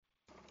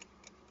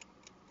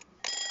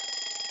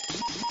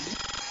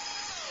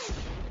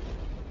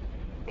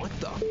What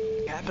the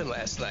happened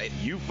last night?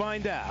 You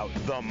find out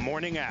the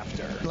morning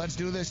after. Let's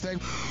do this thing.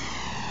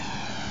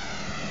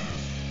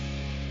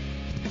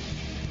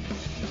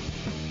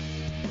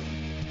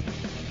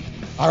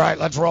 All right,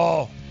 let's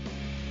roll.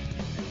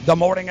 The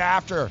morning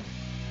after.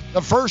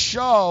 The first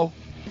show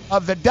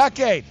of the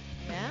decade.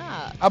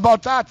 Yeah. How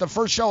about that? The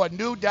first show, a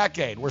new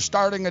decade. We're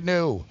starting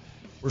anew.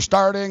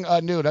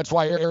 That's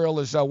why Ariel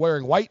is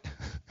wearing white.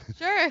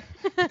 Sure.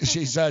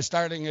 She's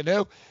starting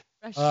anew.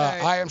 Fresh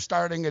start. I am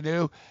starting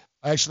anew.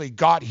 I actually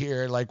got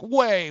here like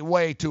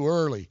way too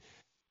early.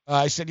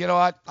 I said, you know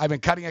what? I've been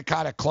cutting it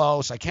kind of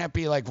close. I can't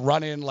be like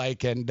running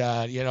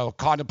and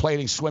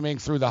contemplating swimming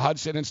through the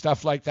Hudson and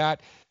stuff like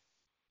that.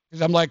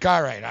 Because I'm like,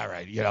 all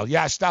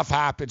right. Stuff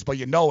happens, but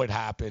it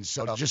happens.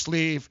 So just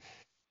leave.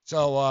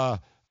 So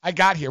I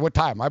got here. What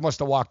time? I must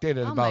have walked in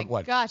at about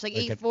what? Oh, my gosh, like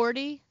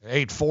 8:40?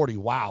 8:40,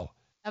 wow.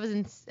 That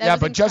was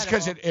but just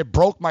because it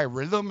broke my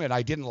rhythm and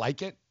I didn't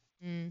like it,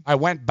 I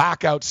went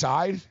back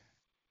outside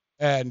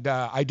and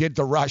I did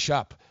the rush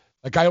up.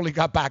 Like I only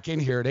got back in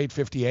here at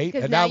 8:58,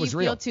 and that was real. Because now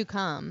you feel too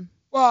calm.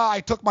 Well,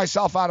 I took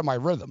myself out of my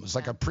rhythm. It's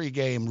like a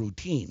pregame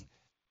routine.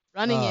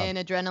 Running in,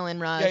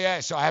 adrenaline rush. Yeah.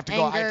 So I have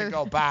to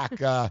go back.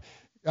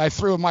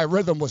 My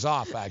rhythm was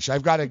off, actually.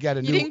 I've got to get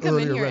a new earlier rhythm. You didn't come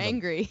in here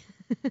angry.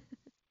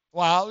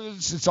 Well,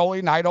 it's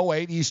only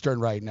 9:08 Eastern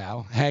right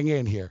now. Hang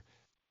in here.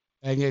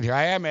 I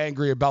am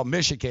angry about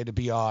Michigan, to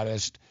be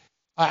honest.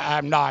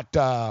 I'm not,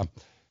 and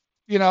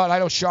I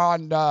know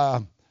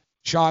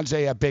Sean's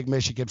a big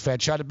Michigan fan.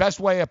 Sean, the best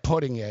way of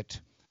putting it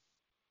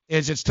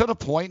is it's to the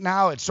point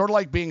now, it's sort of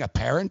like being a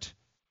parent.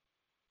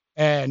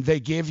 And they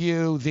give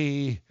you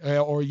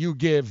or you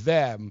give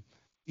them,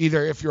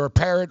 either if you're a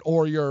parent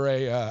or you're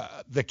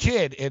the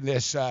kid in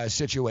this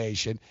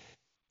situation,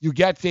 you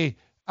get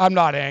I'm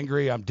not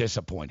angry, I'm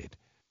disappointed.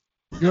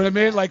 You know what I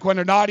mean? Like when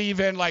they're not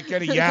even like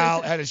going to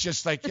yell, and it's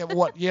just like,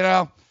 what,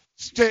 Yeah.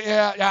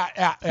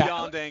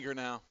 Beyond anger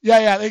now.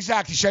 Yeah,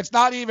 exactly. It's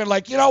not even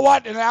like, you know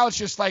what? And now it's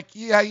just like,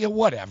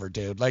 whatever,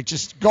 dude. Like,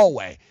 just go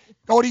away.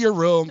 Go to your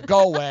room.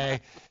 Go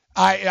away.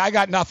 I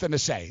got nothing to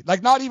say.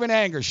 Like, not even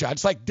anger, Sean.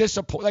 It's like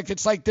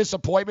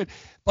disappointment,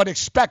 but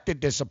expected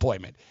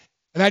disappointment.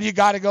 And then you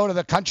got to go to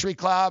the country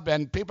club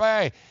and people,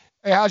 hey,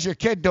 how's your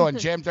kid doing,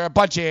 Jim? They're a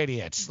bunch of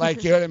idiots.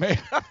 Like, you know what I mean?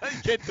 You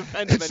can't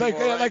defend them it's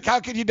anymore, like, how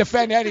can you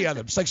defend any of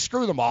them? It's like,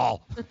 screw them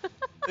all.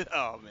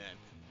 Oh, man.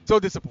 So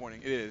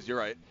disappointing. It is. You're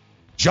right.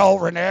 Joe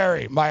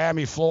Ranieri,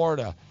 Miami,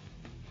 Florida.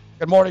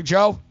 Good morning,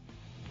 Joe.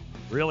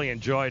 Really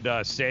enjoyed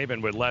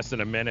Saban with less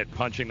than a minute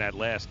punching that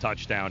last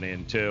touchdown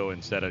in, too,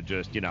 instead of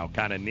just,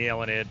 kind of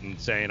kneeling it and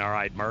saying, all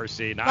right,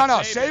 mercy. No,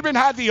 Saban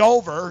had the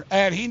over,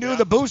 and he knew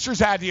the boosters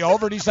had the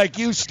over, and he's like,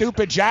 you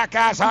stupid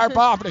jackass,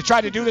 Harbaugh, I'm going to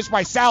try to do this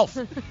myself.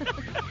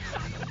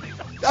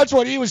 That's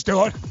what he was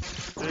doing.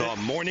 The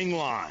morning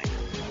line.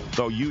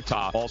 So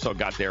Utah also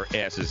got their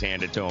asses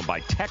handed to them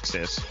by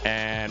Texas.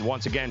 And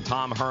once again,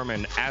 Tom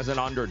Herman as an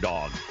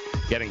underdog,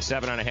 getting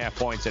 7.5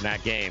 points in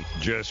that game,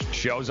 just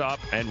shows up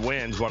and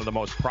wins. One of the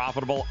most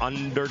profitable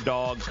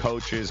underdog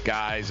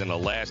guys in the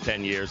last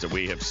 10 years that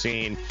we have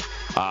seen.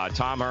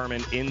 Tom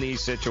Herman in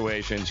these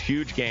situations,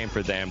 huge game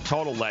for them.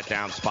 Total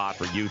letdown spot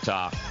for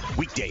Utah.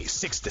 Weekdays,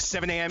 6 to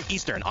 7 a.m.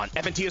 Eastern on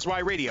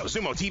FNTSY Radio,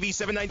 Zumo TV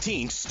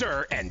 719,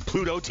 Stir, and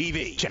Pluto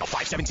TV, Channel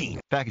 517.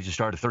 Packages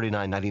start at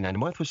 $39.99 a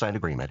month with signed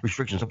agreement.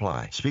 Restrictions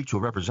apply. Speak to a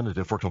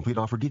representative for complete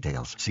offer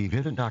details. See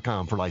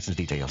Vivint.com for license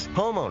details.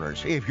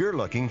 Homeowners, if you're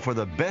looking for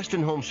the best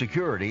in home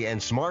security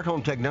and smart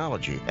home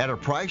technology at a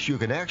price you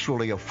can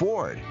actually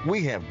afford,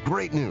 we have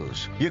great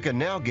news. You can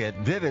now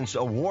get Vivint's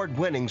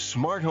award-winning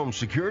smart home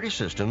security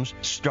systems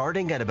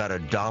starting at about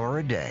 $1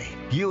 a day.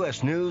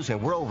 U.S. News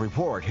and World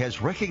Report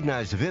has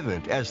recognized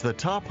Vivint as the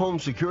top home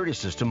security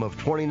system of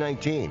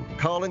 2019,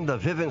 calling the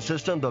Vivint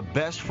system the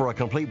best for a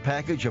complete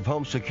package of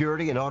home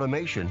security and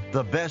automation,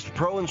 the best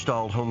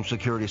pro-installed home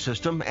security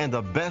system, and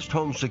the best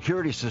home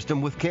security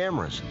system with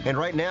cameras. And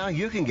right now,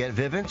 you can get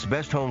Vivint's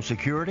best home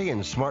security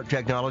and smart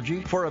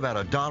technology for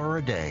about $1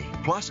 a day.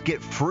 Plus,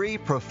 get free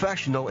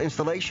professional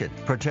installation.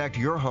 Protect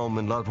your home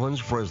and loved ones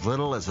for as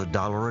little as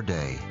 $1 a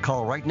day.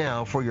 Call right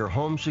now for your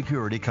home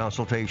security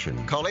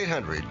consultation. Call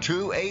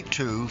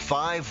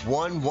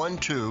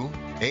 800-282-5112.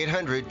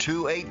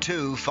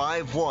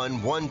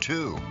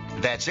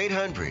 800-282-5112. That's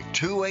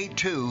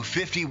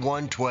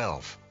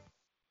 800-282-5112.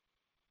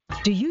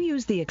 Do you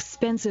use the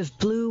expensive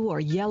blue or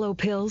yellow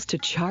pills to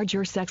charge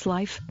your sex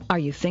life? Are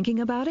you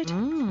thinking about it?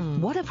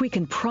 What if we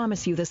can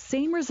promise you the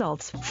same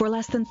results for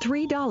less than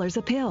 $3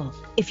 a pill?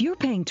 If you're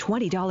paying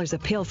 $20 a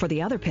pill for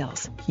the other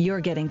pills,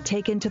 you're getting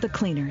taken to the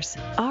cleaners.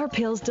 Our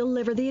pills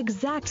deliver the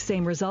exact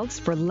same results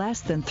for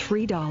less than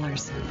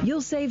 $3.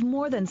 You'll save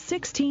more than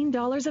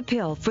 $16 a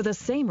pill for the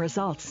same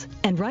results.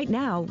 And right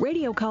now,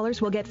 radio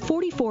callers will get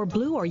 44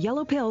 blue or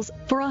yellow pills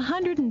for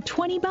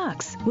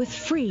 $120 with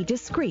free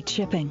discreet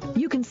shipping.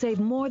 You can save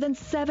more than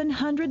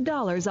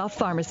 $700 off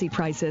pharmacy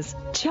prices.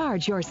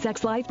 Charge your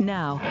sex life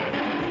now.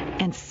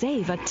 and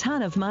save a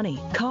ton of money.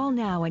 Call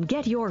now and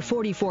get your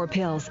 44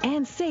 pills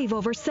and save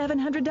over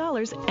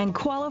 $700 and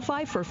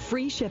qualify for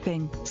free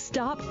shipping.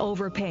 Stop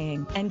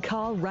overpaying and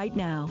call right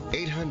now.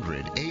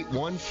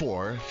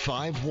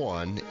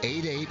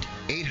 800-814-5188.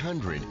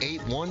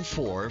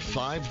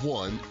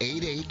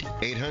 800-814-5188.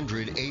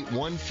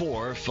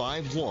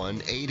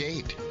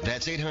 800-814-5188.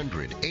 That's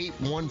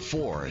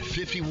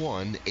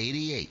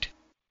 800-814-5188.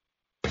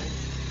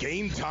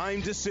 Game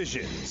time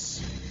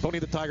decisions. Tony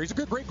the Tiger. He's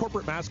a great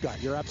corporate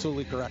mascot. You're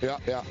absolutely correct.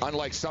 Yeah.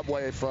 Unlike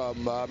Subway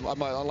from,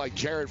 unlike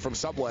Jared from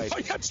Subway,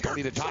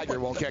 Tony the Tiger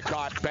won't get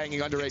caught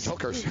banging underage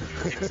hookers.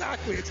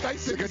 Exactly. It's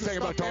nice. It's a good thing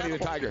about Tony the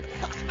Tiger.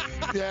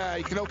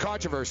 Yeah, no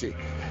controversy.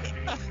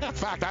 In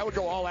fact, I would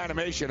go all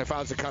animation if I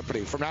was the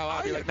company. From now on,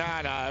 I'd be like,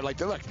 nah. Like,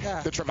 look,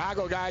 the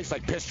Travago guy's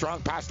like pissed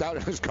drunk, passed out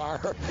in his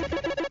car.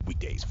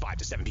 Weekdays, 5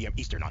 to 7 p.m.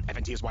 Eastern on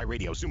FNTSY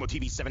Radio, Zumo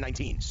TV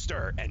 719,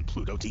 Stir, and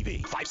Pluto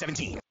TV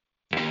 517.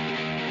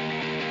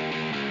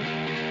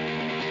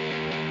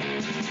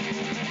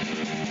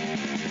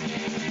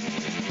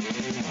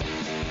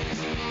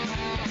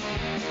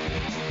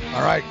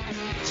 All right.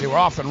 See, we're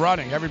off and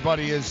running.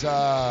 Everybody is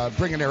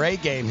bringing their A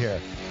game here.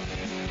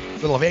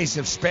 Little of ace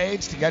of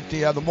spades to get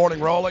the morning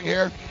rolling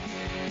here.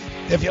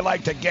 If you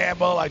like to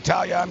gamble, I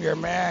tell you, I'm your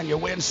man. You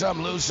win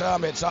some, lose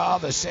some. It's all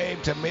the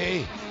same to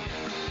me.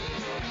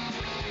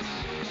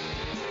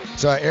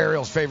 It's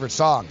Ariel's favorite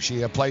song.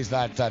 She plays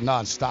that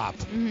nonstop.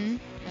 Mm-hmm.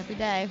 Every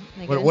day.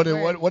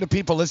 What do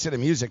people listen to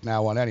music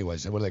now on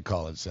anyways? What do they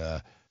call it?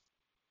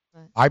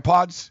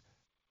 iPods?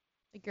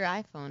 Like your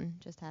iPhone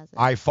just has it.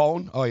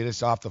 iPhone? Oh, you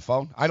just off the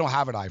phone? I don't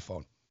have an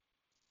iPhone.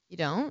 You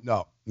don't?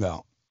 No.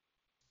 What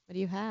do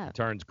you have? It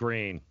turns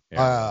green.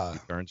 Yeah, it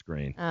turns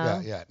green.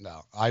 Yeah,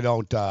 no. I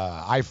don't.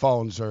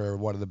 iPhones are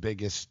one of the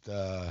biggest.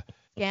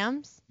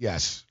 Scams?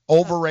 Yes.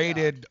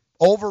 Overrated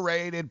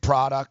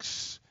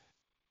products.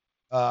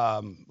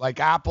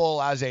 Like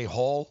Apple as a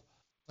whole.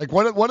 Like,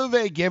 what are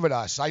they giving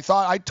us? I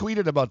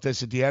tweeted about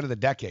this at the end of the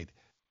decade.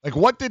 Like,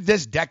 what did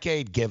this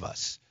decade give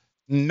us?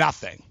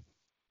 Nothing.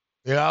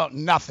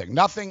 Nothing.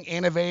 Nothing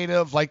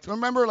innovative. Like,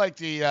 remember, like,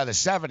 the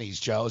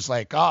 70s, Joe? It's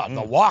like, the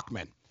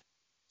Walkman.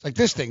 It's like,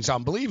 this thing's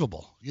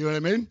unbelievable. You know what I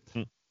mean?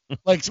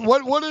 Like,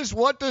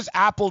 what does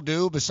Apple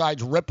do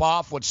besides rip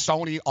off what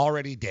Sony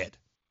already did?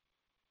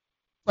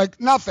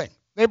 Like, nothing.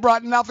 They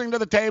brought nothing to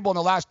the table in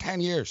the last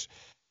 10 years.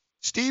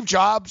 Steve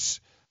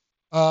Jobs,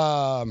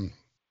 when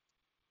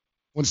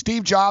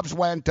Steve Jobs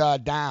went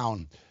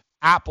down,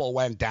 Apple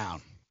went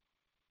down.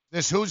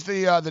 Who's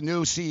the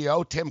new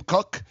CEO? Tim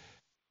Cook.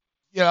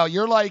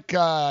 You're like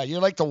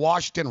the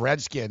Washington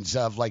Redskins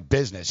of like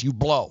business. You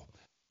blow.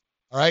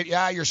 All right.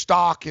 Yeah, your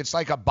stock, it's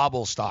like a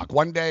bubble stock.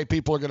 One day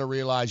people are going to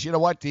realize, you know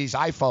what? These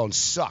iPhones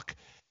suck.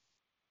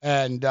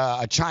 And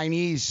a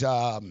Chinese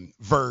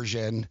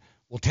version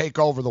will take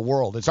over the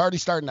world. It's already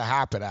starting to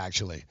happen,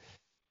 actually.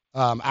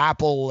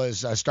 Apple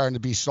is starting to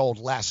be sold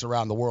less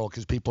around the world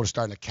because people are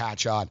starting to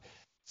catch on.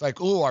 It's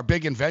like, our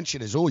big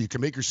invention is, you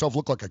can make yourself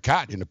look like a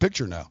cat in the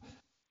picture now.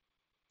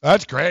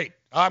 That's great.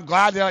 I'm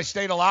glad that I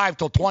stayed alive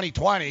till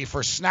 2020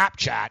 for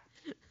Snapchat.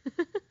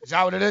 Is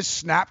that what it is?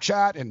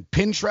 Snapchat and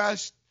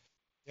Pinterest?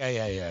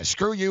 Yeah.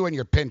 Screw you and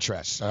your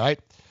Pinterest, all right?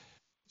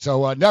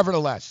 So,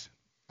 nevertheless,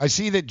 I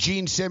see that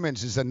Gene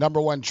Simmons is the number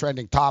one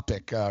trending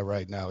topic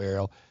right now,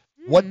 Ariel.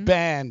 Mm-hmm. What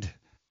band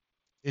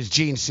is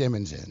Gene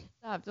Simmons in?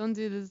 Stop. Don't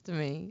do this to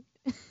me.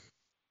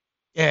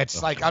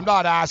 It's like, I'm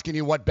not asking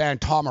you what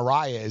band Tom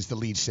Araya is the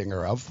lead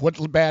singer of.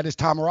 What band is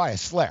Tom Araya?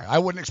 Slayer. I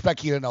wouldn't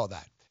expect you to know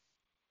that.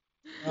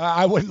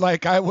 I wouldn't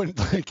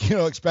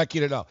expect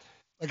you to know.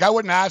 Like, I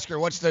wouldn't ask her,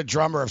 what's the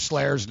drummer of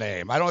Slayer's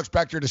name? I don't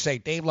expect her to say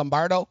Dave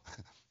Lombardo.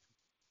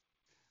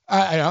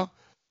 I know.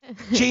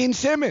 Gene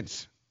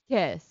Simmons.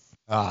 Kiss.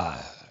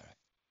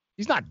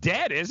 He's not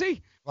dead, is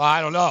he? Well,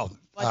 I don't know.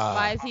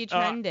 Why is he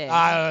trending?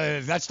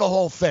 That's the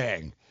whole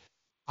thing.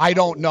 I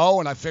don't know,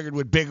 and I figured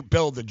we'd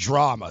build the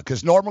drama.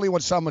 Because normally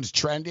when someone's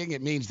trending,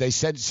 it means they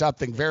said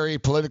something very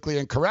politically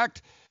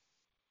incorrect.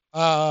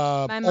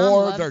 Or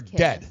they're Kiss.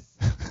 dead.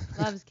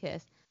 Loves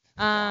Kiss.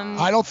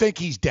 I don't think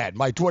he's dead.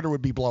 My Twitter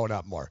would be blowing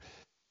up more.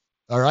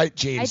 All right,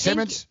 Gene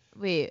Simmons.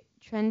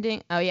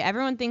 Trending. Oh, yeah,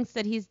 everyone thinks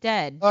that he's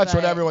dead. Oh, that's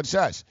what everyone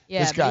says.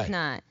 Yeah, this guy. But he's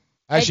not.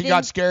 I actually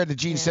got scared that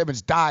Gene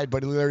Simmons died,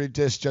 but he literally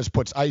just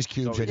puts ice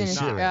cubes in his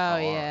cereal. Oh,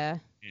 yeah.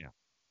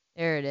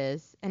 There it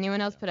is.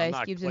 Anyone else put ice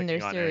cubes in their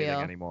cereal?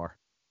 Anymore.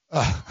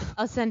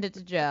 I'll send it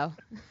to Joe.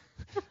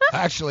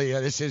 Actually,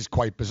 this is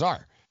quite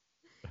bizarre.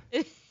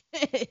 It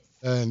is.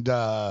 And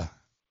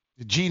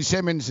Gene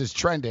Simmons is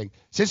trending.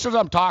 This is what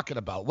I'm talking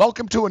about.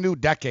 Welcome to a new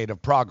decade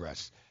of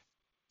progress.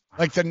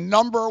 Like, the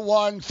number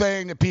one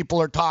thing that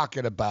people are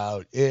talking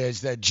about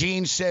is that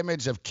Gene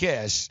Simmons of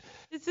Kiss.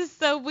 This is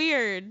so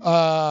weird.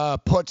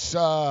 Puts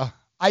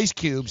ice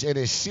cubes in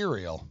his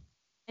cereal.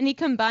 And he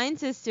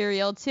combines his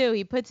cereal, too.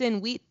 He puts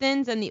in Wheat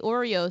Thins and the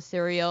Oreo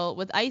cereal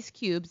with ice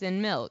cubes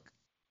and milk.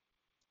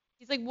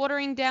 He's, like,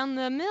 watering down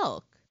the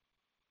milk.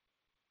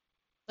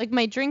 Like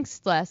my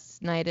drinks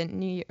last night at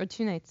New Year, or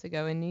 2 nights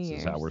ago in New This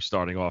Year's. is how we're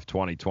starting off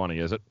 2020,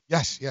 is it?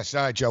 Yes.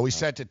 All right, Joe. We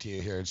sent it to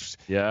you here.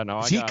 Yeah, no,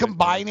 Is he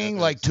combining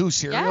like two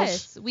cereals?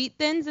 Yes, Wheat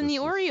Thins and the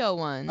Oreo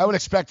one. I would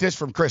expect this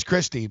from Chris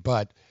Christie,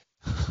 but.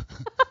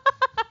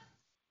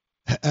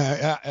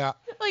 Yeah.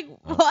 Like,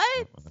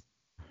 what?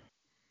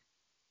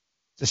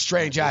 It's a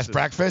strange ass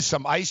breakfast.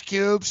 Some ice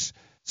cubes,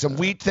 some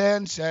Wheat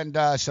Thins, and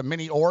some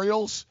mini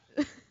Oreos.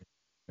 Yeah,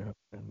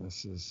 and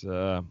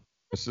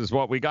this is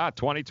what we got.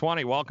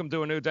 2020. Welcome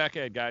to a new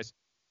decade, guys.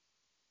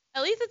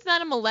 At least it's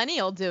not a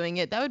millennial doing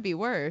it. That would be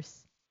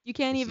worse. You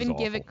can't even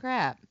give it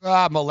crap.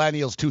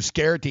 Millennials too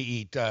scared to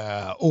eat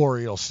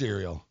Oreo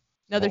cereal.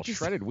 No, they're just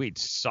shredded wheat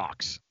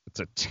sucks.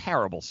 It's a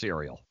terrible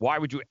cereal. Why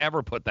would you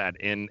ever put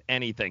that in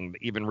anything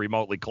even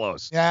remotely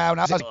close? Yeah, when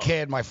I was a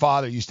kid, my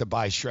father used to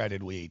buy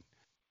shredded wheat.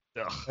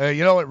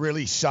 You know what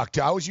really sucked?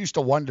 I always used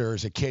to wonder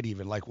as a kid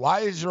even, like,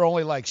 why is there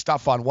only, like,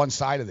 stuff on one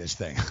side of this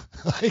thing?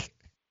 Like,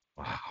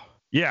 wow.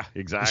 Yeah,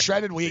 exactly.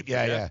 Shredded wheat,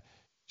 yeah.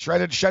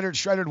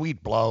 Shredded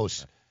wheat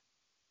blows.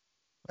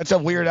 That's a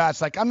weird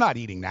ass. Like, I'm not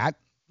eating that.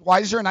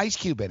 Why is there an ice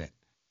cube in it?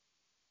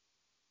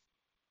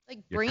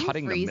 Like brain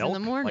freeze in the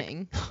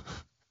morning. Like,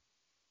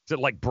 is it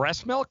like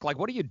breast milk? Like,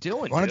 what are you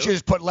doing? Why don't you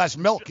just put less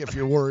milk if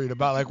you're worried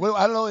about, like, well,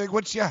 I don't know, like,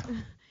 what's, yeah.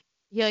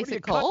 He likes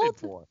it cold?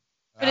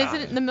 But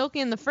isn't the milk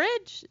in the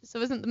fridge?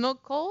 So isn't the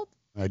milk cold?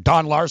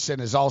 Don Larson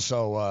is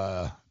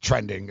also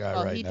trending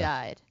right now. He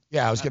died.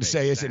 Yeah, I was going to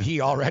say, isn't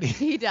he already?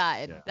 He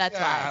died. Yeah. That's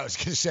why. I was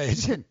going to say,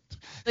 isn't.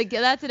 Like,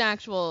 that's an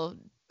actual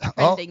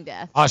trending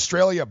death.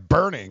 Australia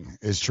burning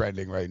is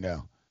trending right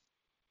now.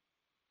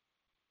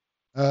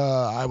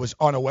 I was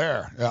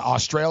unaware.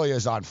 Australia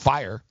is on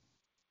fire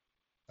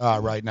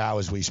right now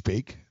as we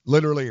speak.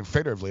 Literally and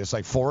figuratively. It's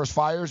like forest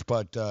fires,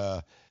 but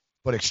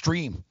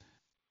extreme.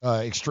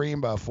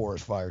 Extreme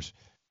forest fires.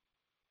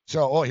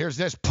 So, here's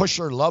this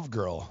Pusher Love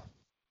Girl.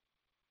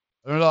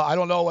 I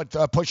don't know what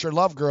Pusher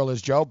Love Girl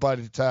is, Joe, but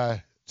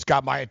it's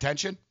got my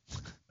attention.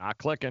 Not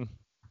clicking.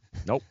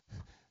 Nope.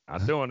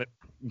 Not doing it.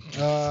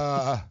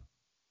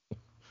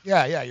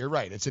 Yeah, you're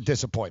right. It's a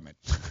disappointment.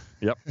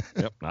 Yep,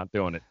 not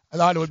doing it. I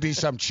thought it would be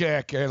some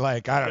chick,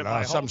 like, I don't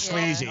know, some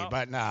sleazy,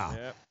 but no.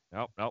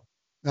 Yep, nope.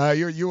 No,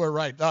 you were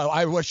right. No,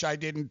 I wish I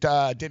didn't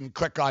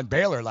click on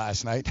Baylor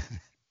last night.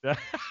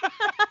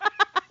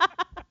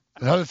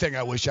 Another thing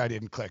I wish I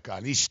didn't click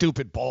on, these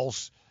stupid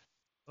bowls.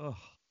 Ugh.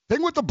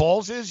 Thing with the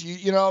bowls is,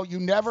 you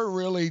never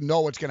really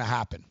know what's going to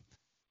happen.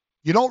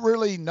 You don't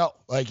really know.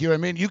 Like, you know what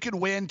I mean? You can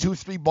win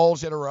 2-3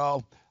 bowls in a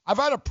row. I've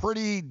had a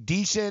pretty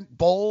decent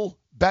bowl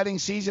betting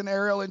season,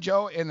 Ariel and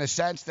Joe, in the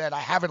sense that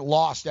I haven't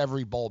lost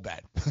every bowl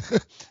bet.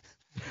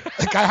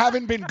 Like, I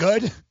haven't been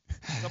good.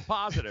 It's a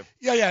positive.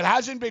 Yeah, it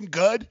hasn't been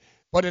good,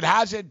 but it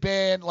hasn't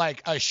been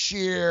like a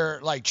sheer,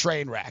 like,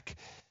 train wreck.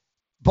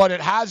 But it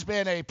has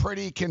been a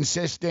pretty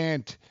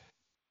consistent,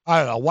 I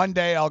don't know, one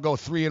day I'll go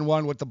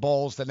 3-1 with the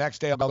bowls. The next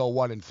day I'll go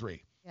 1-3.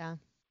 Yeah.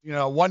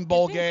 One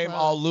bowl game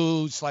I'll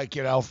lose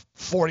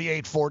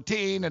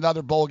 48-14.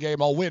 Another bowl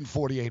game I'll win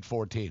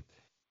 48-14.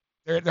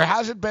 There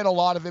hasn't been a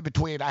lot of in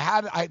between.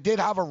 I did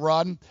have a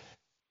run.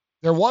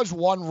 There was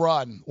one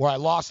run where I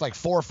lost like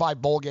 4 or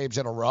 5 bowl games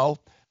in a row,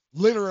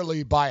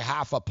 literally by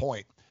half a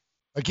point.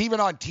 Like even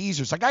on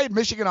teasers. Like I had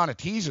Michigan on a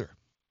teaser.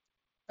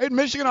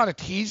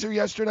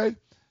 Yesterday.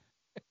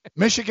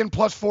 Michigan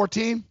plus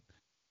 14.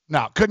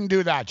 No, couldn't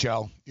do that,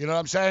 Joe. You know what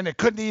I'm saying? It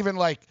couldn't even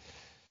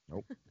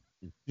Nope.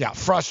 Yeah,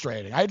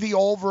 frustrating. I had the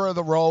over of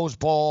the Rose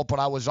Bowl, but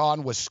I was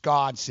on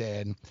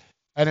Wisconsin.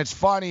 And it's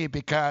funny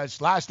because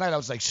last night I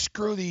was like,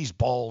 screw these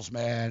bowls,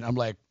 man. I'm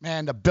like,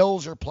 man, the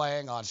Bills are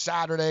playing on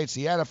Saturday. It's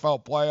the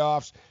NFL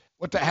playoffs.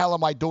 What the hell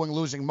am I doing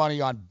losing money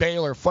on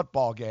Baylor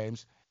football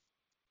games?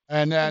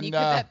 And then you could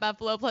bet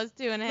Buffalo plus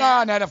 2.5. No,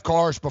 and then of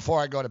course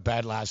before I go to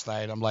bed last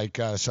night, I'm like,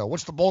 so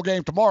what's the bowl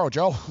game tomorrow,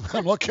 Joe?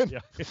 I'm looking.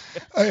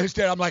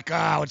 I'm like,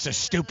 it's a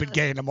stupid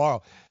game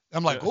tomorrow.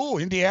 I'm like, ooh,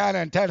 Indiana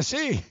and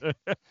Tennessee, which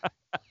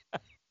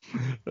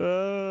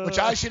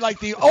I actually like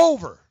the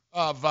over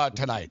of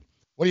tonight.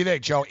 What do you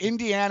think, Joe?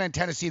 Indiana and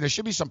Tennessee. There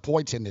should be some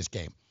points in this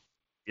game.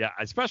 Yeah,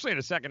 especially in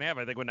the second half.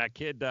 I think when that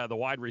kid, the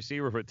wide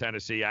receiver for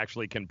Tennessee,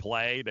 actually can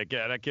play,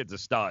 that kid's a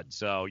stud.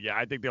 So, yeah,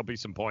 I think there'll be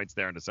some points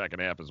there in the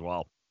second half as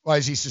well. Well,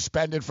 is he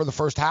suspended for the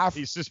first half?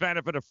 He's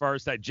suspended for the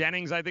first half.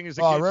 Jennings, I think, is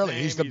the kid's kid's really?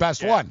 name. He's the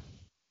best one.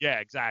 Yeah,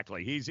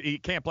 exactly. He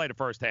can't play the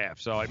first half,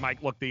 so I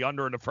might look the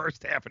under in the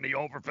first half and the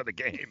over for the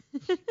game.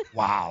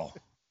 Wow.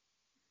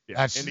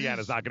 Yeah,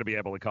 Indiana's not going to be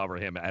able to cover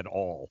him at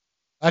all.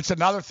 That's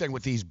another thing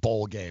with these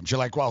bowl games. You're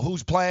like, well,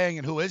 who's playing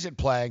and who isn't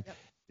playing?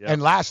 Yep.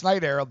 And last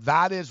night, Errol,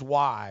 that is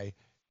why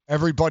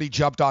everybody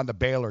jumped on the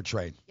Baylor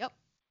train. Yep.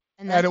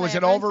 And it was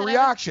an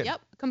overreaction.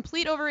 Yep,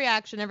 complete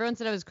overreaction. Everyone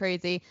said I was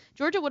crazy.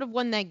 Georgia would have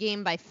won that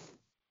game by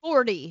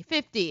 40,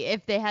 50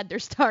 if they had their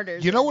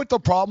starters. You know what the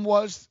problem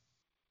was?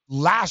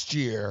 Last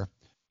year,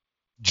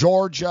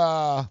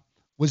 Georgia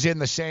was in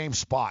the same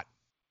spot.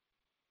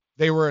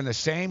 They were in the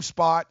same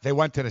spot. They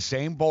went to the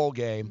same bowl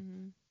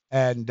game,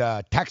 and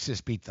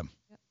Texas beat them.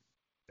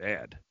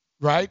 Bad.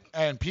 right?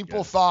 And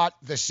people thought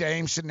the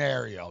same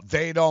scenario.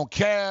 They don't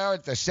care.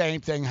 The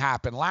same thing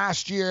happened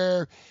last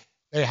year.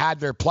 They had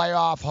their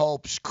playoff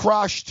hopes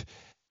crushed.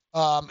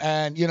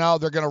 And, they're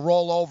going to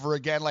roll over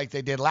again like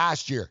they did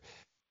last year.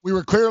 We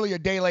were clearly a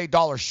day late,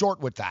 dollar short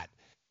with that.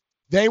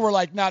 They were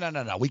like,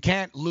 no. We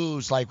can't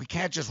lose. Like, we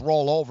can't just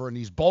roll over in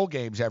these bowl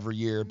games every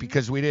year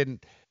because we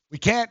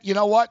can't, you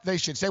know what? They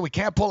should say we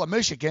can't pull a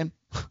Michigan.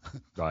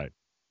 Right.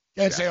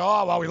 Can't say,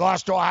 oh, well, we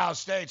lost to Ohio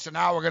State, so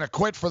now we're going to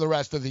quit for the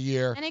rest of the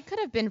year. And it could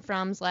have been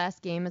Fromm's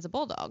last game as a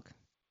Bulldog.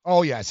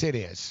 Oh, yes, it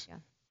is. Yeah.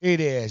 It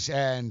is.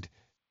 And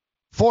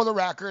for the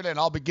record, and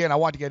I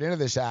want to get into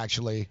this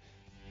actually,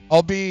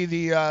 I'll be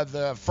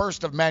the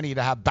first of many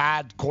to have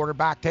bad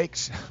quarterback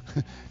takes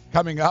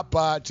coming up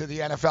to the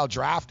NFL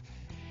draft.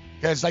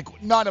 Because,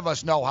 none of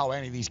us know how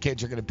any of these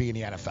kids are going to be in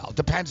the NFL. It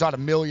depends on a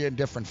million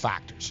different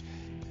factors.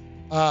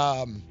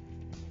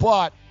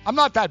 But I'm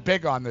not that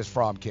big on this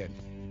Fromm kid.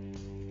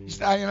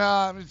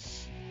 I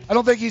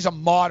don't think he's a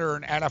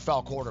modern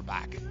NFL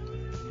quarterback.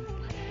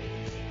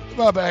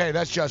 But hey,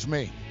 that's just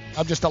me.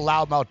 I'm just a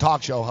loudmouth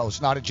talk show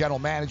host, not a general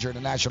manager in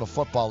the National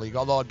Football League,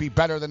 although it'd be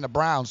better than the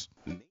Browns.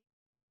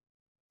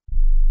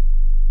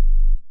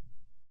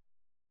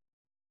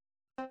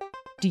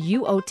 Do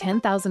you owe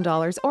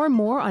 $10,000 or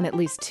more on at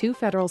least 2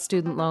 federal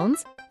student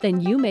loans?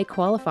 Then you may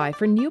qualify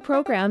for new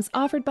programs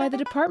offered by the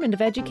Department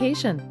of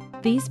Education.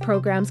 These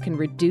programs can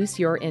reduce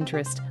your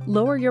interest,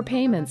 lower your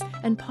payments,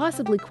 and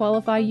possibly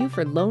qualify you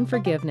for loan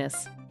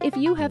forgiveness. If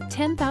you have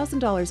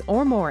 $10,000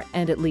 or more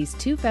and at least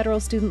 2 federal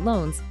student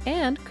loans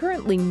and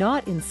currently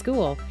not in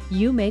school,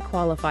 you may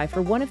qualify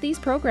for one of these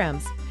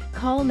programs.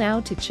 Call now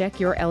to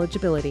check your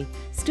eligibility.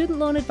 Student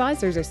loan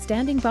advisors are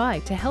standing by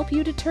to help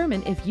you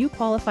determine if you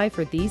qualify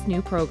for these new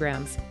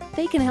programs.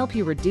 They can help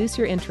you reduce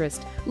your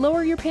interest,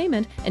 lower your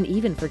payment, and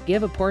even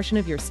forgive a portion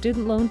of your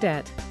student loan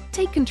debt.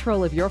 Take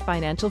control of your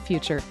financial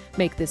future.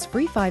 Make this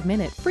free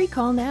 5-minute free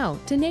call now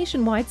to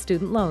Nationwide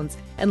Student Loans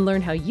and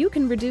learn how you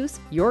can reduce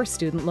your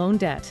student loan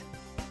debt.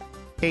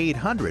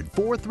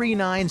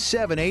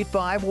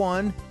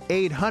 800-439-7851,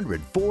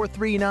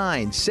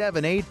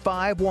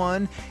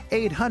 800-439-7851,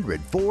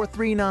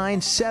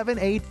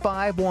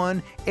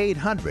 800-439-7851,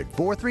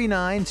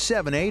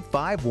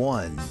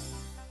 800-439-7851.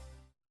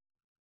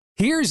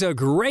 Here's a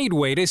great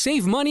way to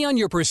save money on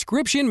your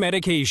prescription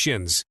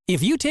medications.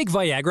 If you take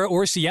Viagra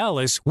or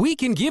Cialis, we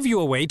can give you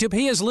a way to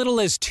pay as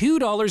little as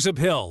 $2 a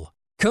pill.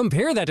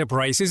 Compare that to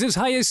prices as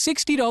high as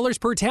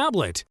 $60 per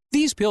tablet.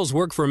 These pills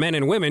work for men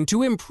and women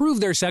to improve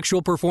their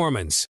sexual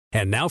performance.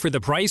 And now for the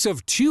price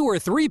of 2 or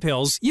 3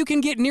 pills, you can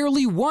get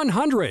nearly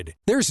 100.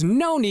 There's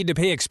no need to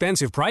pay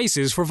expensive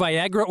prices for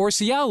Viagra or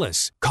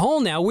Cialis. Call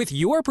now with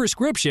your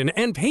prescription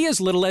and pay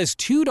as little as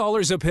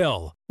 $2 a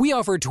pill. We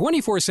offer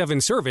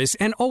 24/7 service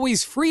and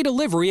always free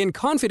delivery and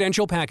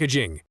confidential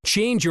packaging.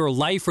 Change your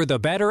life for the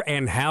better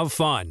and have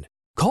fun.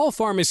 Call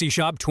Pharmacy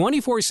Shop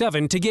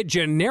 24/7 to get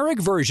generic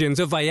versions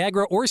of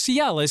Viagra or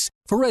Cialis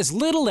for as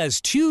little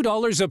as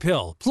 $2 a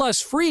pill, plus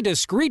free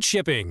discreet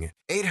shipping.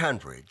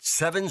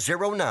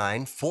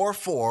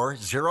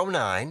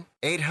 800-709-4409.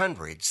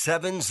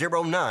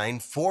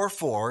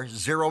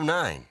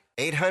 800-709-4409.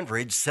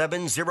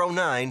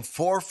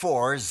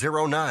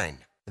 800-709-4409.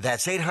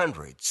 That's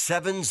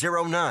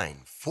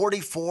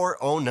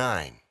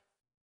 800-709-4409.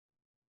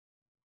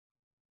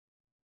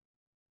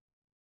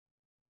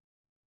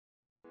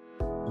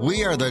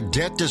 We are the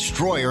Debt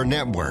Destroyer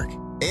Network.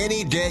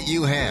 Any debt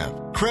you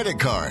have, credit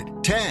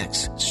card,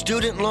 tax,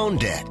 student loan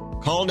debt,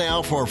 call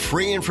now for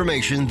free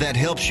information that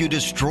helps you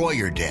destroy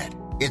your debt.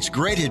 It's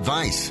great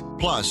advice.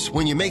 Plus,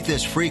 when you make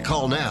this free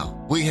call now,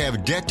 we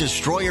have Debt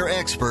Destroyer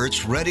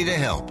experts ready to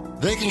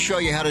help. They can show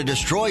you how to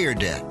destroy your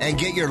debt and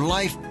get your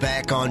life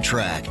back on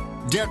track.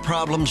 Debt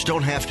problems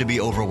don't have to be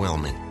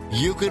overwhelming.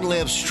 You can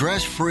live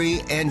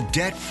stress-free and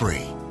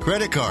debt-free.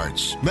 Credit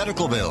cards,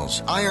 medical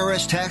bills,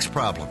 IRS tax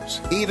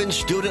problems, even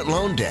student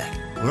loan debt.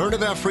 Learn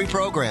about free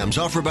programs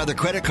offered by the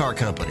credit card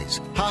companies,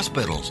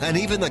 hospitals, and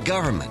even the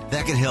government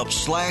that can help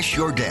slash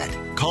your debt.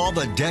 Call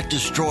the Debt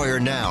Destroyer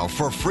now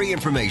for free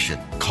information.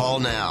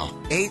 Call now.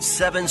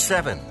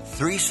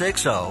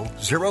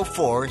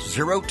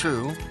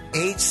 877-360-0402.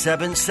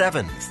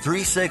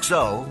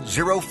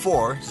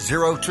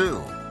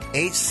 877-360-0402.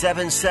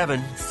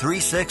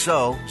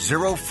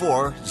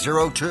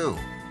 877-360-0402.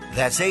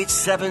 That's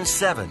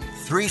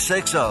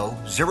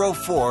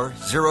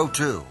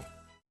 877-360-0402.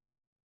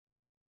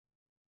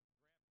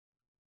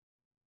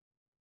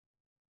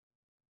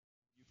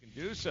 You can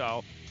do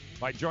so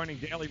by joining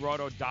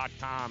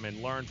DailyRoto.com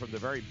and learn from the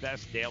very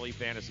best daily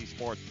fantasy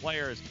sports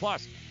players.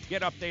 Plus,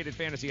 get updated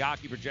fantasy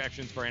hockey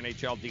projections for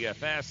NHL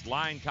DFS,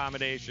 line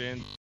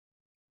combinations,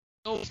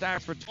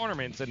 stats for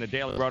tournaments in the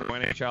Daily Roto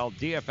NHL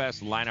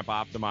DFS Lineup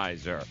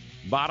Optimizer.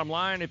 Bottom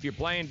line, if you're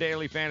playing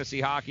daily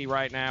fantasy hockey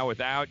right now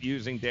without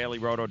using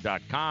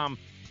DailyRoto.com,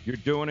 you're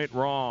doing it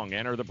wrong.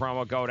 Enter the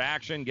promo code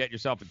ACTION, get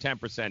yourself a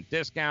 10%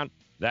 discount.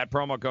 That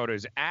promo code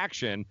is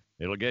ACTION.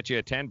 It'll get you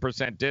a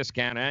 10%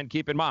 discount. And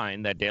keep in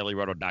mind that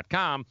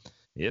DailyRoto.com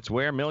It's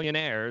where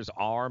millionaires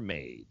are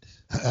made.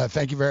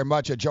 Thank you very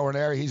much, Joe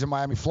Ranieri. He's in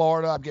Miami,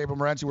 Florida. I'm Gabriel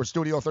Morency. We're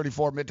Studio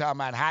 34, Midtown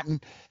Manhattan,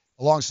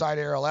 alongside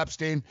Errol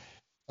Epstein.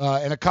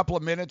 In a couple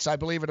of minutes, I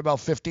believe in about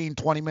 15,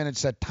 20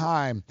 minutes at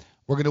time,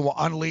 we're going to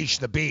unleash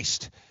the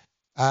beast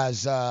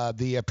as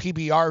the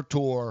PBR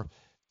Tour,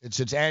 it's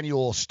its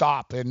annual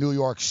stop in New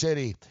York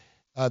City.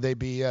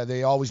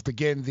 They always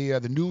begin the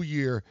new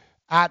year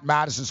at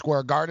Madison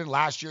Square Garden.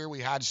 Last year, we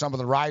had some of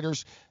the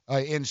riders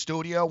in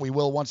studio. We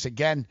will once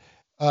again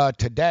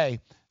today.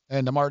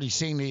 And I'm already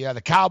seeing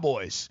the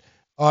Cowboys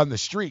on the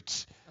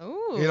streets.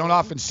 Ooh. You don't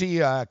often see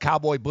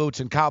cowboy boots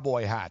and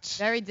cowboy hats.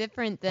 Very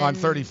different than on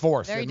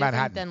 34th very in different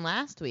Manhattan. Than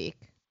last week.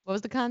 What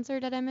was the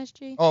concert at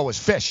MSG? Oh, it was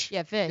Fish.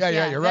 Yeah, Fish.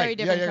 Yeah, you're right.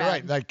 Very You're crowd.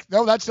 right. Like,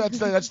 no, that's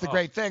the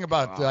great thing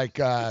about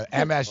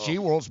MSG,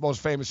 world's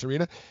most famous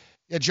arena.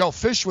 Yeah, Joe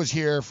Fish was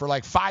here for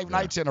like 5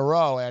 nights in a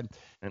row, and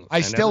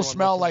I still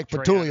smell like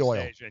patchouli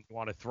oil. You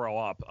want to throw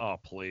up? Oh,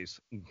 please.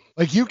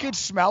 Like you could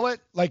smell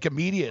it like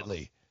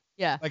immediately.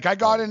 Yeah. Like I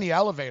got in the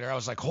elevator, I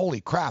was like,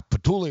 holy crap,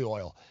 patchouli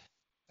oil.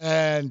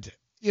 And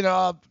you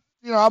know,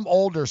 I'm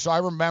older, so I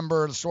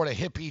remember the sort of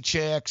hippie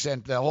chicks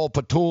and the whole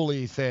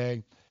patchouli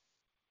thing,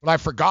 but I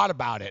forgot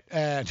about it.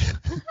 And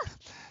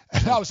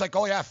and I was like,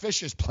 oh yeah,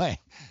 Fish is playing.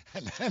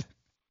 And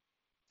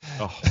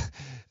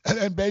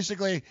then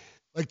basically,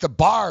 like the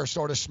bar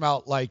sort of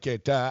smelled like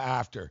it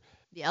after.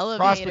 The elevators.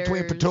 Cross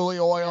between patchouli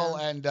oil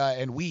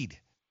and weed.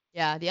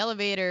 Yeah, the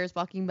elevators,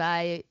 walking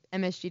by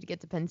MSG to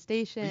get to Penn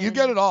Station. You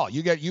get it all.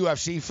 You get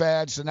UFC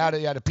fans, so now the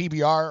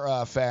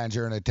PBR fans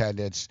are in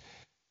attendance.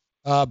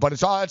 But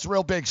it's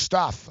real big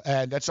stuff,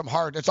 and it's a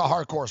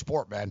hardcore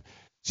sport, man.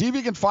 See if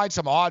you can find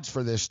some odds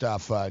for this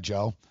stuff,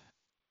 Joe.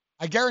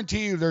 I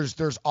guarantee you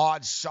there's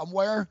odds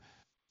somewhere,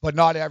 but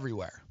not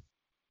everywhere.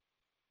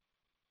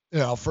 You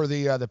know, for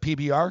the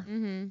PBR.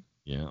 Mm-hmm.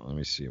 Yeah, let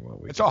me see what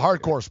we. It's a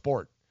hardcore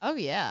sport. Oh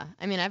yeah,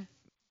 I mean I've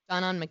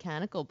gone on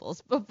mechanical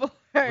bulls before.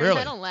 Really?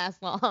 They don't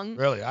last long.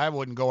 Really, I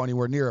wouldn't go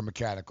anywhere near a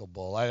mechanical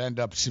bull. I'd end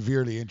up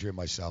severely injuring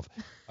myself.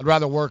 I'd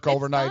rather work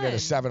overnight at a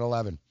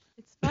 7-Eleven.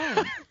 It's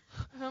fun.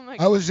 Oh my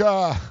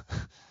God.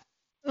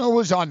 I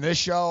was on this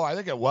show. I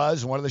think it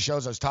was one of the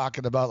shows I was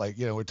talking about. Like,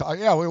 you know,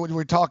 we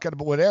were talking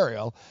about with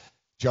Ariel.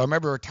 Joe, I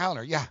remember her telling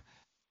her, yeah,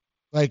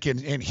 like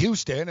in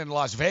Houston and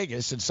Las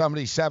Vegas and some of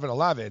these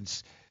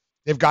 7-Elevens,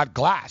 they've got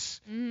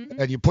glass,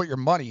 and you put your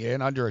money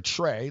in under a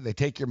tray. They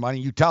take your money.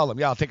 You tell them,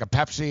 yeah, I'll take a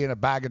Pepsi and a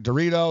bag of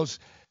Doritos.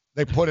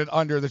 They put it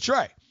under the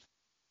tray,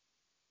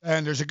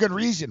 and there's a good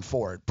reason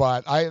for it.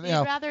 But You'd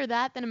rather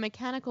that than a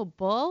mechanical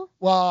bull?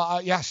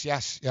 Well, yes, yeah.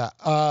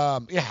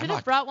 Should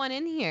have brought one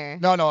in here.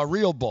 No, a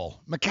real bull,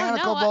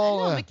 mechanical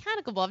bull. No,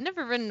 mechanical bull. I've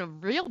never ridden a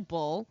real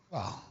bull.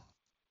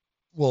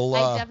 Well,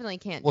 I definitely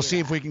can't. We'll see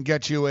if we can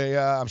get you a.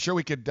 I'm sure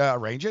we could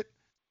arrange it.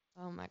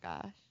 Oh my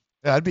gosh.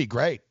 Yeah, that'd be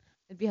great.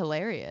 It'd be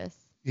hilarious.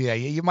 Yeah,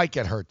 you might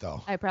get hurt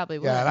though. I probably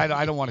would. Yeah, and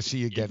I don't want to see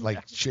you get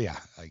like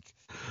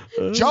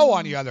Joe.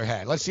 On the other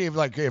hand, let's see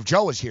if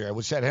Joe was here, I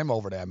would send him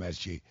over to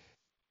MSG.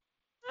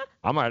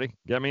 I'm ready.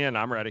 Get me in.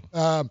 I'm ready.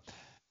 Believe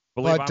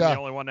I'm the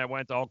only one that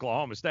went to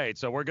Oklahoma State,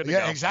 so we're good to go.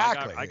 Yeah,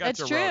 exactly. I got That's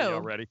your true. rodeo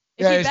ready.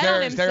 If he bet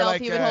on himself,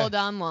 he would hold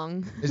on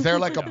long. Is there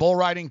like a bull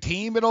riding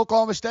team at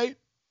Oklahoma State?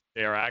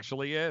 There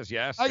actually is,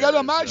 yes. I got to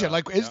imagine.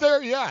 Is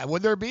there? Yeah.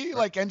 Would there be?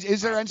 Like,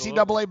 is there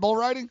NCAA bull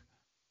riding?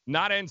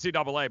 Not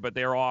NCAA, but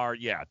there are.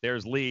 Yeah,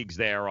 there's leagues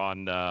there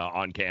on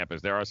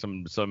campus. There are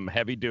some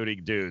heavy duty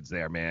dudes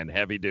there, man.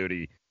 Heavy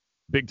duty,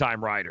 big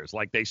time riders.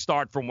 Like they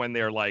start from when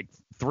they're like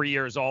 3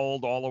 years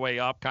old all the way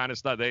up, kind of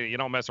stuff. You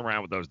don't mess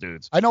around with those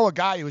dudes. I know a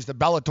guy who was the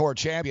Bellator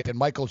champion,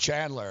 Michael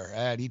Chandler,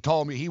 and he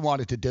told me he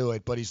wanted to do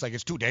it, but he's like,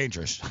 it's too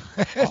dangerous.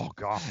 Oh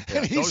God,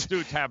 those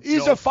dudes have.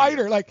 He's a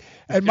fighter,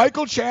 and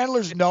Michael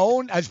Chandler's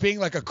known as being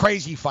like a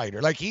crazy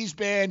fighter. Like he's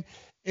been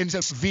in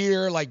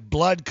severe, like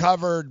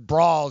blood-covered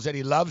brawls, and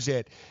he loves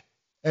it.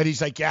 And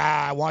he's like,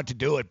 yeah, I want to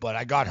do it, but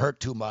I got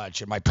hurt too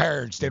much, and my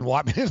parents didn't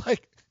want me to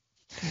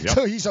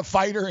So he's a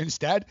fighter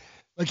instead.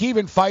 Like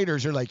even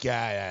fighters are like,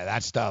 yeah,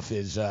 that stuff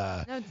is.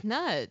 No, it's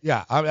nuts.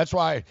 Yeah, that's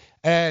why.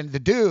 And the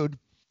dude,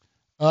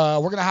 we're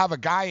gonna have a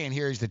guy in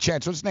here. He's the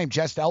champ. What's his name?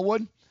 Jess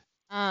Elwood.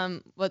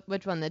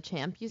 Which one? The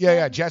champ? You said?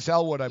 Yeah, Jess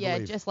Elwood, I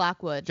believe. Yeah, Jess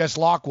Lockwood. Jess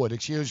Lockwood.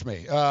 Excuse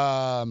me.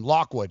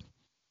 Lockwood.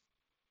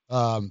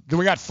 Then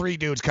we got 3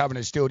 dudes coming to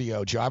the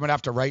studio, Joe. I'm gonna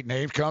have to write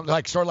names, sort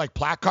of like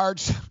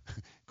placards.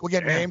 We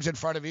get names in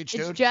front of each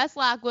dude. It's Jess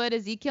Lockwood,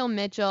 Ezekiel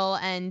Mitchell,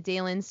 and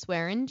Dalen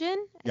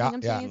Swearingen. I think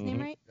I'm saying his name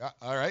right. Yeah,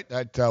 all right.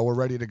 We're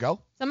ready to go.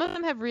 Some of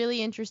them have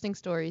really interesting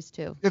stories,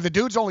 too. Yeah, the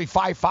dude's only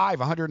 5'5",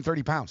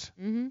 130 pounds.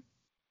 Mm-hmm.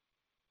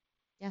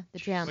 Yeah, the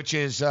champ. Which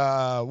is,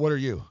 what are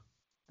you?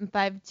 I'm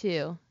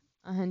 5'2",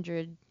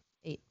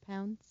 108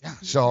 pounds. Yeah,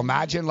 so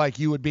imagine like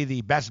you would be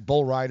the best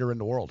bull rider in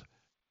the world.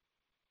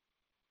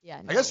 Yeah.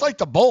 No. I guess like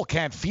the bull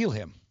can't feel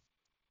him.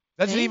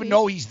 Doesn't even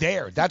know he's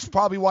there. That's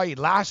probably why he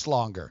lasts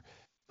longer.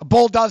 The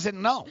bull doesn't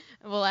know.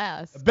 We'll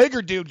ask. The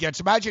bigger dude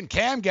imagine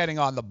Cam getting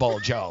on the bull,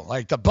 Joe.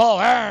 Like the bull,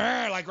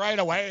 like right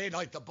away,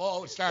 like the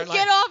bull would start like.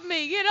 Get off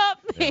me, get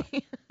up me.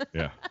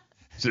 Yeah.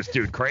 Is this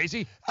dude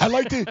crazy? I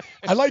like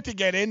to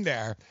get in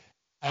there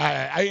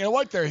You know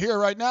what? They're here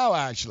right now,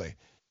 actually.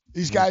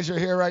 These guys are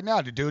here right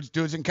now. The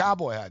dudes in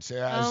cowboy hats.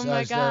 Oh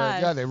my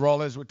gosh. Yeah, they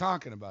roll as we're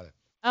talking about it.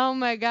 Oh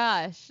my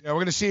gosh. Yeah, we're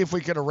gonna see if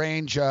we could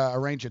arrange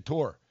a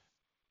tour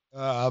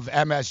of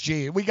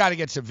MSG. We got to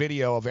get some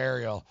video of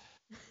Ariel.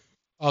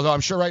 Although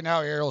I'm sure right now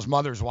Ariel's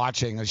mother's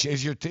watching.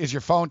 Is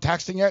your phone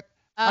texting yet?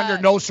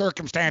 Under no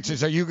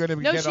circumstances are you gonna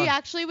No, get she on.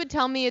 actually would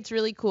tell me it's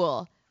really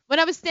cool. When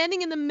I was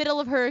standing in the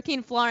middle of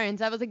Hurricane Florence,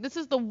 I was like, this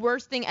is the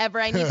worst thing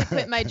ever. I need to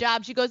quit my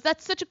job. She goes,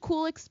 that's such a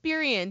cool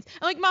experience.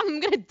 I'm like, Mom,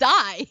 I'm going to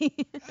die.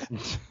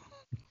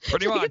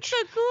 Pretty much. It's so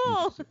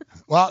cool.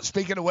 Well,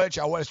 speaking of which,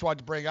 I just wanted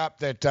to bring up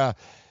that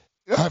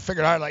I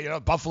figured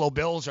out, Buffalo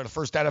Bills are the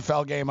first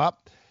NFL game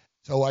up.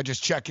 So I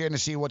just check in to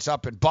see what's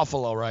up in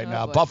Buffalo right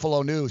now. Boy.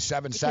 Buffalo News,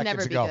 7 It seconds can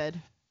never ago. be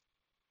good.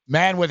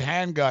 Man with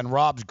handgun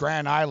robs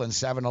Grand Island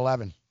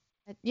 7-Eleven.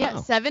 Yeah,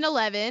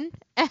 7-Eleven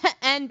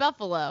and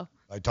Buffalo.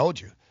 I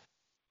told you.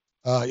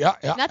 Yeah.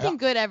 Nothing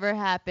good ever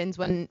happens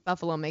when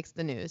Buffalo makes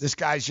the news. This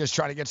guy's just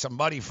trying to get some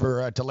money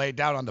to lay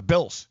down on the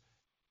Bills,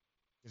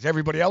 because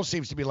everybody else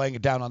seems to be laying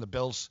it down on the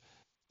Bills.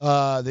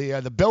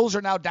 The Bills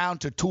are now down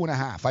to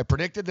 2.5. I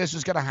predicted this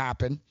was going to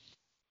happen.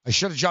 I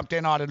should have jumped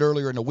in on it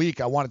earlier in the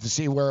week. I wanted to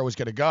see where it was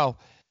going to go.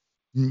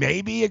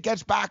 Maybe it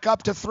gets back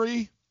up to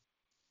 3.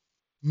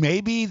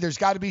 Maybe there's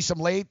got to be some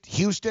late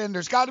Houston.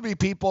 There's got to be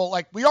people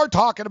we are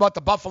talking about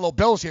the Buffalo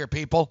Bills here,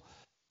 people.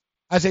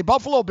 As a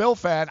Buffalo Bill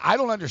fan, I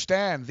don't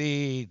understand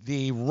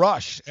the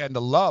rush and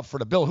the love for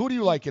the Bill. Who do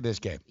you like in this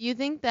game? You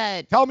think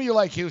that... Tell me you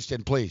like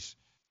Houston, please.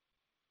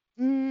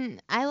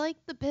 I like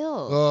the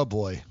Bills. Oh,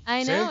 boy.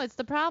 I know, See? it's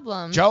the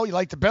problem. Joe, you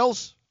like the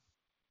Bills?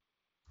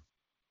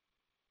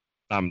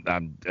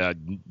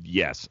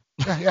 Yes.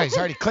 Yeah, he's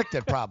already clicked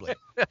it probably.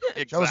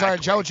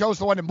 Exactly. Joe's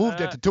the one that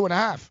moved it to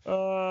 2.5.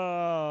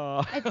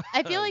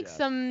 I feel like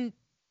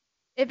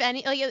if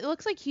any, it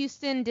looks like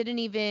Houston didn't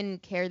even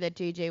care that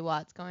J.J.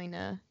 Watt's going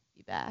to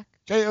be back.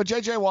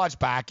 J.J. Watt's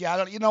back.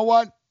 Yeah, you know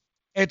what?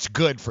 It's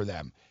good for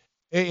them.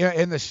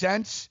 In the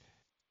sense,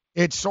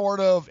 it's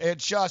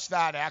just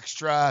that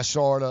extra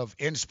sort of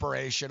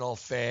inspirational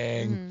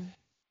thing. Mm-hmm.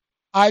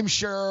 I'm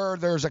sure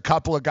there's a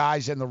couple of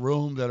guys in the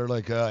room that are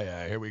like, oh,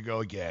 yeah, here we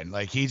go again.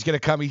 Like, he's going to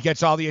come. He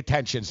gets all the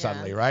attention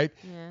suddenly, right?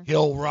 Yeah.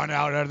 He'll run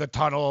out of the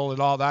tunnel and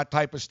all that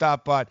type of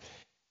stuff, but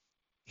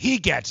he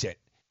gets it.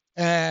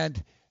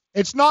 And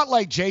it's not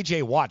like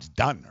J.J. Watt's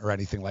done or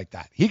anything like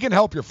that. He can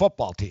help your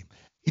football team.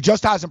 He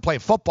just hasn't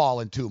played football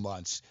in 2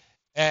 months.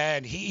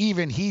 And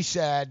he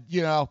said,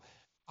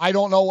 I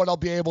don't know what I'll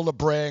be able to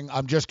bring.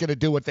 I'm just going to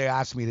do what they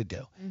asked me to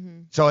do. Mm-hmm.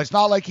 So it's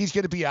not like he's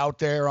going to be out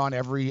there on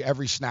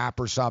every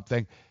snap or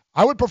something.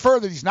 I would prefer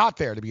that he's not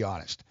there, to be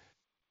honest.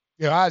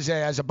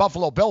 As a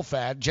Buffalo Bill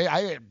fan,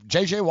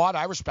 J.J. Watt,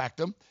 I respect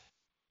him.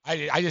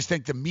 I just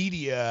think the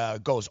media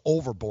goes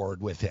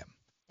overboard with him.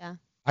 Yeah.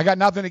 I got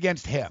nothing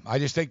against him. I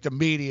just think the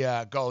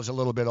media goes a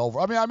little bit over.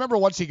 I mean, I remember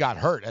once he got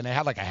hurt and they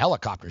had a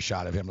helicopter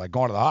shot of him,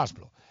 going to the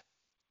hospital.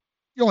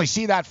 You only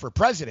see that for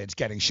presidents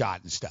getting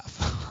shot and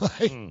stuff.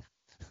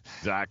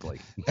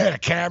 Exactly. They had a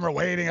camera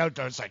waiting out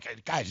there. It's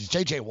like, guys, it's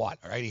J.J. Watt,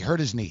 all right? He hurt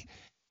his knee.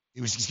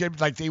 It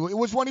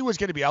was when he was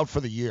going to be out for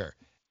the year.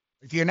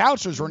 The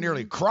announcers were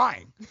nearly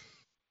crying.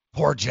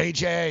 Poor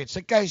J.J. It's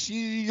like, guys,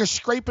 you're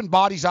scraping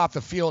bodies off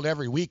the field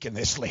every week in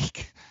this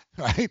league,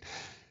 right?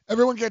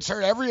 Everyone gets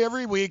hurt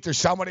every week. There's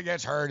someone that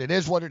gets hurt. It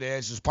is what it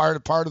is. It's part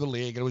of the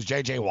league. It was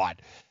J.J.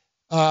 Watt.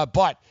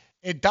 But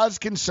it does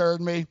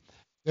concern me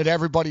that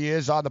everybody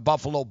is on the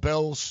Buffalo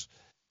Bills.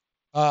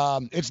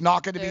 It's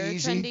not going to be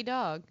easy. They're a trendy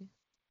dog.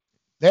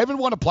 They haven't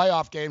won a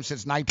playoff game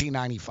since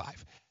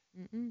 1995.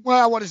 Mm-mm.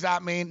 Well, what does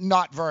that mean?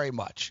 Not very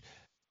much.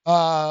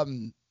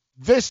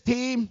 This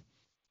team,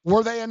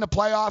 were they in the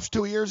playoffs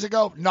 2 years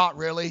ago? Not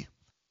really.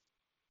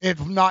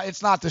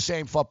 It's not the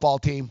same football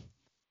team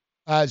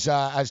as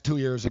 2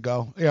 years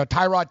ago.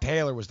 Tyrod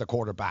Taylor was the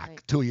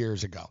quarterback 2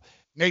 years ago.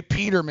 Nate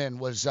Peterman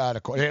was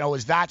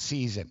was that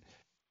season.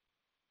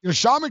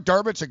 Sean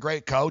McDermott's a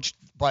great coach,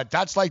 but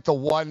that's like the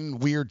one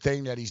weird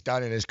thing that he's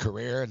done in his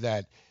career,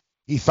 that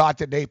he thought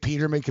that Nate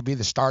Peterman could be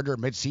the starter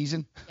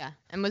midseason. Yeah,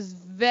 and was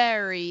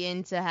very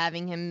into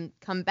having him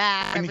come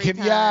back every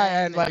time.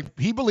 Yeah, and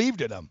he believed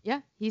in him.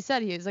 Yeah, he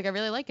said he was like, I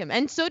really like him.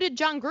 And so did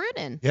John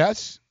Gruden.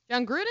 Yes.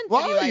 John Gruden said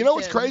Well, he liked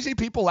what's him. crazy?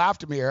 People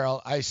laughed at me, Errol.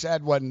 I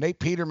said when Nate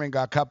Peterman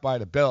got cut by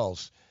the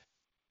Bills,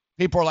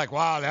 people were like,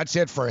 wow, that's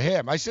it for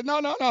him. I said,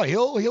 no,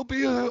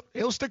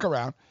 he'll stick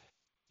around.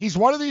 He's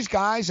one of these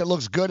guys that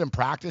looks good in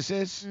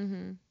practices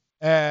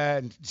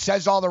and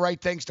says all the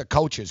right things to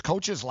coaches.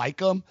 Coaches like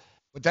him,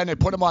 but then they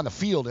put him on the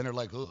field and they're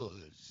like,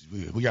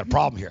 we got a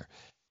problem here.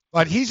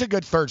 But he's a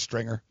good third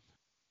stringer.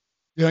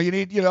 You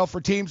need, for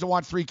teams that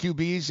want 3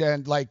 QBs,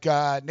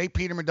 and Nate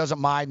Peterman doesn't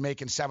mind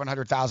making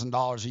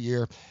 $700,000 a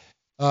year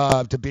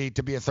to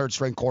be a third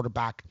string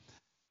quarterback.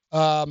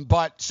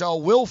 But so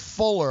Will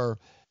Fuller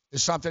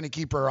is something to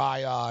keep our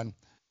eye on.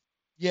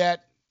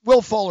 Yet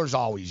Will Fuller's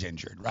always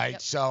injured, right?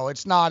 Yep. So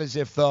it's not as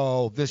if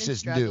though this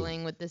is new.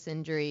 Struggling with this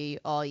injury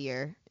all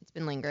year. It's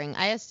been lingering.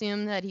 I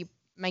assume that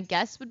my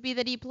guess would be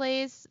that he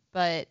plays,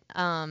 but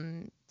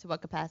to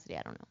what capacity,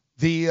 I don't know.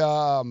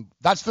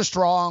 That's the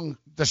strong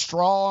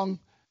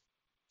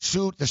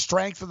suit. The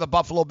strength of the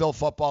Buffalo Bill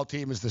football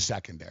team is the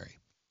secondary.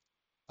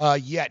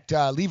 Yet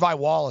Levi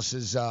Wallace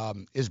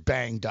is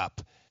banged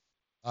up.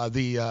 One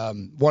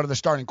of the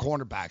starting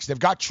cornerbacks. They've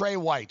got Trey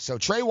White. So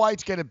Trey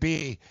White's going to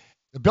be.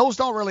 The Bills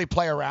don't really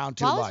play around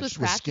too Wallace much was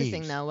with practicing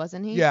schemes. though,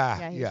 wasn't he?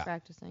 Yeah, he was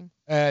practicing.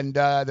 And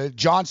the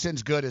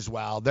Johnson's good as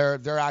well.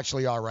 They're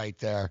actually all right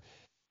there.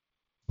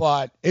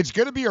 But it's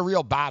going to be a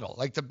real battle.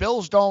 Like, the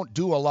Bills don't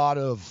do a lot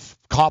of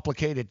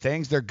complicated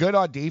things. They're good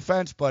on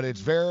defense, but it's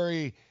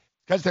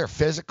because they're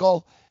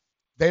physical,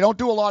 they don't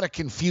do a lot of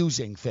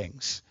confusing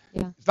things.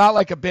 Yeah. It's not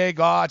like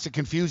it's a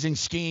confusing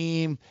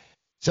scheme.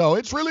 So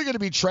it's really going to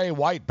be Trey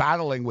White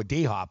battling with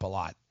D-Hop a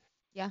lot.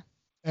 Yeah.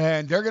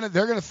 And they're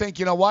gonna think,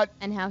 you know what?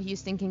 And how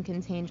Houston can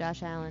contain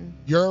Josh Allen.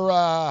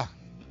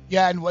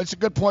 And it's a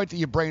good point that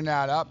you bring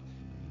that up.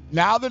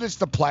 Now that it's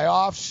the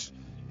playoffs,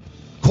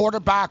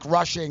 quarterback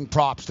rushing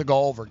props to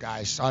go over,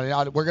 guys.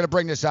 We're going to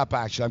bring this up,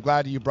 actually. I'm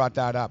glad you brought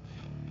that up.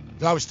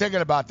 I was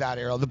thinking about that,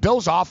 Ariel. The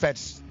Bills'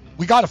 offense,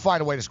 we got to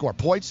find a way to score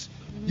points.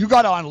 You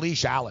got to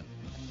unleash Allen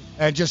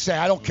and just say,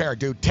 I don't care,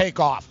 dude. Take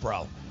off,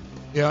 bro.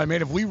 You know what I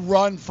mean? If we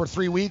run for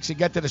 3 weeks and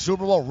get to the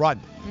Super Bowl, run.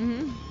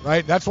 Mm-hmm.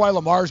 Right? That's why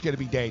Lamar's going to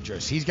be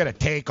dangerous. He's going to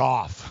take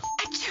off.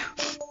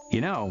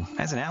 You know,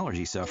 as an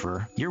allergy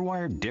sufferer, you're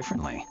wired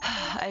differently.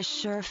 I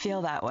sure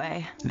feel that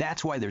way.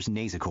 That's why there's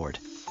Nasacort.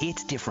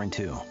 It's different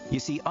too. You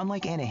see,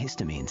 unlike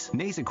antihistamines,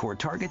 Nasacort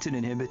targets and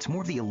inhibits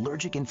more of the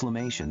allergic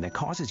inflammation that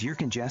causes ear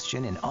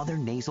congestion and other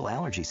nasal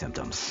allergy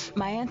symptoms.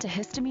 My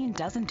antihistamine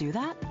doesn't do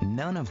that?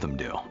 None of them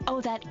do. Oh,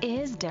 that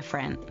is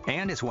different.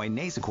 And it's why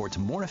Nasacort's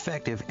more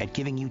effective at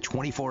giving you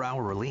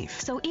 24-hour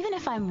relief. So even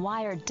if I'm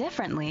wired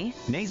differently,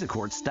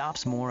 Nasacort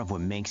stops more of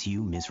what makes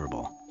you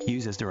miserable.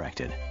 Use as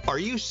directed. Are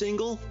you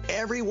single?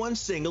 Everyone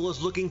single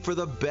is looking for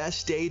the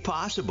best date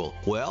possible.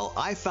 Well,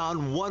 I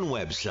found one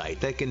website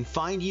that can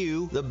find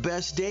you the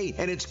best date,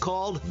 and it's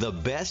called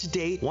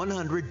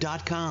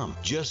thebestdate100.com.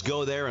 Just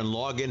go there and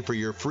log in for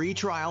your free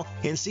trial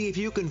and see if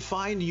you can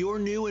find your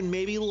new and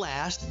maybe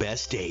last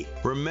best date.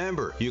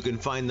 Remember, you can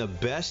find the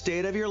best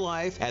date of your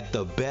life at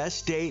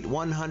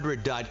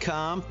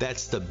thebestdate100.com.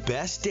 That's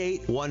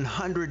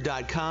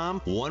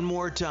thebestdate100.com. One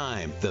more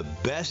time,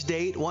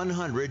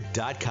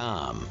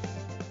 thebestdate100.com.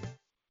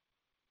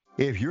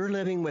 If you're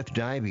living with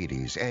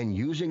diabetes and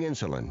using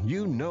insulin,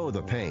 you know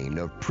the pain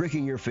of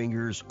pricking your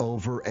fingers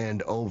over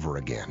and over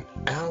again.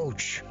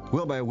 Ouch!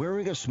 Well, by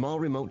wearing a small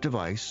remote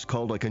device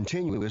called a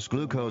continuous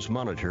glucose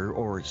monitor,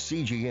 or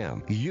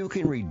CGM, you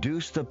can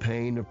reduce the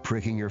pain of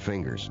pricking your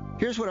fingers.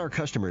 Here's what our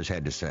customers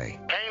had to say.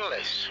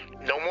 Painless.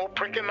 No more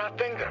pricking my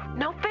finger.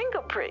 no finger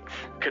pricks.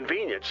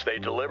 Convenience. They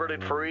delivered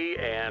it free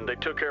and they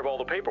took care of all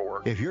the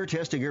paperwork. If you're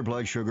testing your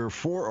blood sugar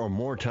 4 or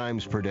more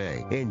times per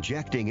day,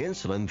 injecting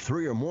insulin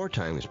 3 or more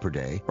times per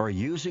day, or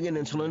using an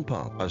insulin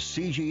pump, a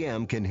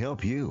CGM can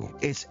help you.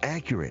 It's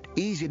accurate,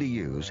 easy to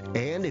use,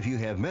 and if you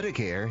have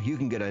Medicare, you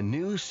can get a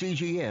new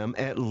CGM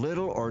at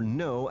little or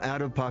no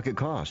out-of-pocket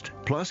cost.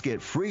 Plus,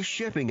 get free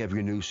shipping of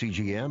your new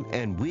CGM,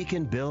 and we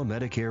can bill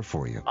Medicare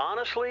for you.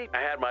 Honestly, I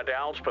had my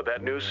doubts, but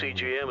that new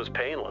CGM is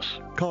painless.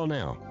 Call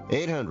now.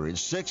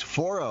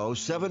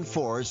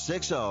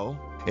 800-640-7460.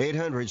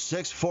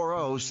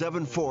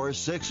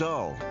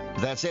 800-640-7460.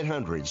 That's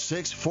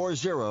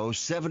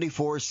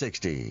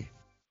 800-640-7460.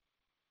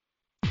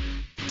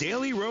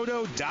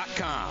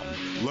 DailyRoto.com.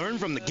 Learn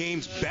from the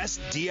game's best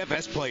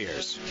DFS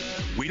players.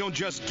 We don't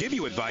just give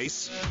you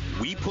advice,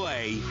 we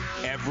play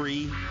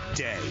every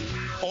day.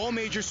 All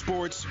major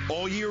sports,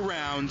 all year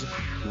round,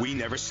 we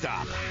never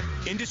stop.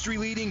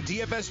 Industry-leading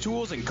DFS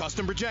tools and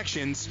custom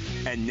projections,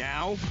 and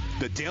now,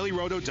 the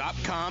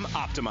DailyRoto.com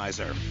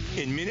Optimizer.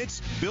 In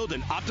minutes, build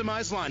an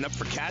optimized lineup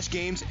for cash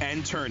games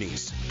and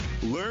tourneys.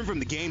 Learn from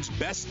the game's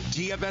best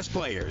DFS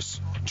players.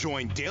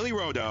 Join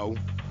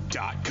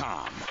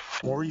DailyRoto.com.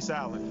 Maurice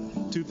Allen,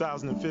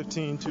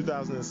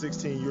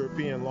 2015-2016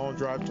 European Long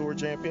Drive Tour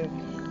Champion,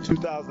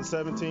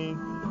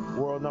 2017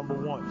 World Number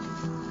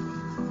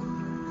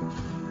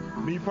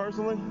 1. Me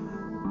personally,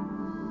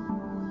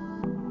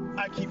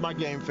 I keep my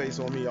game face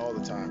on me all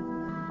the time.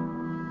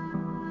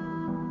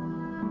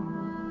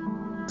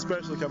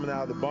 Especially coming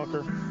out of the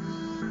bunker,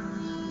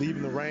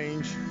 leaving the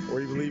range,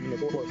 or even leaving the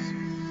course.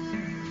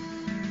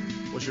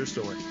 What's your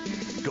story?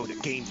 Go to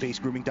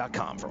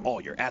GameFaceGrooming.com for all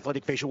your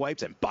athletic facial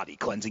wipes and body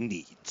cleansing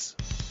needs.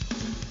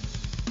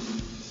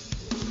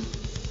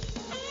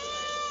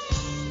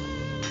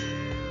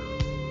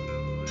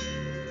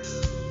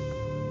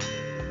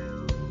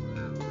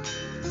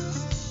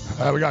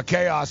 We got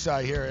chaos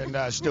here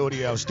in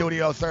Studio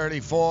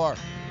 34.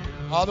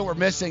 All that we're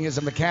missing is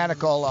a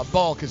mechanical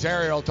bull, because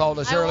Ariel told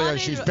us earlier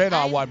she's been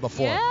on one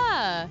before.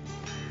 Yeah.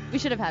 We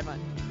should have had one.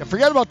 Yeah,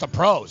 forget about the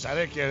pros. I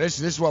think this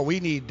is what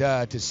we need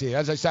to see.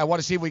 As I said, I want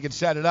to see if we can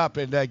set it up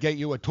and get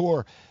you a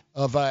tour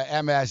of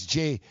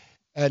MSG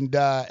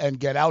and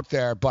get out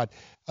there. But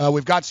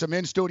we've got some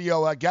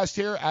in-studio guests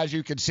here, as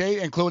you can see,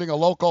 including a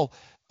local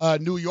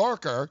New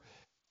Yorker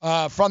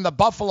from the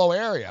Buffalo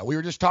area. We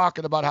were just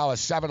talking about how a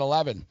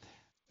 7-Eleven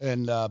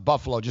And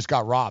Buffalo just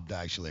got robbed,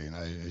 actually. And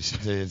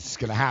it's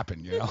going to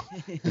happen, you know.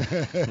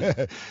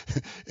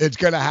 It's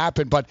going to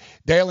happen. But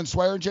Dalen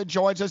Swearingen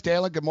joins us.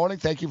 Dalen, good morning.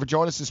 Thank you for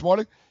joining us this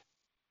morning.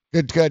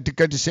 Good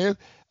to see you.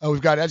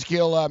 We've got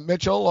Ezekiel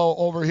Mitchell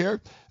over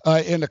here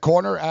in the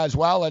corner as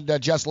well.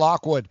 And Jess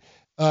Lockwood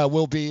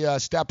will be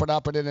stepping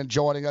up and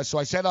joining us. So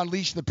I said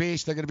Unleash the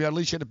Beast. They're going to be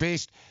unleashing the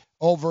beast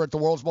over at the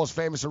world's most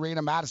famous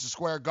arena, Madison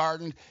Square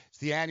Garden. It's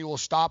the annual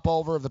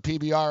stopover of the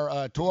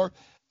PBR Tour.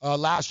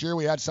 Last year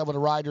we had some of the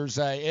riders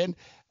in,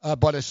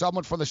 but as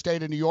someone from the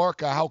state of New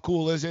York, how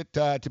cool is it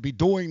to be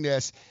doing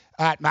this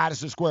at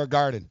Madison Square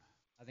Garden?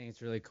 I think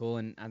it's really cool,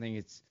 and I think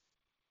it's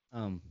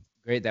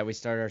great that we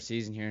started our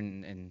season here,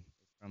 and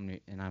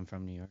I'm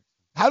from New York.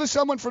 How does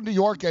someone from New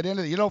York get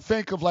into it? You don't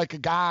think of like a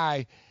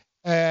guy,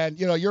 and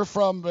you know you're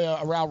from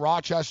around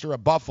Rochester or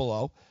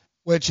Buffalo,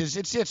 which is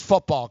it's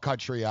football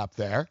country up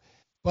there,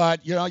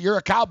 but you know you're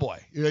a cowboy.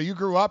 You know you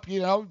grew up.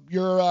 You know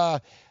you're.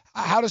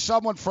 How does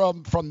someone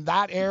from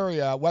that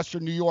area,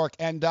 Western New York,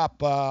 end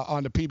up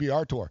on the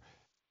PBR Tour?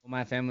 Well,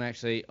 my family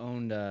actually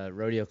owned a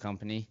rodeo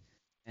company,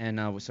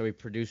 and so we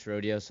produced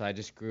rodeo. So I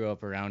just grew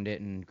up around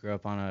it and grew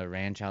up on a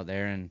ranch out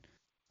there, and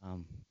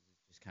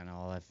just kind of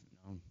all I've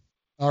known.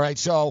 All right,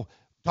 so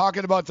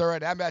talking about they're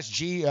at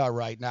MSG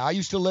right now. I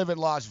used to live in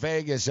Las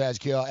Vegas,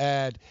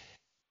 and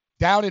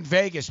down in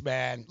Vegas,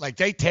 man, like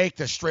they take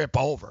the strip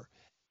over.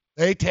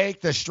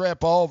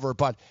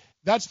 But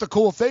that's the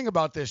cool thing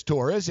about this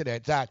tour, isn't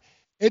it? That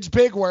it's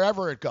big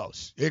wherever it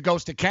goes. It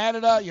goes to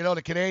Canada. You know,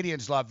 the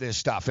Canadians love this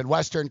stuff in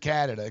Western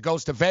Canada. It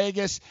goes to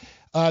Vegas.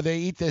 They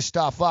eat this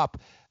stuff up.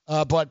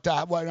 But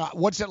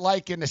what's it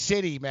like in the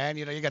city, man?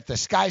 You know, you got the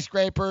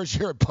skyscrapers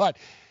here, but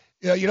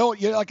you know,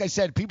 like I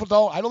said,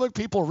 I don't think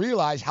people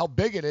realize how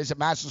big it is at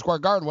Madison Square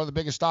Garden, one of the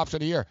biggest stops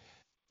of the year.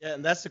 Yeah,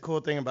 and that's the cool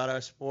thing about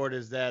our sport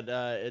is that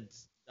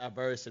it's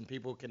diverse and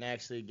people can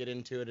actually get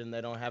into it and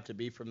they don't have to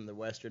be from the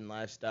Western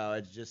lifestyle.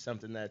 It's just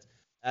something that's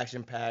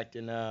action-packed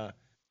and I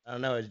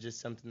don't know, it's just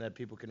something that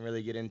people can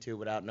really get into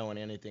without knowing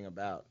anything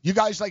about. You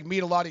guys like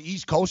meet a lot of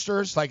East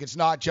Coasters? Like it's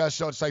not just,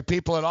 so it's like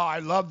people that, I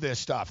love this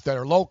stuff, that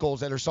are locals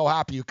that are so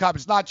happy you come.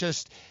 It's not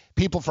just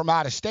people from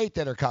out of state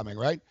that are coming,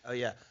 right? Oh,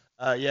 yeah.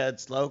 Yeah,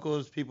 it's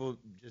locals. People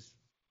just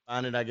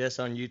find it, I guess,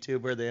 on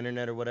YouTube or the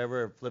internet or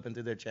whatever, or flipping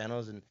through their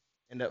channels and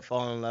end up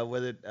falling in love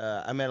with it.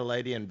 I met a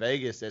lady in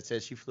Vegas that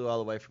said she flew all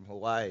the way from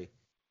Hawaii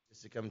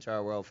just to come to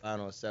our World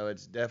Finals. So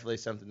it's definitely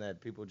something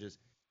that people just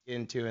get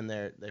into and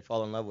they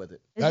fall in love with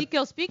it.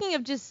 Ezekiel, speaking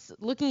of just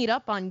looking it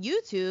up on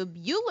YouTube,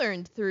 you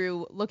learned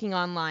through looking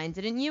online,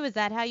 didn't you? Is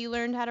that how you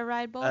learned how to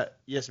ride bulls?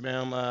 Yes,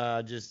 ma'am.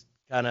 I just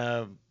kind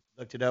of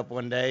looked it up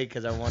one day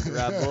because I wanted to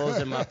ride bulls,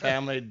 and my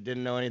family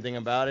didn't know anything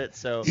about it.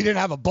 So you didn't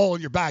have a bull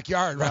in your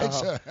backyard,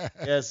 right?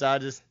 Yes, I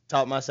just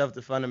taught myself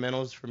the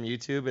fundamentals from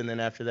YouTube, and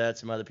then after that,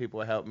 some other people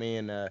helped me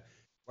and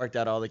worked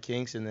out all the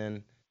kinks, and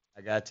then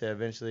I got to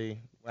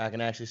eventually where I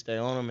can actually stay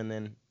on them, and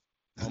then.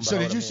 So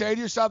did you say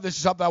to yourself, this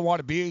is something I want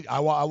to be?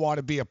 I want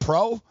to be a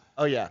pro?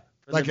 Oh yeah.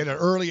 Like at an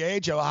early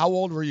age? How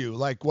old were you?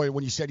 Like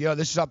when you said, this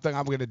is something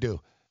I'm going to do?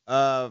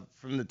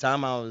 From the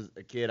time I was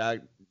a kid, I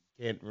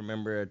can't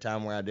remember a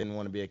time where I didn't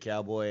want to be a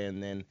cowboy,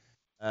 and then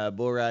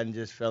bull riding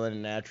just fell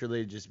in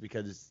naturally just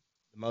because it's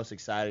the most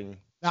exciting.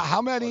 Now,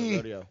 how many?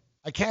 Rodeo.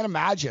 I can't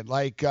imagine.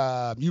 Like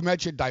you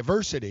mentioned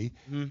diversity.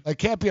 Mm-hmm. There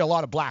can't be a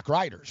lot of black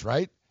riders,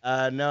 right?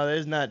 No,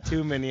 there's not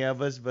too many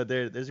of us, but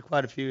there's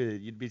quite a few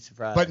that you'd be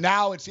surprised. But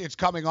now it's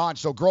coming on.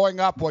 So growing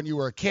up when you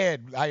were a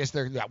kid, I guess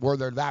were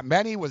there that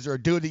many? Was there a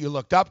dude that you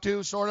looked up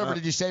to, sort of? Or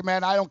did you say,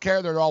 man, I don't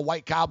care, they're all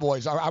white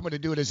cowboys. I'm going to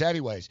do this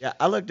anyways? Yeah,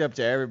 I looked up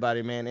to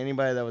everybody, man.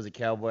 Anybody that was a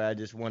cowboy, I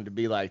just wanted to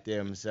be like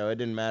them. So it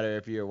didn't matter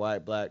if you're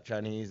white, black,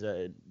 Chinese.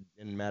 It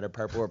didn't matter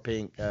purple or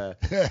pink.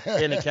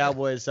 Being a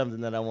cowboy is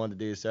something that I wanted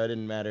to do, so it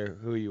didn't matter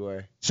who you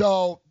were.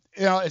 So,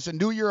 it's a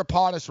new year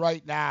upon us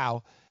right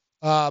now.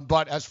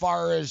 But as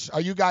far as,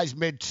 are you guys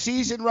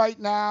mid-season right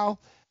now?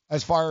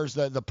 As far as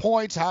the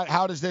points,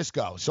 how does this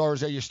go? So are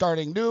you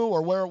starting new,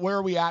 or where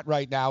are we at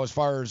right now as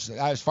far as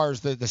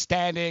the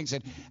standings,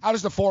 and how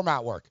does the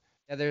format work?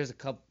 Yeah, there's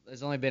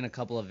only been a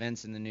couple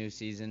events in the new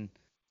season.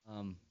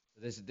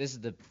 This is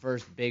the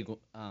first big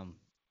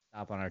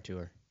stop on our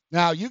tour.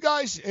 Now you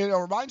guys, it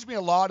reminds me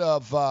a lot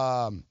of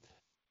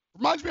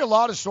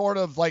sort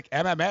of like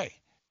MMA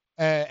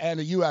and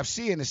the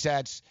UFC in a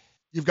sense.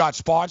 You've got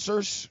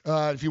sponsors.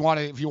 If you want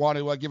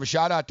to give a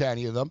shout out to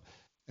any of them,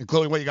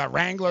 including you got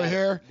Wrangler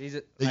here,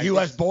 the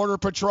U.S. Border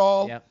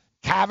Patrol, yep.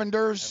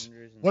 Cavenders.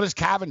 What is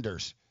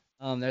Cavenders?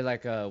 They're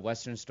like a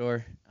Western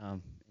store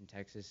in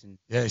Texas. And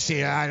yeah,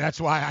 see,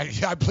 that's why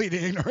I plead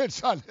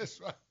ignorance on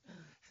this one.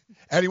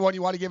 Anyone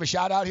you want to give a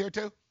shout out here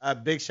to? A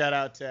big shout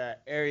out to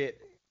Ariat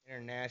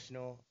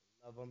International.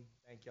 Love them.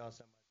 Thank y'all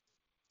so much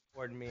for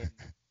supporting me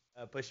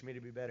and pushing me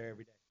to be better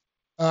every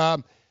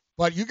day.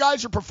 But you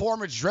guys are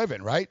performance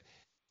driven, right?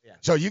 Yeah.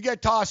 So you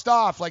get tossed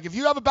off. Like if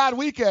you have a bad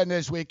weekend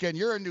this weekend,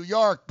 you're in New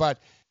York, but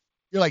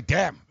you're like,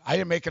 damn, I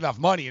didn't make enough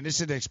money, and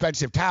this is an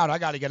expensive town. I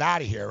got to get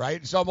out of here, right?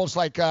 It's almost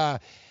like, if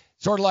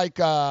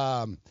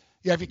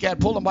you can't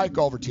pull the mic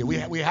over to you.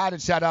 We had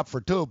it set up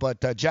for two,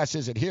 but Jess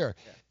isn't here.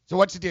 So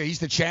what's the deal? He's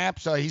the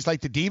champ, so he's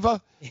like the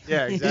diva?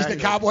 Yeah, exactly. He's the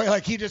cowboy,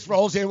 like he just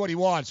rolls in what he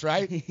wants,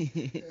 right?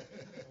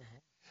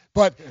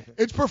 But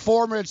it's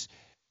performance.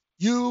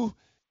 You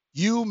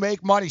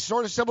make money,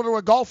 sort of similar to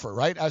a golfer,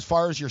 right? As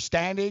far as your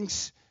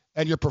standings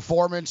and your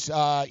performance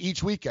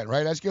each weekend,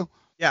 right, SQ?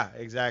 Yeah,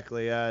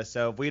 exactly.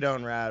 So if we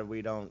don't ride,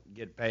 we don't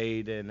get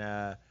paid, and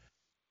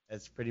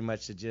that's pretty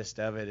much the gist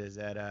of it. Is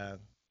that if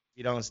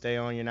you don't stay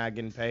on, you're not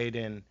getting paid,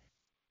 and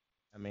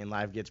I mean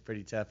life gets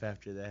pretty tough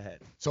after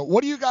that. So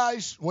what do you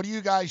guys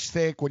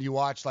think when you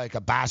watch like a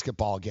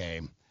basketball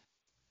game,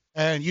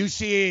 and you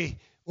see?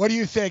 What do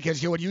you think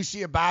is when you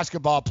see a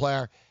basketball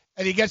player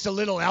and he gets a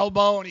little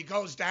elbow and he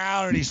goes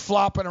down and he's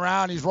flopping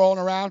around, he's rolling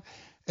around,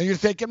 and you're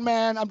thinking,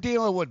 man, I'm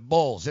dealing with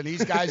bulls and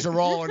these guys are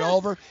rolling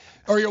over.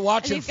 Or you're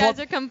watching and these guys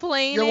are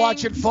complaining. You're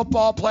watching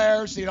football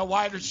players,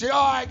 wide receiver,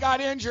 I got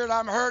injured,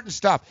 I'm hurt and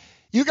stuff.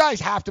 You guys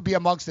have to be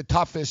amongst the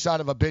toughest son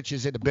of a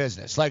bitches in the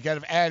business, like out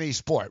of any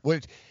sport.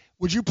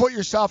 Would you put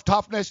yourself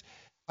toughness?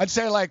 I'd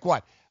say like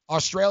what?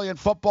 Australian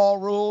football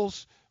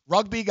rules.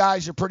 Rugby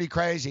guys are pretty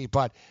crazy,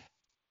 but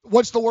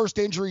what's the worst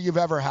injury you've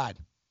ever had?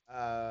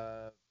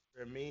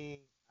 For me,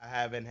 I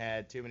haven't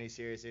had too many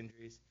serious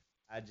injuries.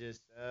 I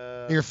just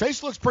Your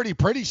face looks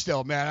pretty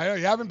still, man. I know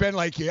you haven't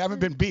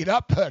been beat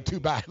up too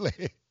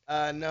badly.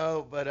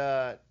 No, but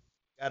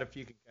got a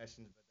few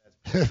concussions,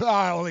 but that's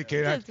I only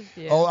kidding.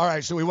 Oh, all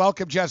right. So we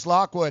welcome Jess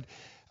Lockwood.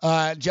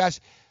 Jess,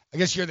 I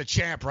guess you're the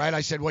champ, right?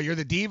 I said, well, you're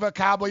the diva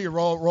cowboy. You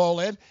roll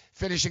in,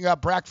 finishing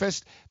up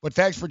breakfast. But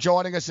thanks for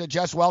joining us,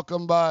 Jess.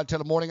 Welcome to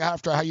the morning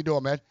after. How you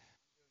doing, man?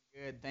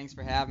 Good. Thanks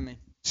for having me.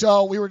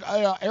 So we were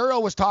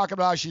Ariel was talking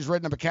about how she's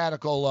ridden a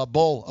mechanical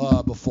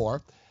bull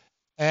before,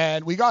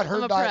 and we got her.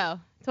 I'm a pro,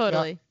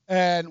 totally.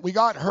 And we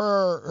got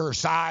her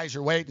size,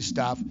 her weight, and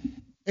stuff.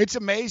 It's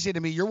amazing to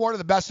me. You're one of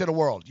the best in the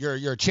world.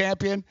 You're a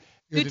champion.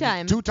 You're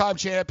two-time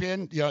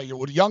champion.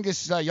 You're the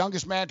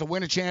youngest man to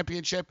win a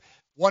championship.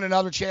 Won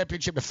another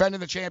championship, defending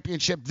the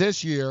championship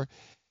this year.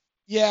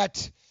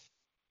 Yet,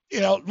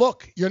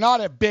 look, you're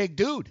not a big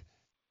dude.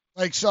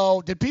 Like,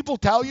 so did people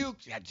tell you,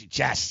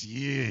 Jess,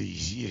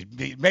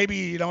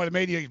 maybe, maybe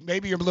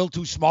you're a little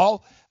too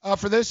small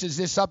for this? Is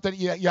this something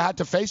you had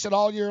to face it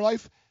all your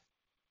life?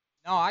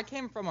 No, I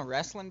came from a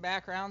wrestling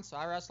background, so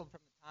I wrestled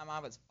from the time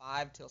I was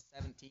 5 till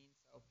 17.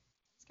 So I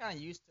was kind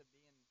of used to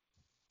being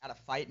at a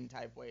fighting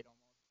type weight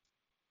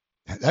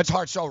almost. That's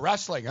hard. So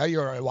wrestling,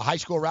 you're a high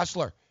school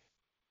wrestler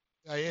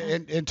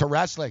into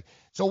wrestling.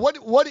 So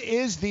what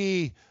is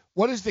the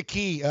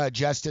key,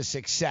 Jess, to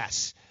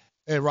success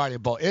in riding a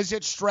bull? Is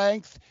it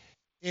strength?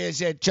 Is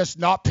it just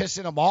not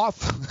pissing them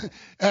off?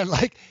 And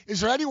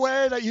is there any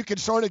way that you can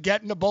sort of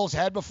get in the bull's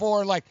head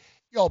before,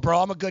 yo, bro,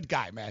 I'm a good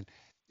guy, man.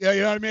 You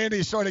know what I mean? And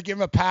you sort of give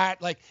him a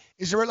pat.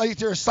 Is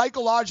there a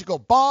psychological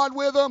bond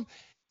with him?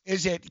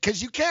 Is it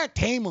because you can't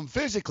tame them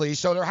physically,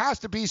 so there has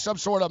to be some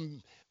sort of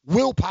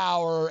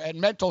willpower and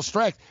mental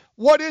strength.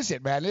 What is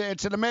it, man?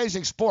 It's an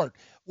amazing sport.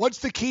 What's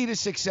the key to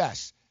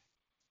success?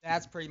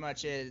 That's pretty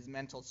much it, is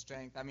mental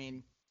strength. I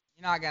mean,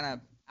 you're not going to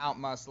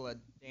out-muscle a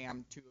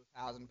damn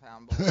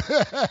 2,000-pound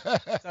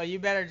bull. So you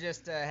better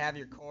just have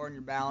your core and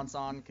your balance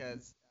on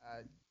because,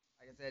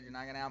 like I said, you're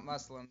not going to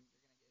out-muscle them.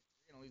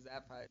 You're going to lose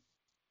that fight.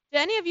 Do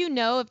any of you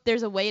know if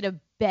there's a way to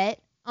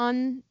bet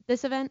on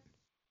this event?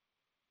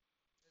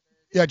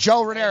 Yeah,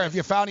 Joe Ranieri, have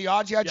you found the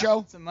odds yet,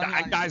 Joe?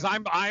 Guys,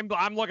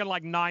 I'm looking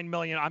like 9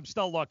 million. I'm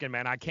still looking,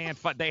 man. I can't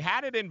find. They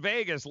had it in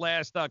Vegas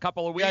last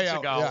couple of weeks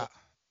ago,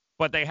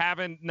 but they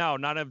haven't. No,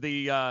 none of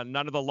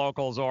the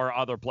locals or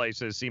other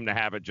places seem to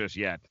have it just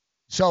yet.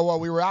 So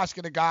we were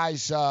asking the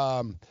guys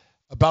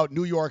about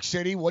New York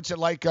City. What's it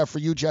like for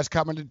you, Jess,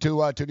 coming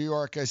to New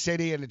York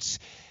City? And it's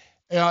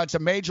a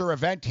major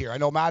event here. I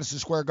know Madison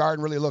Square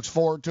Garden really looks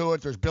forward to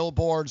it. There's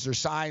billboards, there's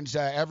signs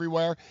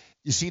everywhere.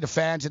 You see the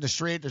fans in the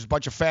street. There's a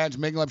bunch of fans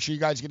mingling. I'm sure you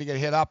guys are going to get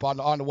hit up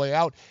on the way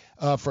out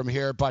from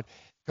here. But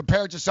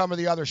compared to some of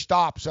the other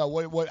stops,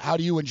 how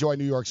do you enjoy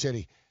New York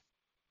City?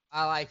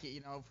 I like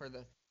it. For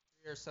the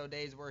 3 or so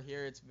days we're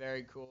here, it's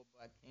very cool.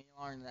 But any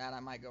longer than that, I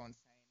might go insane.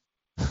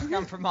 I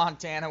come from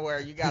Montana, where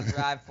you got to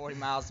drive 40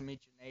 miles to meet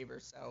your neighbor.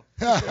 So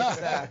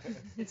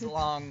it's a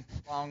long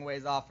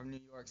ways off from New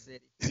York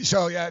City.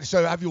 So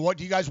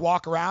do you guys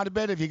walk around a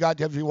bit? Have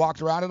you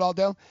walked around it all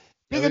day?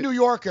 Being a New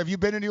Yorker, have you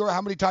been in New York?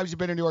 How many times have you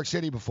been in New York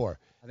City before?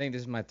 I think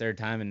this is my third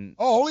time.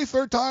 Only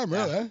third time,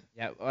 really?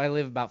 Yeah, I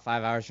live about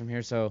 5 hours from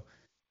here, so,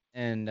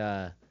 and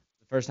the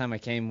first time I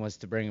came was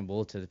to bring a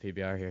bull to the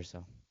PBR here,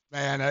 so.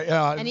 Man,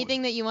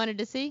 anything that you wanted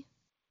to see?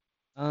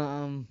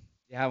 Yeah,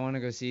 I want to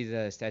go see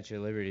the Statue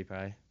of Liberty,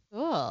 probably.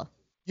 Cool.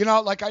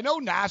 I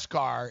know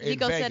NASCAR in Vegas. Did you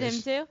go set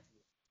him too?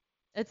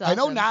 It's awesome. I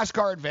know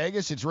NASCAR in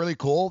Vegas. It's really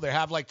cool. They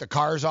have the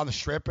cars on the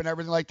strip and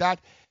everything like that.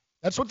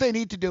 That's what they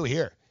need to do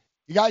here.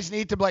 You guys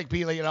need to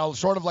be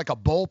sort of like a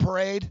bull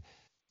parade,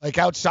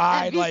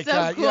 outside. That'd be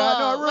so cool. Yeah,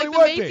 no, it really the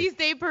would Macy's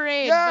Day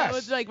Parade.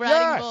 Yes, that was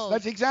riding bulls.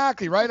 That's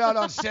exactly right out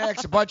on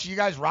 6. A bunch of you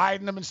guys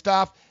riding them and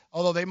stuff.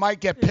 Although they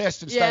might get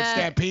pissed and start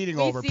stampeding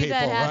over people,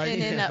 that right?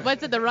 In,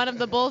 what's it, the Run of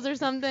the Bulls or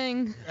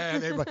something?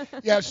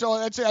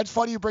 So that's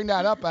funny you bring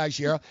that up,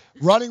 actually.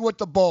 Running with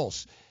the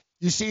Bulls.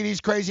 You see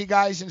these crazy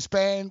guys in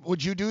Spain.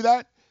 Would you do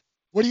that?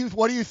 What do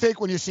you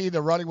think when you see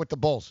the running with the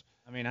bulls?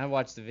 I mean, I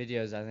watch the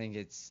videos. I think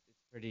it's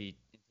pretty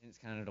intense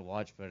kind of to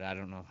watch, but I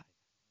don't know.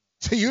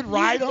 So you'd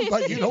ride them,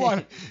 but you don't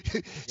want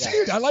to.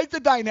 See, I like the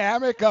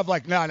dynamic of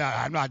like, no,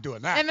 I'm not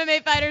doing that.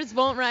 MMA fighters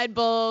won't ride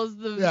bulls.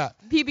 The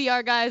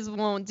PBR guys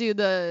won't do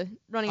the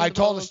running with the bulls. I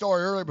told the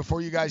story earlier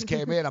before you guys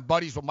came in. I'm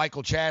buddies with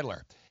Michael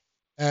Chandler.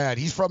 And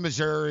he's from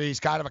Missouri. He's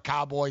kind of a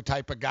cowboy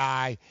type of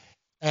guy.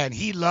 And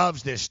he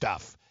loves this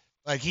stuff.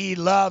 Like, he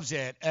loves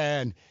it.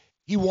 And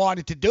he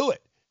wanted to do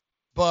it.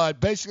 But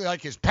basically,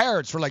 like, his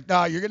parents were like,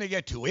 no, you're going to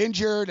get too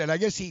injured. And I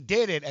guess he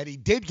did it, and he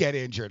did get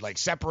injured, like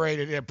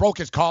separated and broke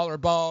his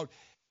collarbone.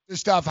 This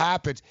stuff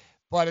happens.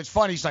 But it's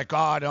funny. He's like,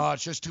 oh, no,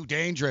 it's just too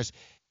dangerous.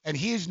 And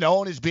he's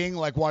known as being,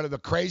 like, one of the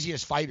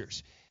craziest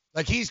fighters.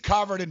 Like, he's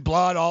covered in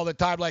blood all the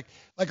time. Like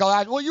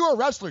well, you were a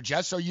wrestler,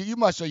 Jess, so you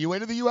must. Are you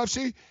into the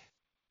UFC?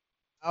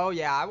 Oh,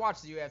 yeah, I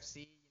watch the UFC.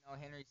 You know,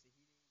 Henry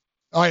Cejudo.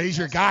 Oh, he's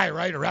your guy,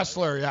 right? A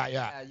wrestler, yeah.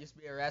 Yeah, I used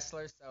to be a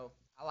wrestler, so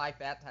I like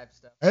that type of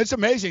stuff. It's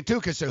amazing, too,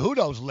 because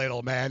Cejudo's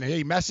little, man.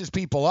 He messes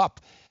people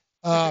up.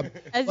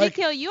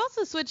 Ezekiel, you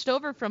also switched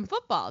over from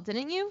football,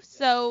 didn't you?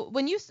 So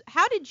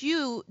how did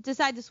you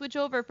decide to switch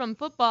over from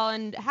football,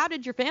 and how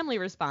did your family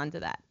respond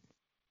to that?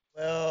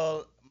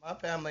 Well, my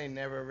family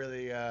never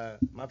really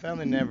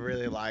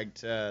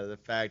liked the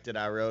fact that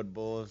I rode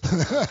bulls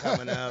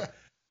coming up,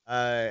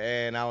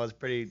 and I was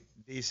pretty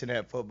decent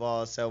at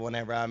football. So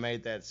whenever I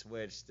made that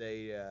switch,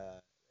 they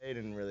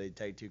didn't really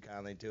take too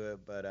kindly to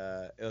it. But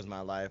it was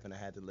my life, and I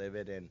had to live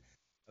it. And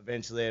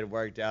eventually, it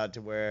worked out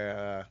to where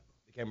I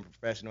became a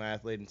professional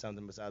athlete in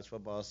something besides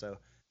football. So,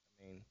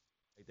 I mean,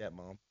 take that,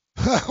 Mom.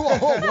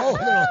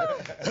 whoa,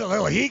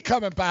 little heat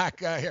coming back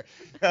here.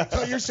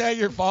 So you're saying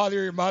your father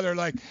or your mother,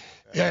 like,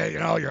 yeah, you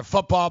know, you're a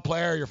football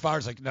player. Your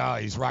father's like, no,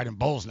 he's riding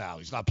bulls now.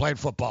 He's not playing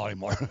football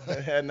anymore.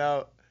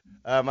 No,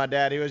 my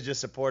dad, he was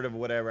just supportive of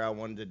whatever I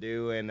wanted to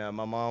do, and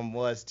my mom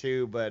was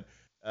too. But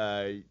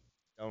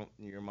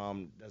your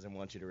mom doesn't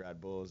want you to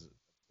ride bulls.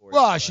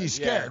 Well, she's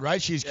scared,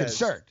 right? She's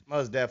concerned.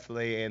 Most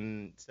definitely,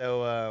 and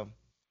so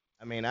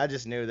I mean, I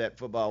just knew that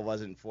football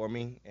wasn't for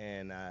me,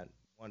 and I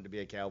wanted to be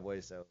a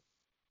Cowboy, so.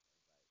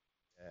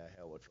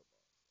 Hell with football.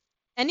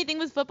 Anything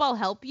with football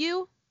help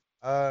you?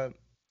 No.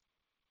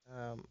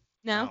 No?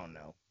 I don't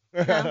know.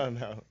 I don't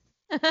know.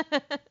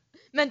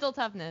 Mental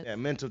toughness. Yeah,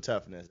 mental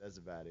toughness. That's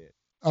about it.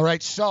 All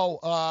right.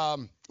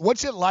 So,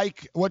 what's it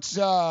like? What's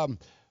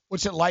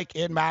it like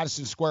in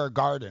Madison Square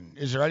Garden?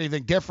 Is there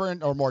anything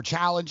different or more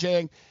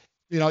challenging?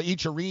 You know,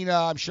 each arena,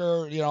 I'm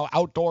sure, you know,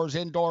 outdoors,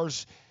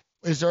 indoors.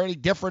 Is there any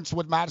difference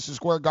with Madison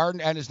Square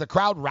Garden? And is the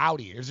crowd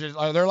rowdy?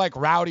 Are there like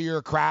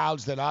rowdier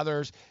crowds than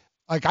others?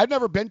 Like, I've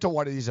never been to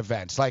one of these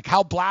events. Like,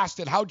 how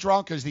blasted, how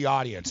drunk is the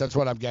audience? That's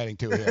what I'm getting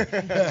to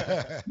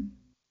here.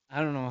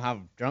 I don't know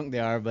how drunk they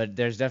are, but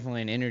there's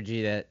definitely an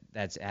energy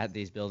that's at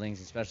these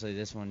buildings, especially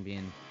this one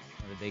being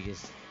one of the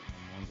biggest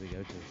ones we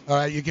go to. All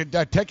right, you can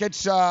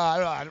tickets.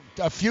 A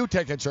few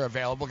tickets are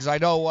available because I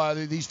know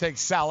these things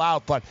sell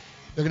out, but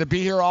they're going to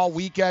be here all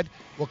weekend.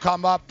 We'll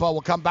come up.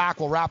 We'll come back.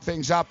 We'll wrap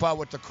things up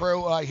with the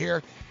crew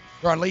here.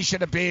 We're unleashing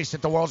the beast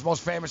at the world's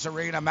most famous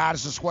arena,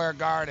 Madison Square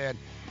Garden.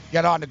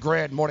 Get on the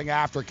grid. Morning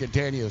After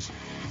continues.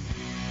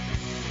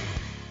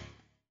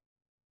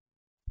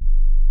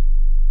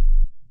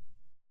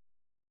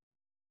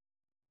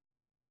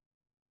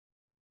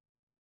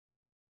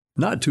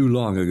 Not too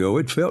long ago,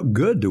 it felt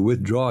good to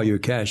withdraw your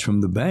cash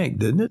from the bank,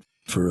 didn't it?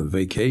 For a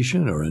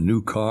vacation or a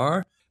new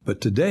car. But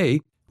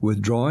today,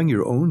 withdrawing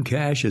your own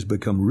cash has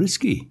become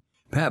risky.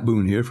 Pat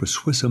Boone here for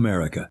Swiss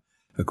America.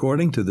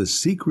 According to The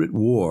Secret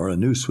War, a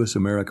new Swiss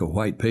America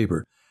white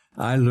paper,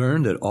 I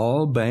learned that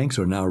all banks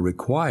are now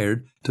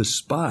required to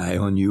spy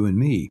on you and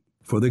me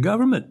for the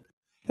government,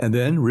 and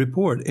then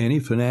report any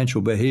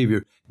financial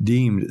behavior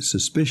deemed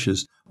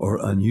suspicious or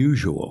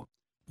unusual.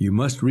 You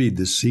must read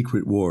The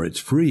Secret War.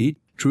 It's free.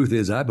 Truth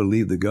is, I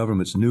believe the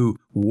government's new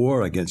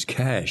war against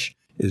cash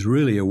is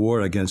really a war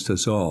against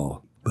us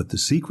all. But The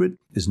Secret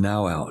is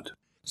now out.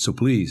 So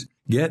please,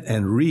 get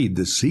and read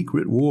The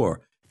Secret War.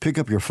 Pick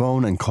up your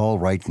phone and call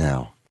right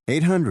now.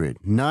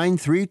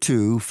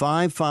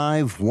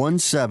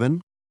 800-932-5517.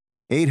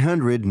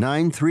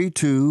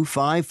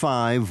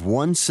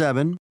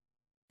 800-932-5517.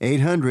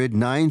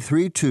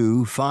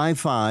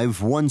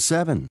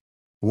 800-932-5517.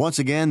 Once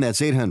again,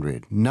 that's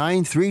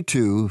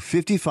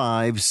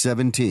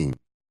 800-932-5517.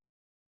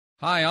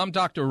 Hi, I'm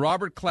Dr.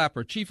 Robert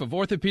Clapper, Chief of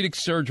Orthopedic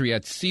Surgery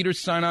at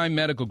Cedars-Sinai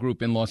Medical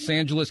Group in Los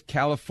Angeles,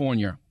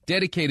 California.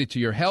 Dedicated to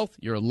your health,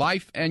 your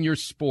life, and your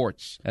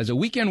sports. As a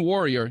weekend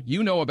warrior,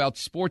 you know about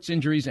sports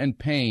injuries and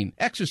pain.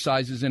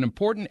 Exercise is an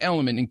important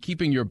element in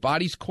keeping your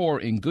body's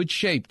core in good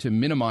shape to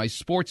minimize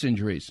sports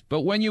injuries.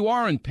 But when you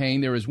are in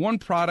pain, there is one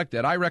product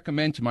that I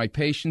recommend to my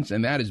patients,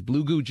 and that is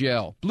Blue Goo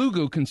Gel. Blue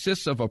Goo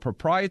consists of a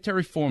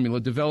proprietary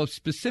formula developed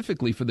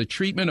specifically for the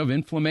treatment of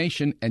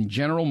inflammation and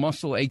general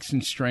muscle aches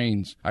and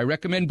strains. I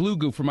recommend Blue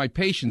Goo for my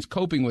patients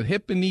coping with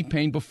hip and knee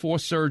pain before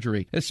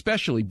surgery,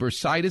 especially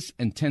bursitis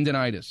and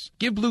tendinitis.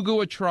 Give Blue Blue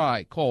Goo a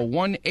try. Call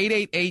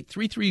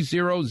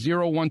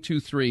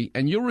 1-888-330-0123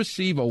 and you'll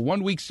receive a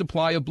 1-week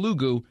supply of Blue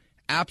Goo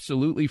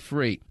absolutely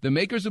free. The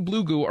makers of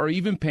Blue Goo are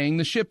even paying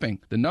the shipping.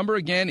 The number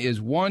again is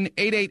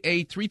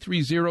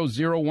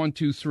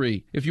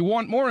 1-888-330-0123. If you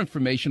want more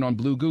information on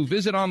Blue Goo,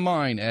 visit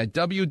online at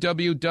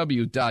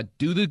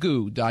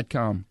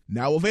www.dothegoo.com.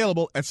 Now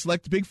available at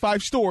select Big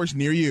 5 stores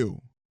near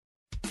you.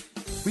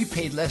 We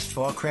paid less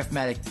for our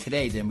Craftmatic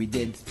today than we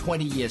did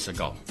 20 years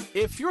ago.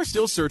 If you're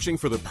still searching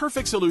for the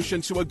perfect solution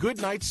to a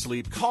good night's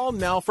sleep, call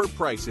now for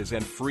prices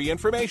and free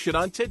information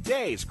on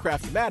today's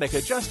Craftmatic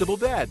adjustable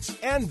beds.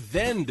 And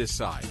then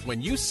decide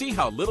when you see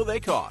how little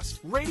they cost.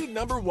 Rated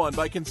 #1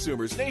 by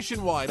consumers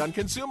nationwide on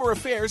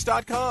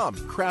ConsumerAffairs.com.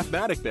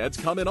 Craftmatic beds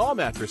come in all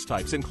mattress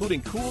types,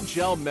 including cool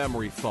gel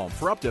memory foam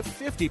for up to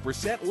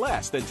 50%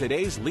 less than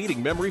today's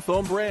leading memory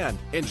foam brand.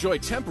 Enjoy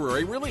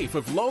temporary relief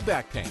of low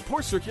back pain,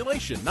 poor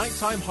circulation,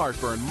 nighttime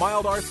heartburn,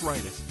 mild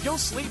arthritis. You'll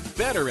sleep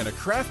better in a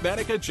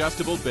Craftmatic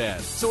adjustable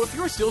bed. So if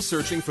you're still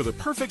searching for the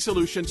perfect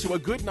solution to a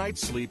good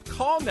night's sleep,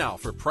 call now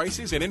for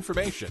prices and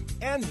information.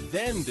 And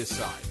then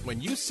decide when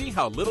you see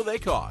how little they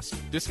cost.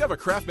 Discover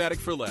Craftmatic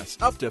for less,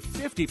 up to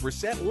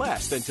 50%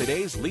 less than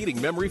today's leading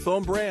memory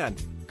foam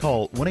brand.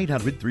 Call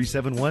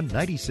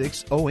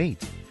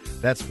 1-800-371-9608.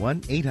 That's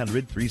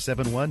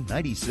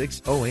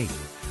 1-800-371-9608.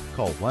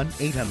 Call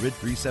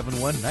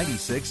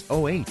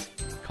 1-800-371-9608.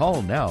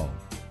 Call now.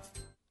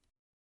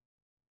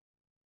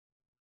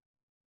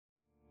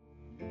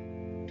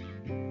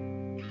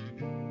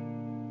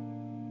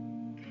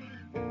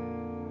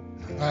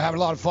 Having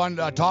a lot of fun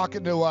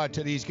talking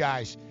to these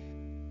guys.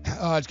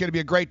 It's going to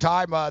be a great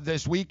time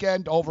this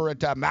weekend over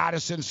at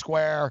Madison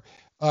Square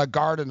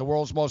Garden, the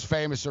world's most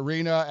famous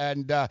arena.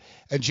 And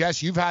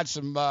Jess, you've had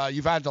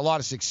a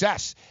lot of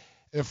success.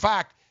 In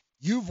fact,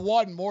 you've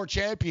won more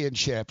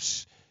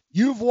championships.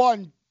 You've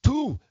won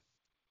 2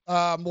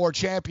 more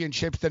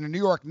championships than the New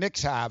York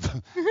Knicks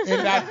have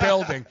in that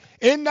building.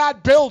 In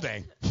that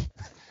building,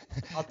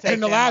 in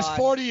the last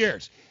 40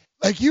 years.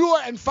 Like you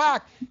are, in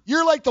fact,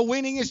 you're like the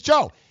winningest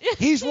Joe.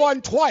 He's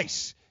won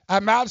twice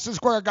at Madison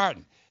Square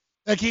Garden.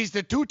 Like he's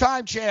the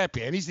 2-time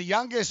champion. He's the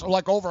youngest,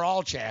 like,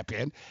 overall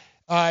champion.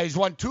 He's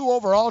won 2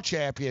 overall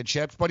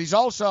championships, but he's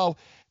also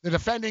the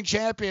defending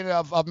champion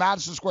of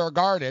Madison Square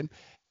Garden.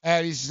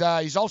 And he's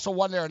also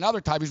won there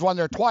another time. He's won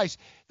there twice.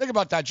 Think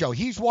about that, Joe.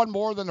 He's won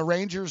more than the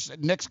Rangers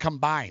and Knicks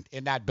combined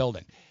in that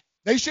building.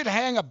 They should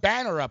hang a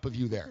banner up of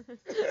you there.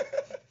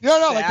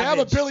 Like they have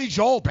a Billy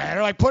Joel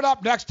banner, like put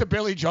up next to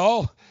Billy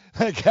Joel.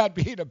 Like that'd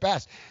be the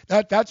best.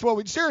 That's what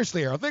we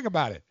seriously, Earl, think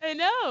about it. I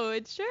know,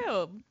 it's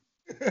true.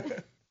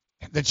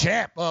 The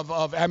champ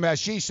of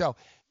MSG. So,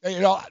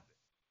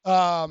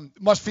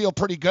 must feel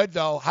pretty good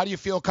though. How do you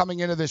feel coming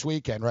into this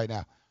weekend right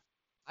now?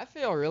 I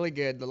feel really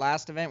good. The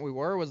last event we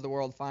were was the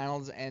World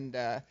Finals, and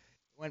it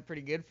went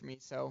pretty good for me.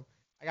 So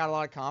I got a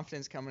lot of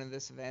confidence coming to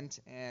this event,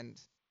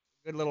 and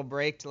good little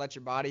break to let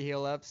your body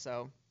heal up.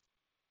 So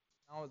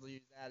I always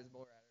use that as bull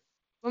riders.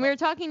 When we were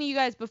talking to you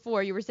guys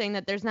before, you were saying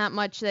that there's not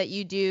much that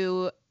you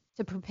do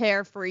to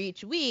prepare for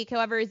each week.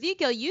 However,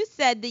 Ezekiel, you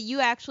said that you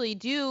actually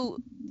do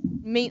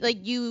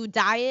you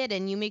diet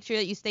and you make sure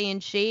that you stay in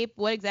shape.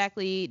 What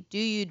exactly do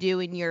you do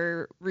in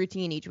your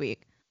routine each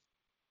week?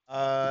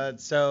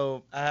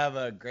 So I have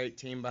a great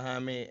team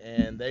behind me,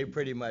 and they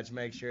pretty much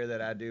make sure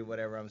that I do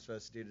whatever I'm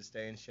supposed to do to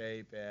stay in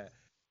shape.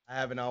 I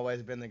haven't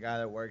always been the guy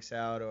that works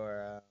out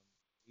or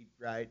eat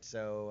right,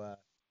 so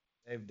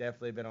they've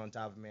definitely been on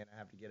top of me, and I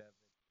have to get up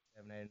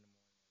at 7, 8 in the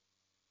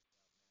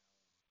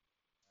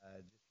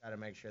morning. Just try to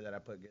make sure that I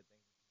put good things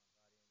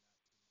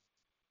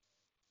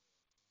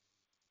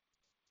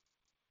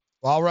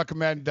in my body. Well, I'll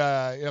recommend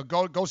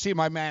go see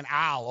my man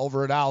Al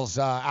over at Al's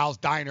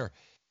Diner.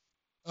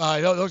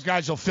 Those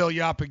guys will fill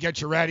you up and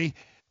get you ready.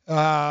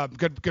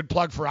 Good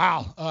plug for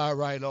Al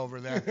right over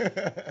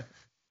there.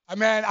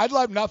 Man, I'd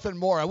love nothing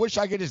more. I wish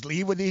I could just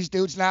leave with these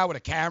dudes now with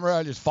a camera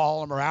and just follow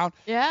them around.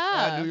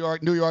 Yeah.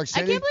 New York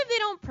City. I can't believe they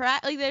don't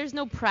there's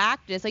no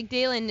practice. Like,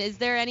 Dalen, is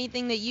there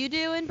anything that you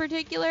do in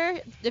particular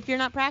if you're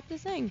not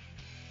practicing?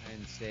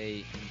 And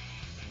stay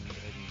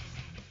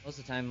most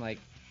of the time, like,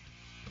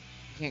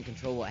 you can't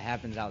control what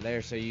happens out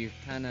there, so you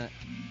kind of,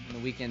 when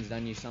the weekend's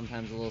done, you're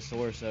sometimes a little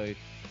sore, so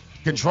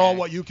control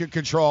what you can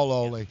control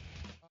only.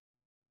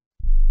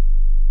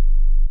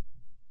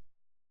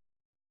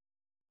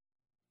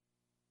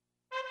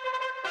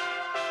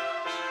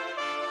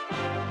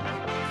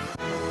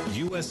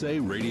 USA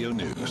Radio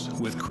News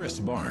with Chris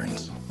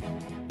Barnes.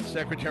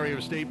 Secretary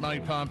of State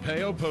Mike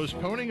Pompeo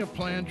postponing a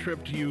planned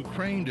trip to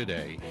Ukraine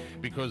today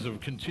because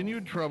of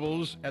continued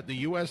troubles at the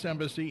U.S.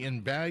 Embassy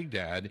in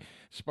Baghdad,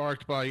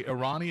 sparked by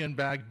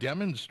Iranian-backed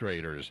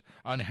demonstrators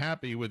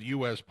unhappy with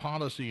U.S.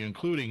 policy,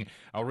 including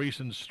a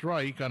recent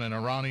strike on an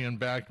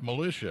Iranian-backed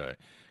militia.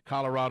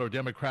 Colorado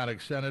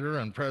Democratic Senator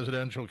and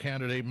presidential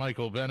candidate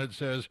Michael Bennet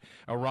says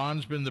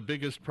Iran's been the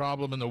biggest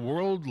problem in the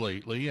world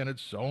lately, and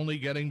it's only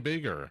getting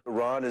bigger.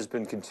 Iran has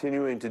been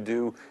continuing to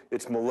do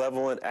its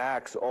malevolent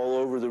acts all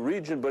over the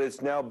region, but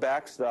it's now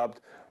backstopped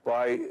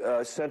by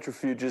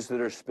centrifuges that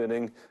are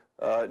spinning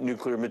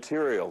nuclear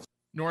materials.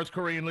 North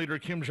Korean leader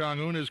Kim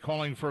Jong-un is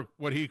calling for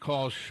what he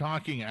calls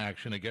shocking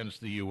action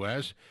against the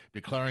U.S.,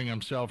 declaring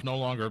himself no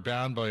longer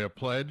bound by a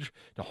pledge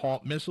to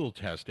halt missile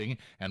testing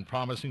and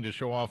promising to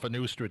show off a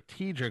new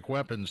strategic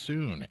weapon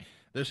soon.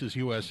 This is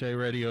USA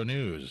Radio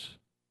News.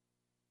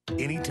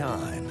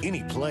 Anytime,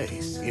 any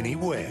place,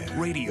 anywhere,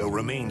 radio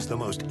remains the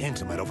most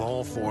intimate of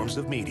all forms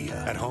of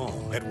media. At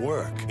home, at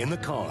work, in the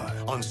car,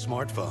 on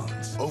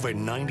smartphones. Over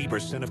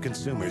 90% of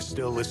consumers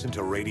still listen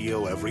to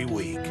radio every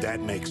week.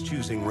 That makes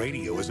choosing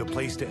radio as a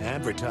place to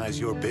advertise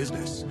your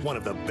business one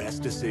of the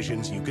best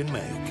decisions you can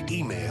make.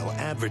 Email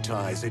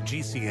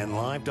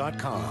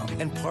advertise@gcnlive.com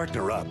and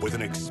partner up with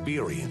an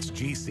experienced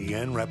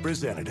GCN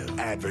representative.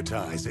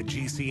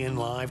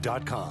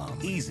 Advertise@gcnlive.com.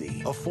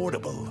 Easy,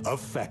 affordable,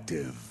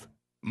 effective.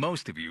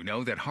 Most of you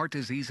know that heart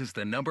disease is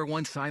the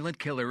 #1 silent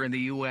killer in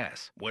the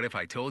U.S. What if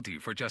I told you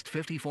for just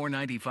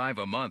 $54.95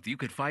 a month you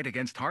could fight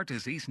against heart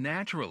disease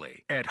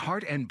naturally? At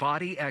Heart and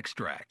Body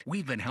Extract,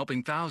 we've been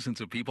helping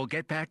thousands of people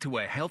get back to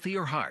a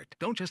healthier heart.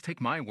 Don't just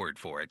take my word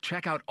for it.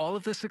 Check out all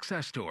of the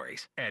success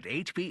stories at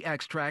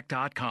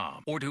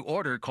hbextract.com. Or to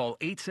order, call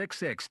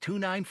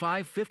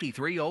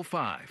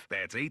 866-295-5305.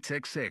 That's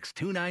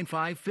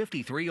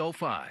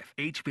 866-295-5305.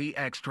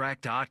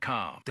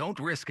 hbextract.com. Don't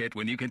risk it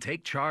when you can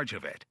take charge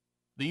of it.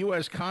 The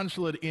U.S.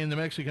 consulate in the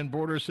Mexican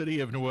border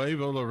city of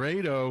Nuevo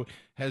Laredo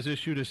has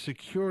issued a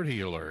security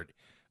alert.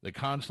 The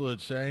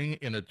consulate saying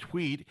in a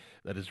tweet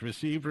that it's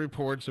received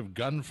reports of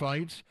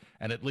gunfights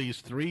and at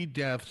least 3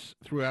 deaths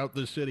throughout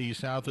the city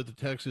south of the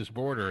Texas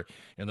border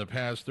in the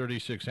past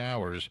 36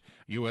 hours.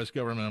 U.S.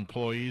 government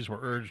employees were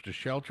urged to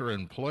shelter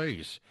in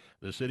place.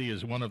 The city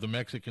is one of the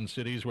Mexican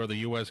cities where the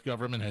U.S.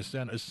 government has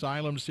sent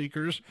asylum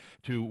seekers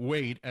to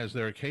wait as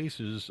their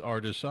cases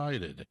are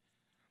decided.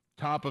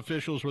 Top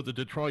officials with the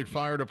Detroit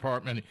Fire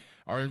Department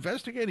are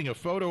investigating a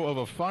photo of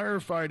a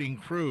firefighting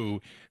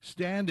crew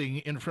standing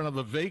in front of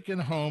a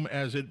vacant home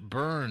as it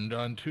burned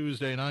on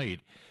Tuesday night.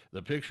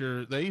 The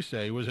picture, they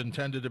say, was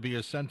intended to be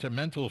a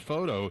sentimental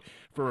photo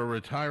for a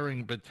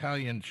retiring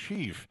battalion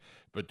chief.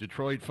 But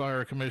Detroit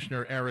Fire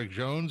Commissioner Eric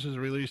Jones has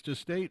released a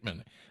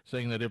statement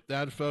saying that if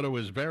that photo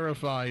is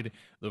verified,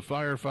 the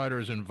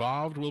firefighters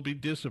involved will be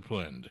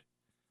disciplined.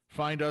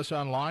 Find us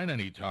online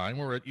anytime.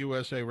 We're at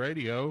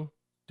usaradio.com.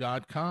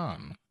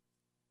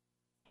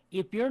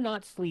 If you're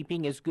not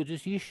sleeping as good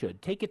as you should,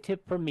 take a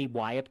tip from me,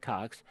 Wyatt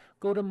Cox.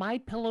 Go to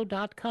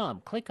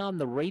mypillow.com, click on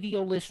the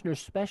radio listener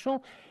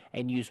special,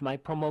 and use my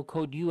promo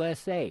code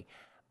USA.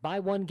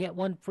 Buy one, get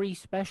one free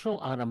special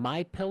on a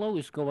MyPillow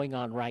is going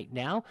on right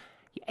now.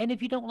 And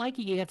if you don't like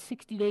it, you got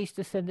 60 days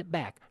to send it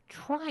back.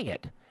 Try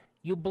it.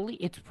 You believe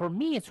it's for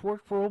me, it's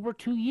worked for over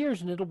 2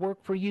 years, and it'll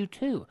work for you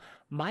too.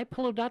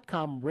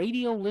 MyPillow.com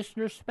radio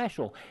listener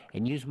special,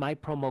 and use my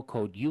promo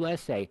code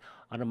USA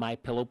on a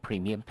MyPillow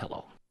premium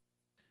pillow.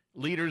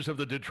 Leaders of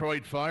the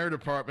Detroit Fire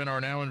Department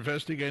are now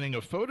investigating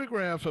a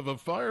photograph of a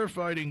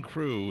firefighting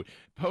crew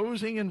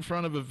posing in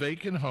front of a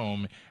vacant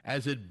home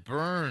as it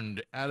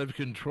burned out of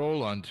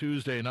control on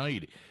Tuesday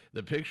night.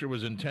 The picture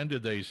was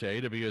intended, they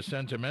say, to be a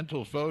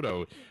sentimental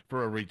photo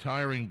for a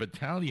retiring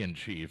battalion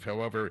chief.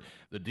 However,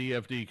 the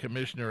DFD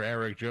Commissioner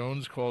Eric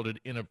Jones called it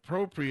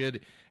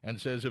inappropriate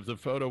and says if the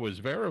photo is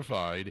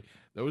verified,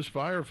 those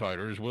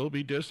firefighters will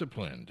be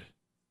disciplined.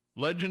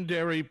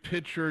 Legendary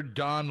pitcher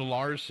Don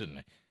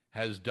Larson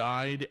has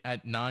died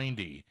at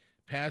 90,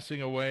 passing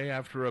away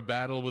after a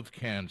battle with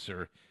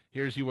cancer.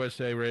 Here's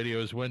USA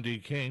Radio's Wendy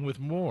King with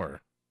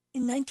more.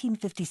 In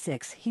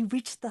 1956, he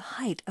reached the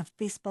height of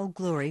baseball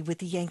glory with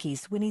the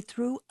Yankees when he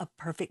threw a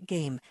perfect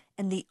game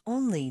and the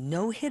only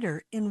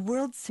no-hitter in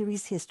World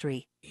Series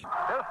history. 2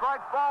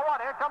 strikes, ball 1.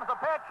 Here comes the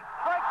pitch.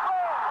 Strike 1.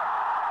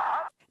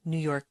 New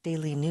York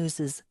Daily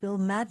News' Bill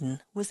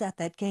Madden was at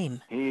that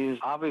game. He's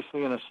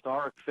obviously an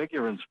historic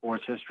figure in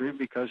sports history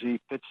because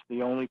he pitched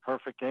the only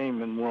perfect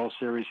game in World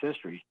Series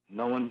history.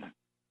 No one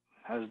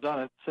has done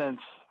it since.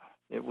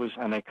 It was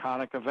an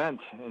iconic event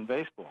in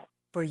baseball.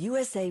 For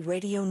USA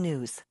Radio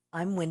News,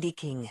 I'm Wendy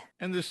King.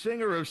 And the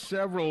singer of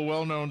several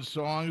well-known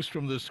songs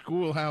from the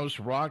Schoolhouse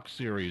Rock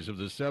series of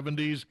the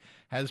 70s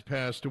has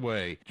passed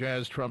away.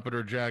 Jazz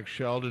trumpeter Jack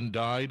Sheldon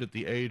died at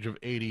the age of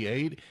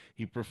 88.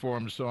 He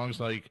performed songs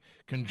like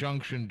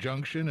Conjunction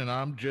Junction and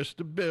I'm Just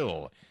a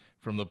Bill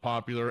from the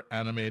popular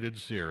animated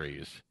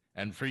series.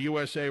 And for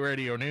USA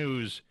Radio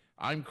News,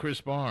 I'm Chris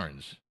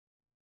Barnes.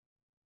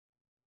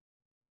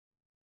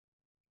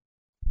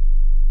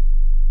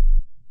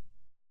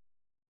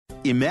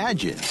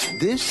 Imagine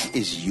this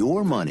is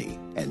your money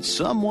and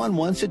someone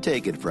wants to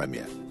take it from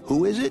you.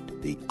 Who is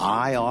it? The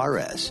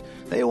IRS.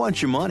 They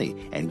want your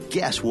money, and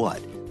guess what?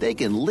 They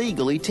can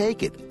legally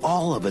take it,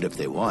 all of it if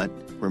they want.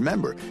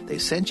 Remember, they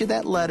sent you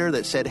that letter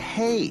that said,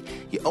 hey,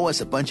 you owe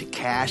us a bunch of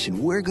cash and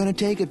we're going to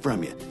take it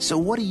from you. So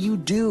what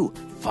do?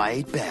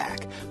 Fight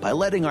back by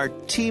letting our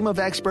team of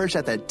experts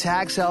at the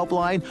Tax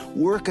Helpline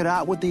work it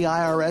out with the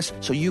IRS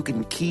so you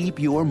can keep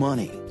your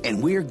money.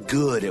 And we're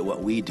good at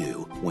what we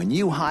do. When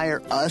you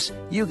hire us,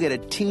 you get a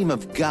team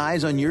of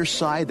guys on your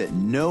side that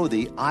know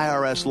the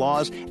IRS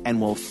laws and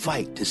will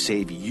fight to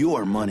save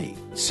your money.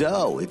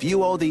 So, if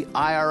you owe the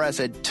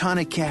IRS a ton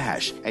of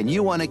cash and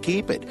you want to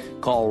keep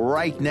it, call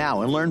right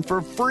now and learn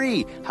for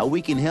free how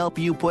we can help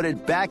you put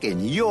it back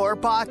in your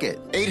pocket.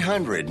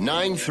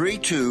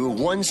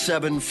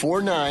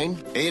 800-932-1749.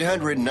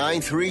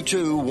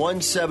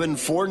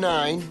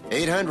 800-932-1749.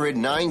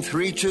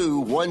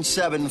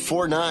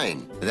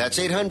 800-932-1749. That's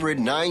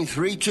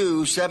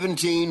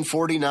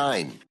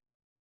 800-932-1749.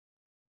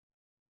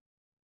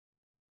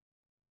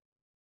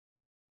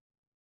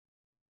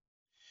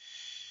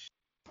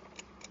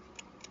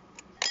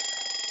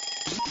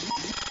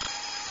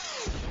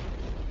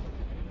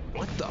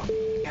 What the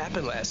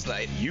happened last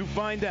night? You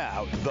find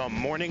out the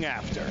morning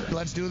after.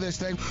 Let's do this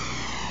thing.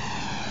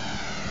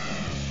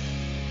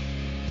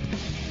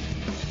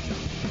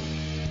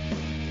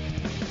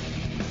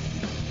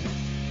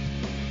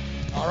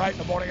 All right,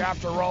 the morning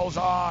after rolls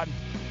on.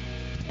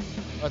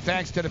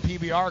 Thanks to the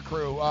PBR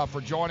crew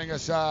for joining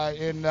us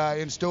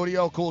in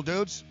studio. Cool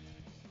dudes.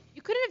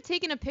 You couldn't have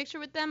taken a picture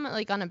with them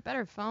like on a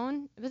better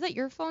phone. Was that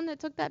your phone that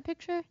took that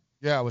picture?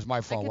 Yeah, it was my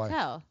phone. I could Why?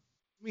 tell. What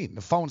do you mean?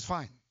 The phone's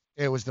fine.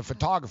 It was the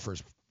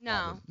photographer's.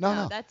 No,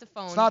 No, that's a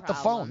phone. It's not problem.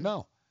 the phone.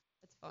 No.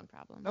 That's a phone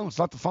problem. No, it's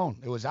not the phone.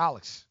 It was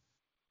Alex.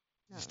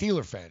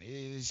 Steeler fan.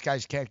 These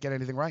guys can't get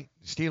anything right.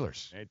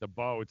 Steelers. Ain't the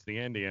bow, it's the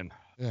Indian.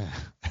 Yeah.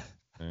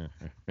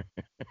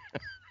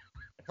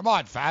 Come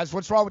on, Faz.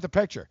 What's wrong with the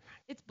picture?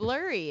 It's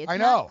blurry. It's I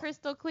know. not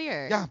crystal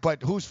clear. Yeah,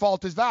 but whose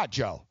fault is that,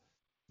 Joe?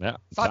 Yeah.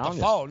 It's not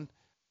the phone.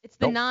 It's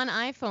the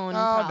non-iPhone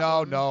No,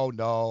 problem.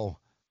 no.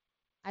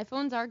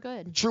 iPhones are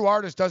good. True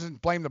artist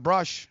doesn't blame the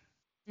brush.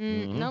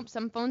 Nope,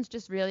 some phones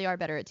just really are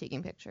better at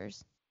taking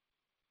pictures.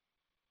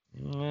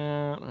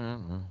 I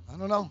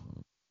don't know.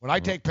 When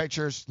I take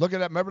pictures, look at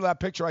that. Remember that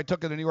picture I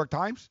took in the New York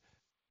Times?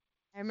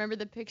 I remember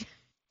the picture.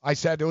 I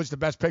said it was the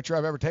best picture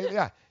I've ever taken.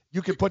 Yeah,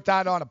 you could put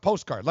that on a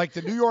postcard. Like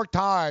the New York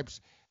Times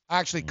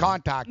actually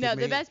contacted me. No,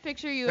 the best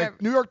picture you ever.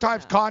 New York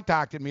Times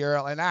contacted me,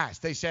 Earl, and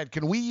asked. They said,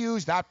 "Can we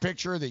use that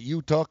picture that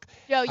you took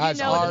Joe, you as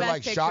know our the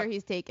best picture shot?"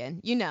 he's taken.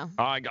 You know.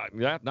 I got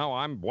that. No,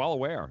 I'm well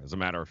aware. As a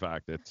matter of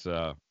fact, I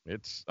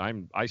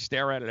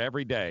stare at it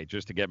every day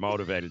just to get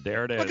motivated.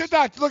 There it is. Look at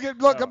that. Look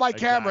at my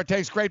camera. It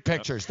takes great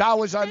pictures. That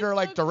was under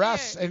like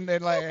duress and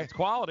like. It's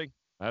quality.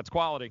 That's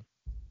quality.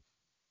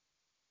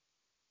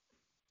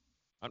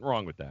 Nothing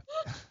wrong with that.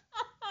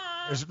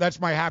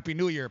 That's my Happy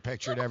New Year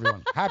picture to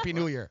everyone. Happy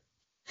New Year.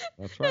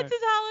 That's right. That's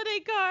his holiday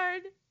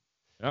card.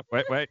 Yep,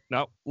 wait.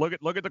 No, look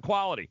at the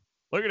quality.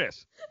 Look at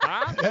this.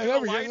 Huh? Look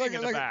at the lighting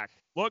in the back.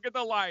 Look at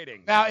the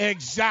lighting. Now,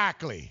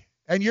 exactly.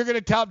 And you're going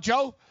to tell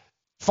Joe?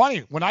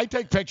 Funny, when I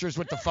take pictures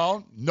with the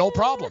phone, no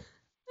problem.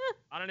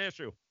 Not an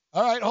issue.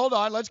 All right, hold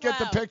on. Let's get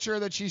the picture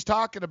that she's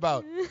talking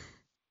about.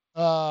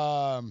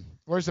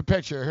 Where's the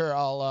picture? Here,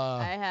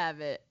 I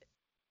have it.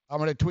 I'm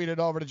going to tweet it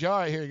over to Joe. All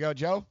right, here you go,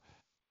 Joe.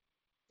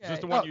 Is this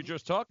the one you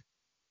just took?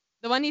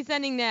 The one he's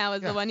sending now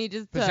is the one he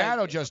just took.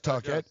 Pisano just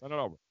took it. Send it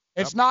over.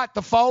 It's not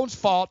the phone's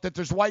fault that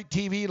there's white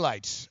TV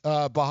lights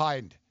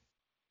behind. What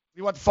do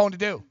you want the phone to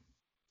do?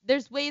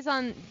 There's ways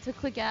to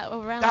click out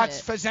around That's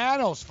it.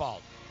 Pisano's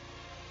fault.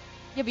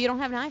 Yeah, but you don't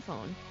have an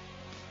iPhone.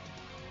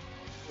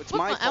 It's my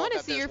I want fault to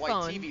that see there's your white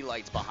phone. TV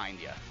lights behind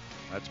you.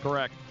 That's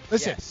correct.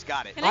 Listen. Yes,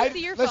 got it. Can I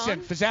see your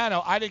listen, phone?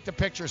 Pisano, I think the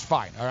picture's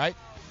fine, all right?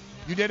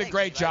 You did a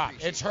great job.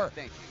 It's her.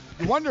 Thank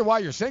You wonder why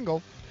you're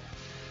single.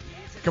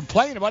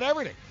 Complain about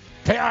everything.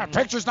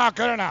 Picture's not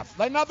good enough.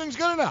 Like, nothing's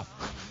good enough.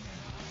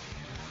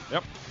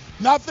 Yep.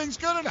 Nothing's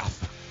good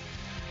enough.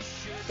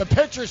 The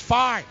picture's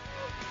fine.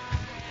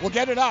 We'll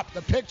get it up.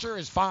 The picture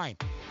is fine.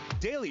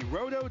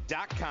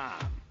 DailyRoto.com.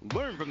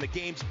 Learn from the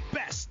game's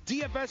best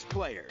DFS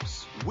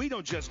players. We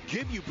don't just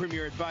give you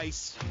premier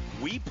advice,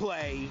 we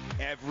play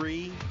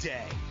every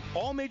day.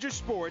 All major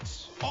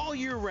sports, all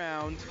year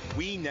round,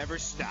 we never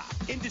stop.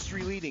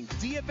 Industry-leading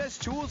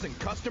DFS tools and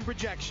custom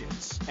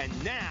projections. And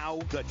now,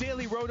 the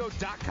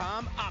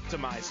DailyRoto.com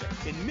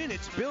Optimizer. In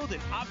minutes, build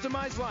and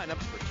optimize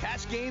lineups for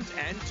cash games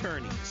and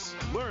tourneys.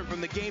 Learn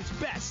from the game's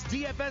best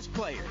DFS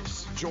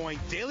players. Join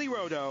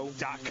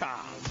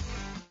DailyRoto.com.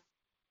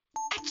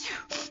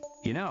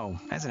 You know,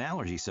 as an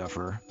allergy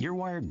sufferer, you're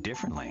wired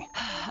differently.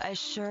 I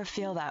sure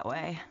feel that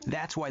way.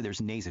 That's why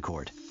there's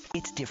Nasacort.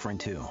 It's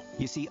different too.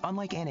 You see,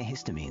 unlike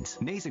antihistamines,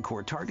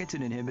 Nasacort targets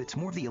and inhibits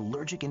more of the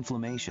allergic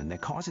inflammation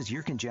that causes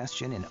ear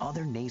congestion and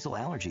other nasal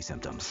allergy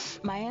symptoms.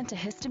 My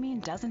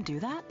antihistamine doesn't do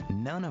that?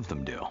 None of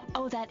them do.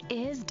 Oh, that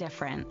is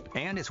different.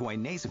 And it's why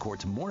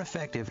Nasacort's more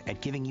effective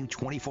at giving you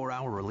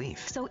 24-hour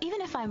relief. So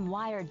even if I'm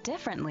wired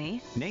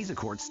differently,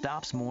 Nasacort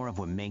stops more of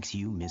what makes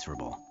you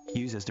miserable.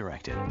 Use as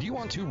directed. Do you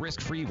want 2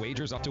 risk-free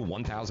wagers up to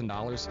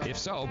 $1,000? If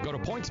so, go to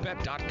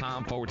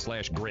PointsBet.com/Faz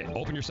PointsBet.com/grid.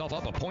 Open yourself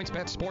up a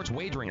PointsBet sports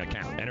wagering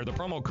account. Enter the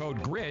promo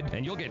code GRID,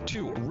 and you'll get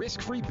 2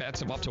 risk-free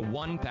bets of up to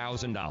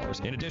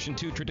 $1,000. In addition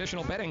to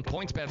traditional betting,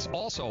 PointsBet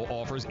also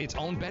offers its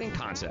own betting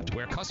concept,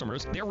 where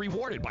customers, they're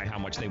rewarded by how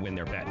much they win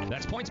their bet.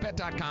 That's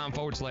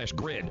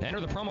PointsBet.com/grid.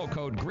 Enter the promo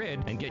code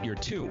GRID and get your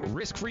 2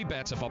 risk-free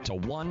bets of up to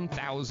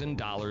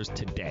 $1,000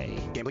 today.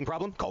 Gambling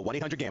problem? Call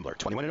 1-800-GAMBLER.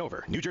 21 and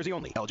over. New Jersey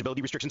only.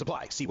 Eligibility restrictions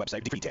apply. See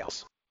website for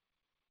details.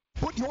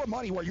 Put your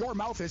money where your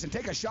mouth is and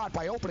take a shot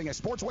by opening a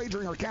sports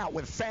wagering account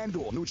with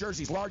FanDuel, New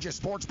Jersey's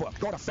largest sportsbook.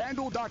 Go to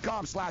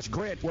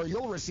FanDuel.com/grid where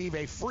you'll receive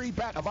a free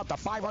bet of up to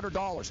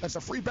 $500. That's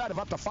a free bet of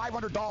up to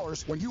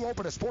 $500 when you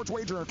open a sports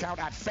wagering account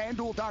at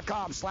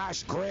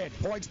FanDuel.com/grid.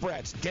 Point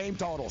spreads, game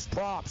totals,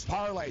 props,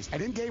 parlays,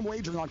 and in-game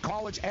wagering on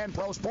college and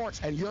pro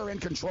sports, and you're in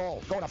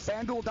control. Go to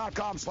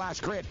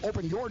FanDuel.com/grid.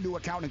 Open your new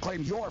account and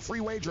claim your free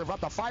wager of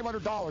up to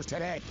 $500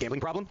 today. Gambling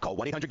problem? Call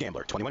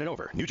 1-800-GAMBLER. 21 and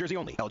over. New Jersey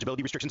only.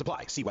 Eligibility restrictions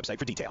apply. See website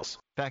for details.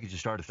 Packages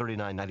start at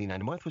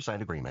 $39.99 a month with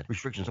signed agreement.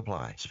 Restrictions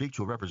apply. Speak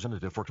to a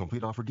representative for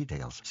complete offer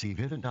details. See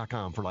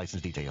Vivint.com for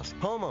license details.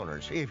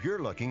 Homeowners, if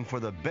you're looking for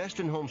the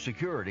best in home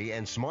security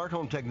and smart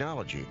home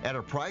technology at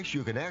a price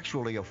you can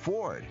actually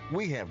afford,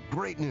 we have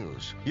great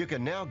news. You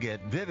can now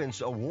get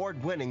Vivint's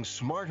award-winning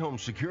smart home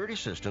security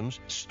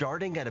systems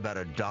starting at about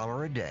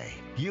 $1 a day.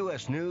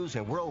 U.S. News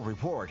and World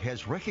Report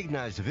has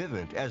recognized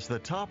Vivint as the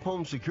top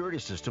home security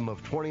system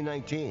of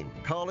 2019,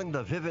 calling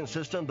the Vivint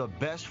system the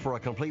best for a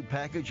complete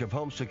package of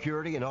home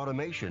security and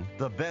automation,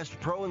 the best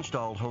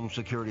pro-installed home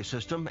security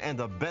system, and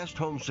the best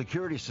home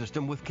security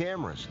system with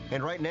cameras.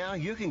 And right now,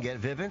 you can get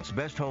Vivint's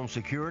best home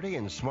security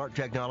and smart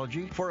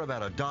technology for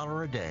about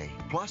 $1 a day.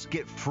 Plus,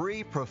 get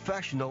free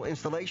professional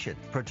installation.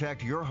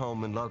 Protect your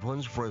home and loved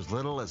ones for as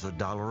little as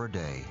 $1 a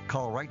day.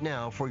 Call right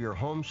now for your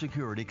home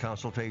security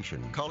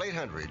consultation. Call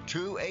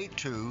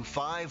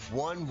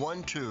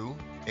 800-282-5112.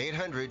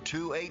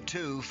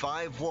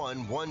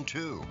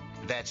 800-282-5112.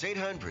 That's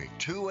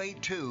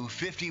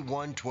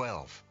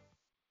 800-282-5112.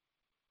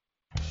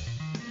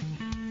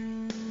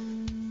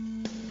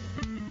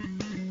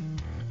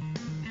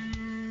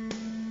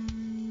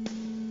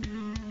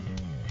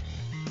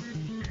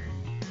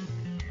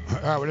 All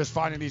right, we're just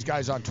finding these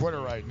guys on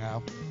Twitter right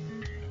now.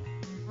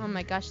 Oh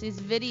my gosh, these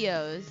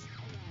videos.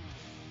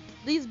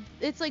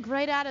 It's like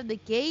right out of the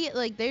gate,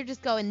 like they're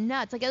just going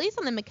nuts. Like at least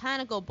on the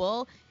Mechanical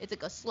Bull, it's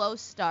like a slow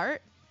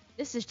start.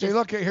 This is just. See,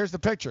 look, here's the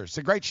picture. It's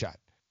a great shot.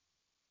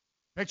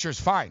 Picture's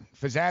fine.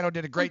 Fasano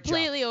did a great job.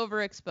 Completely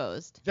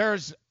overexposed.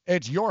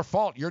 It's your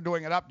fault. You're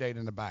doing an update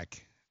in the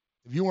back.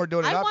 If you weren't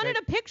doing an update. I wanted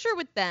a picture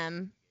with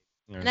them,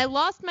 and I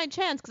lost my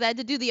chance because I had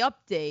to do the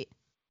update.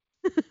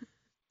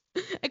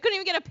 I couldn't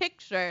even get a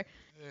picture.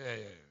 Yeah.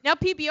 Now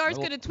PBR is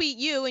going to tweet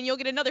you, and you'll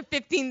get another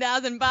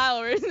 15,000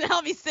 followers, and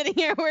I'll be sitting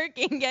here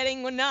working,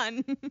 getting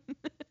none.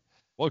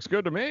 Looks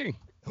good to me.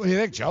 What do you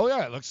think, Joe?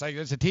 Yeah, it looks like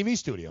it's a TV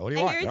studio. What do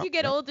you want? I hear as you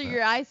get older,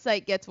 your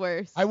eyesight gets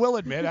worse. I will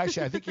admit,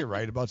 actually, I think you're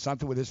right about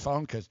something with his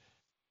phone, because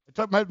I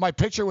took my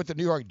picture with the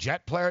New York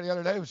Jet player the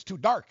other day. It was too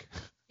dark.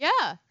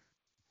 Yeah.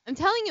 I'm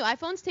telling you,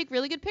 iPhones take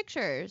really good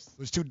pictures. It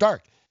was too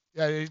dark.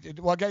 Yeah,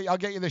 well, I'll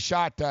get you the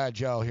shot,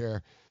 Joe,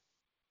 here.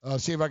 I'll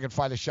see if I can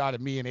find a shot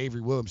of me and Avery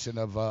Williamson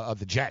of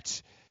the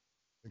Jets.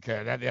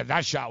 Okay,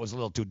 that shot was a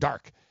little too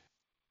dark.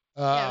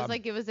 Yeah, it was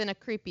like it was in a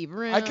creepy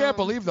room. I can't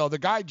believe, though, the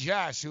guy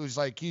Jess, who's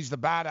like, he's the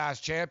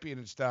badass champion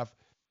and stuff,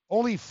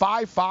 only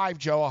 5'5",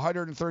 Joe,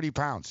 130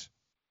 pounds.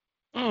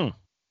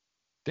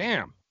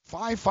 Damn.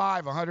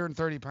 5'5",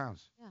 130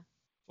 pounds. Yeah.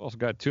 Also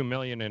got $2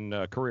 million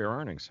in career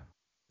earnings.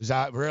 Is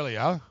that really,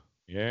 huh?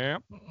 Yeah.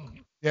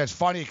 Yeah, it's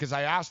funny because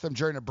I asked them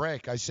during the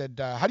break. I said,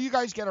 how do you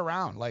guys get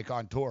around, like,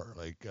 on tour?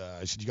 Like,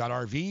 I said, you got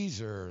RVs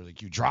or,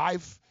 like, you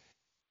drive?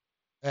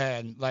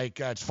 And, like,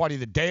 it's funny,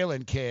 the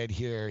Dalen kid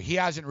here, he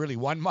hasn't really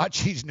won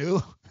much. He's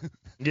new.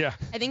 Yeah.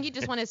 I think he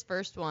just won his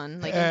first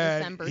one, like, in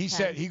December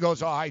 10th. He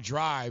goes, I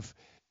drive.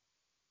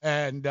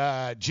 And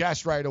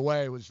Jess right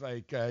away was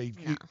like,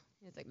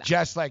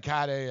 Jess, like,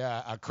 had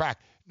a crack.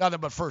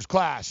 Nothing but first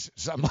class,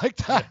 something like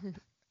that.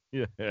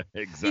 Yeah,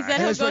 exactly. He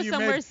said he'll go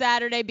somewhere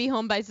Saturday, be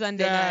home by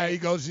Sunday night. Yeah, he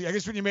goes, I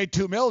guess when you made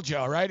 $2 million,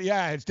 Joe, right?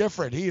 Yeah, it's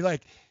different. He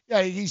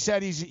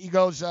said he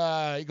goes,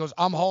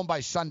 I'm home by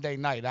Sunday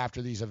night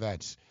after these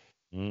events.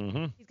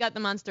 Mm-hmm. He's got the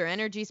Monster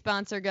Energy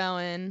sponsor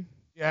going.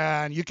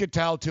 Yeah, and you could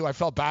tell, too, I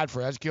felt bad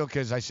for Ezekiel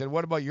because I said,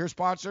 what about your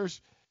sponsors?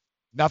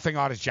 Nothing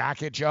on his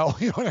jacket, Joe.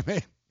 You know what I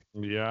mean?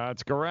 Yeah,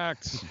 that's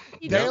correct.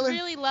 He does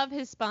really love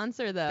his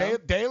sponsor, though.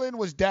 Dalen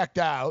was decked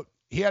out.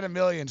 He had 1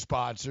 million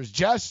sponsors.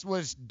 Jess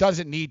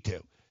doesn't need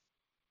to.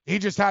 He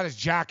just had his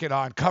jacket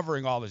on,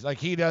 covering all this. Like,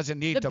 he doesn't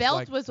need to. The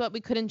belt was what we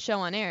couldn't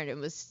show on air. It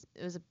was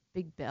a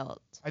big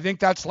belt. I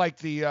think that's like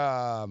the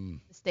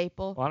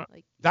staple.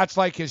 That's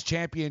like his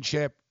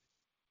championship.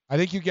 I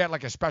think you get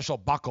like a special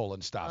buckle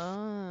and stuff.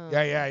 Oh.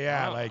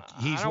 Yeah. Like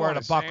he's wearing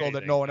a buckle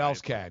that no one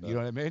else can. You know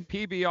what I mean?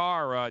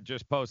 PBR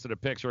just posted a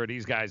picture of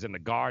these guys in the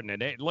garden,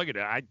 and look at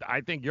it. I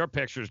think your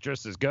picture's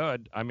just as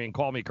good. I mean,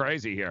 call me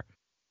crazy here.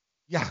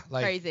 Yeah,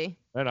 like crazy.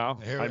 You know,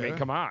 I mean,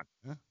 come on,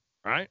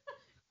 right?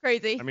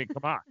 Crazy. I mean,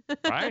 come on,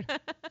 right?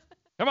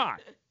 Come on.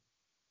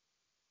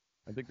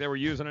 I think they were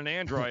using an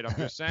Android. I'm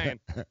just saying.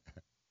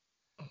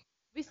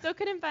 We still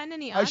couldn't find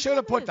any. I should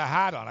have put the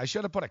hat on. I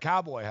should have put a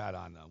cowboy hat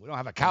on, though. We don't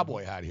have a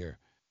cowboy hat here.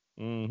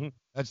 Mm-hmm.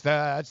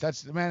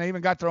 That's man. They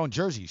even got their own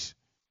jerseys.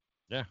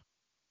 Yeah.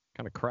 What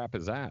kind of crap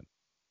is that?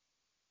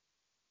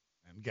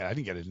 I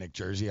didn't get a Nick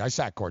jersey. I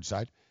sat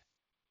courtside.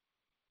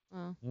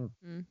 Oh.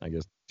 I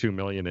guess $2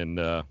 million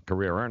in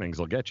career earnings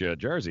will get you a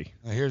jersey.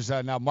 Here's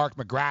now Mark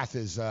McGrath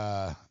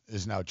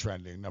is now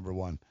trending number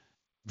one.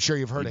 I'm sure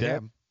you've heard of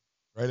him,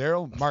 right,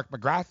 Errol? Mark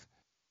McGrath.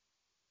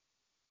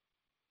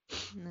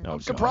 No.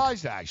 I'm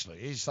surprised actually.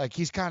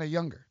 He's kind of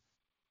younger.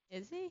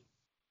 Is he?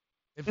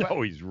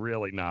 No, he's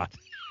really not.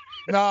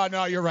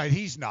 No, you're right.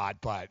 He's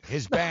not. But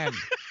his band.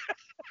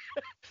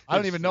 I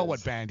don't even know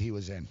what band he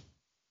was in.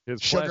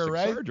 His Sugar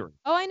Ray. Surgery.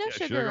 Oh, I know Yeah,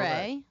 Sugar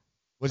Ray.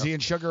 Was he in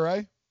Sugar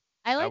Ray?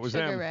 I like was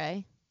Sugar him.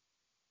 Ray.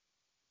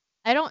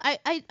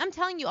 I'm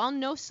telling you, I'll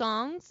know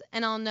songs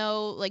and I'll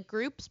know like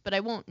groups, but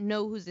I won't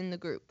know who's in the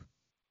group.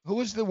 Who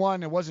was the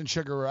one that wasn't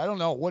Sugar Ray? I don't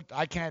know.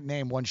 I can't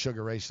name one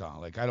Sugar Ray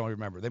song. I don't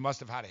remember. They must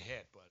have had a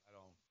hit,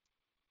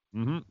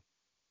 but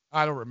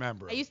I don't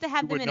remember. I used to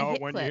have You them would in know a it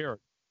hit when clip. you hear it.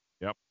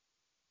 Yep.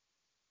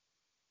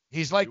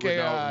 He's like You would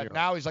know when you hear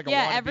now he's like a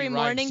Yeah, wannabe every Ryan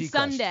morning, Seacrest.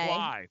 Sunday.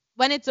 Fly.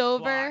 When it's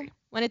over. Fly.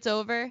 When it's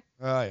over.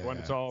 Oh, yeah. When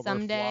it's over,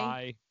 Someday.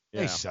 fly.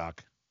 They Yeah.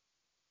 suck.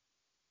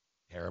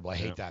 Terrible. I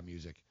hate that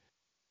music.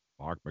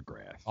 Mark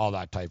McGrath. All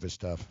that type of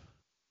stuff.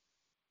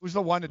 Who's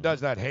the one that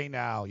does that? Hey,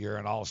 now you're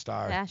an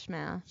all-star. Smash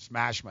Mouth.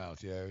 Smash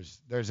Mouth. Yeah,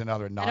 there's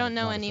another. I don't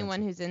know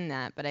anyone who's in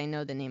that, but I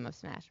know the name of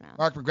Smash Mouth.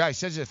 Mark McGrath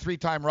says he's a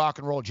 3-time Rock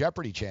and Roll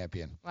Jeopardy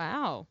champion.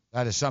 Wow.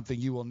 That is something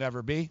you will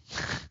never be.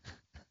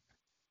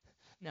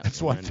 No.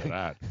 That's one into thing.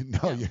 that.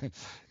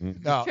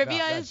 No, Trivia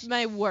that's- is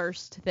my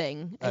worst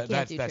thing. I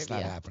can't do that's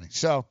trivia. not happening.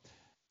 So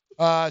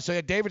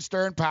yeah, David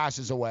Stern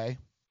passes away.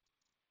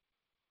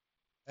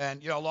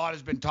 And, a lot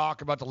has been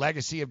talked about the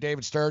legacy of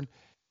David Stern.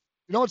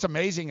 You know what's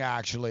amazing,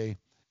 actually,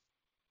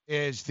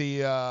 is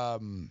the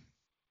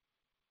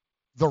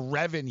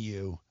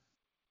revenue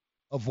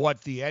of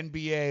what the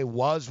NBA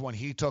was when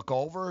he took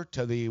over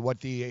to what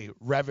the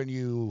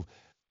revenue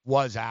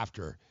was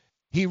after.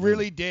 He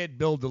really did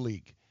build the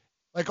league.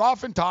 Like,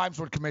 oftentimes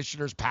when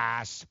commissioners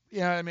pass, you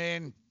know what I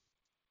mean?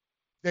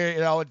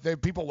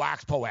 People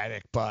wax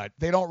poetic, but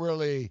they don't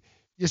really.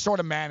 You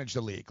sort of manage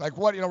the league. Like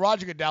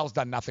Roger Goodell's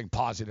done nothing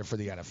positive for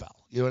the NFL.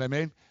 You know what I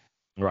mean?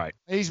 Right.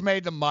 He's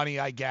made the money,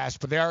 I guess,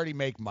 but they already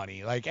make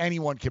money. Like,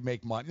 anyone can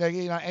make money.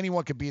 Like,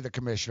 anyone could be the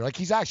commissioner. Like,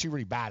 he's actually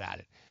really bad at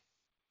it.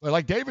 But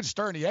like David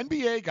Stern, the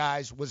NBA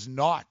guys was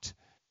not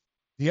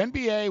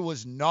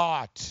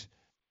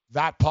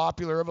that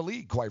popular of a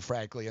league, quite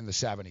frankly, in the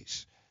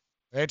 70s.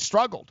 It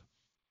struggled.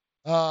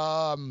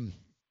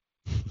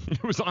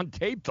 It was on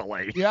tape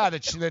delay. Yeah,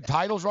 the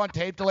titles were on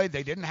tape delay.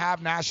 They didn't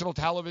have national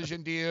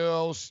television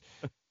deals.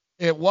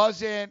 It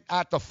wasn't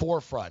at the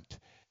forefront.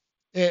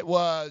 It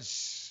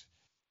was,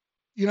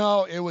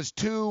 it was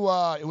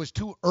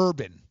too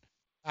urban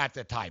at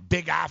the time.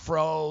 Big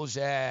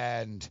afros,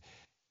 and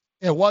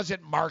it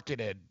wasn't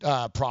marketed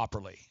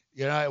properly.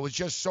 It was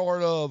just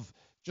sort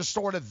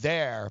of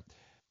there.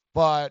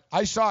 But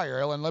I saw here,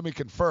 and let me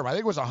confirm. I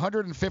think it was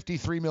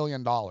 $153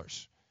 million.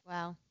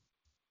 Wow.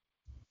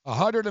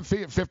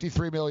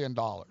 $153 million.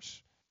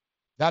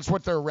 That's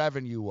what their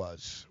revenue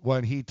was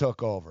when he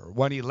took over.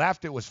 When he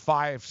left, it was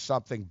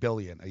 $5-something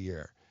billion a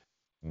year.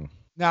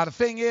 Now, the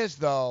thing is,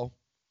 though,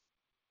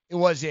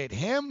 was it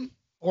him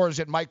or is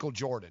it Michael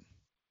Jordan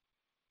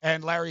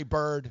and Larry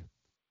Bird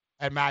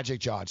and Magic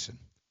Johnson?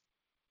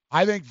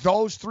 I think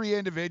those three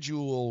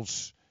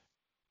individuals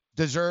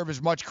deserve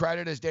as much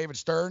credit as David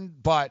Stern,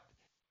 but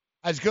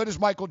as good as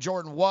Michael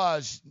Jordan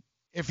was,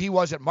 if he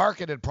wasn't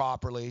marketed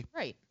properly,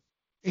 right,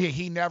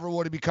 he never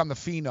would have become the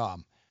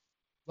phenom.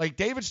 Like,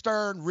 David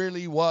Stern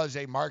really was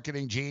a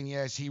marketing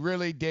genius. He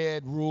really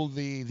did rule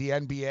the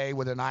NBA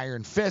with an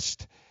iron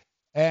fist.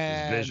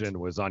 And his vision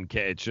was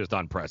it's just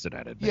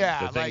unprecedented. Man.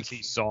 Yeah, the things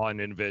he saw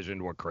and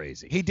envisioned were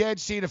crazy. He did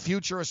see the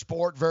future of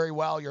sport very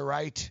well. You're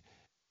right.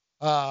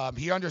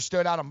 He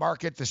understood how to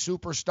market the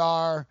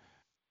superstar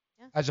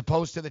as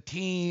opposed to the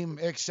team,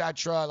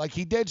 etc. Like,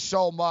 he did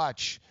so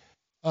much.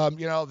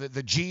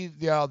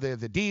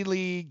 The D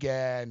League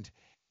and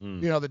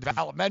the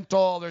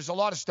developmental. There's a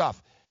lot of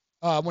stuff.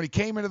 When he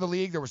came into the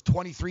league, there was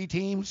 23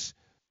 teams.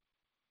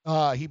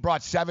 He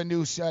brought 7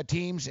 new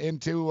teams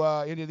into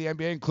the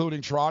NBA,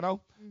 including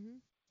Toronto.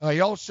 He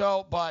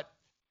also,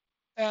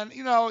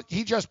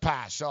 he just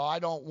passed, so I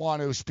don't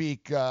want to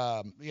speak,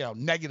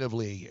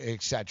 negatively,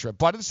 etc.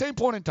 But at the same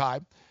point in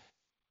time,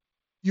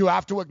 you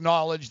have to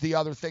acknowledge the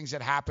other things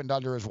that happened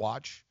under his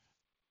watch.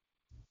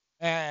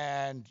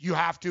 And you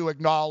have to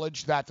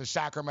acknowledge that the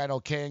Sacramento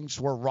Kings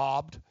were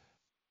robbed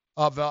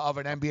of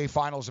an NBA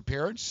Finals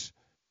appearance.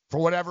 For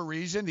whatever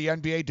reason, the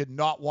NBA did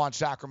not want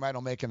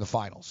Sacramento making the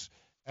finals.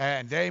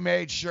 And they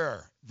made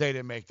sure they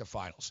didn't make the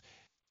finals.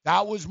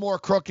 That was more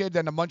crooked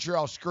than the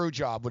Montreal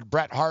Screwjob with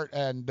Bret Hart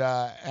and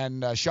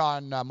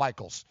Shawn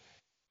Michaels.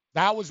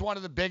 That was one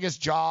of the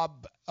biggest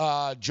job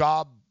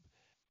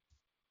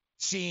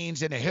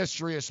scenes in the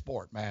history of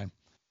sport, man.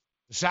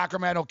 The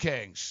Sacramento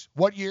Kings.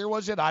 What year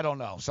was it? I don't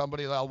know.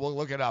 Somebody, we'll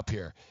look it up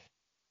here.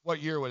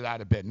 What year would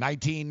that have been?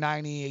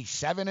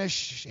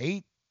 1997-ish?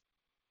 8?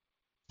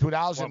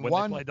 2001?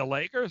 When they played the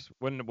Lakers?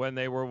 When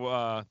they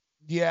were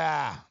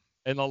yeah.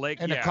 In the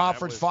Lakers? In the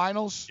conference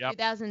finals? Yep.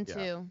 2002.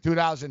 Yeah.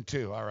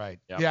 2002, all right.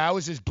 Yep. Yeah, it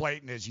was as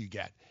blatant as you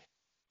get.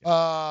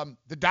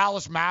 The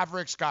Dallas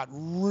Mavericks got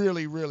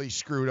really, really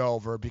screwed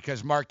over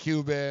because Mark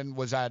Cuban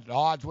was at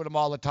odds with them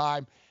all the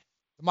time.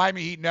 The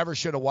Miami Heat never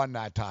should have won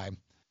that time.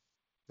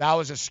 That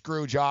was a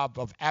screw job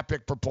of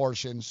epic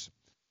proportions.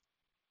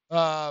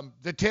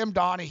 The Tim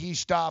Donaghy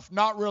stuff,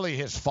 not really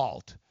his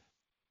fault,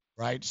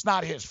 right? It's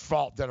not his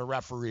fault that a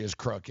referee is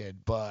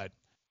crooked, but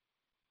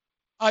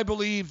I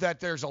believe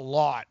that there's a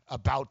lot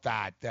about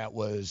that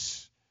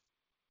was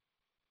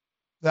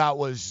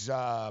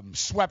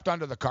swept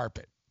under the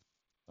carpet.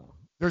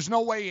 There's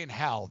no way in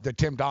hell that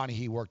Tim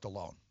Donaghy worked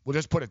alone. We'll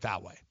just put it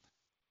that way.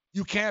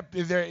 You can't.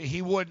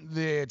 He wouldn't.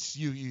 It's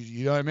you.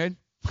 You know what I mean?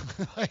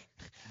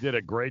 Did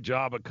a great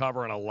job of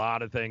covering a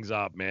lot of things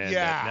up, man.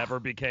 Yeah. That never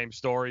became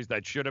stories.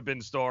 That should have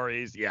been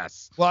stories.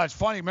 Yes. Well, it's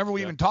funny. Remember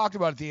we even talked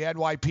about it, the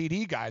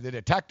NYPD guy, the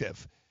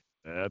detective.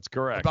 That's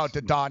correct. About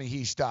the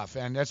Donaghy stuff,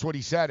 and that's what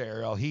he said,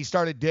 Ariel. He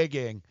started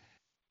digging,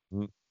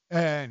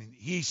 and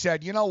he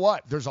said, "You know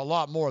what? There's a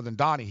lot more than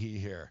Donaghy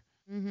here."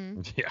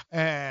 Mm-hmm. Yeah.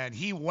 And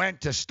he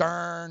went to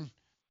Stern.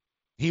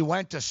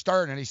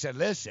 And he said,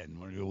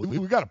 "Listen,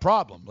 we got a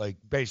problem. Like,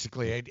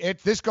 basically,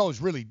 this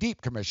goes really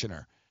deep,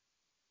 Commissioner."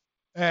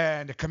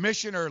 And the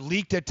commissioner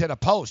leaked it to the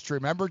Post.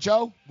 Remember,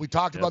 Joe? We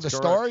talked about the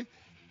story.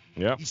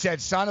 Yeah. He said,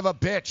 "Son of a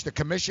bitch." The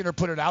commissioner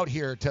put it out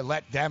here to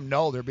let them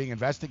know they're being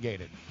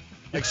investigated.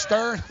 Like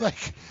Stern,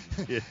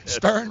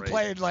 Stern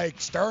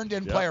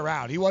didn't play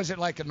around. He wasn't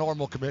like a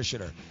normal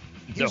commissioner.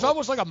 He was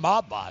almost like a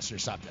mob boss or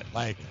something.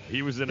 Like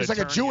he was like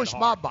a Jewish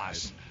mob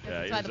boss.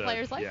 That's why the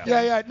players like him.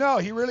 Yeah. No,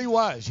 he really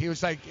was. He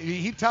was like,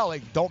 he'd tell,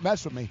 like, don't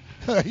mess with me.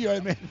 You know what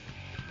I mean?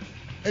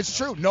 It's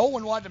true. No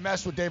one wanted to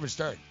mess with David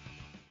Stern.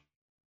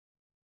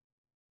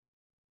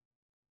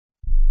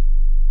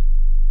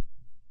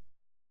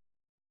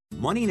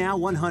 Money Now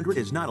 100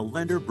 is not a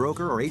lender,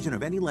 broker, or agent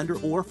of any lender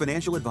or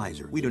financial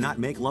advisor. We do not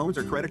make loans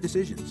or credit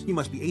decisions. You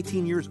must be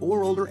 18 years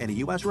or older and a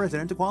U.S.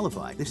 resident to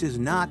qualify. This is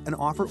not an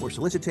offer or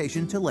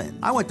solicitation to lend.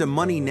 I went to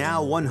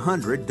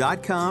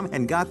MoneyNow100.com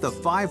and got the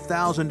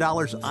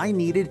 $5,000 I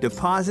needed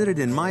deposited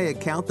in my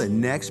account the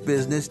next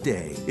business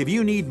day. If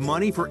you need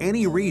money for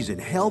any reason,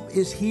 help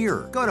is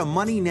here. Go to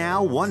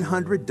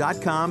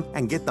MoneyNow100.com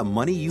and get the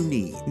money you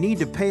need. Need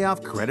to pay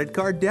off credit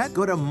card debt?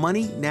 Go to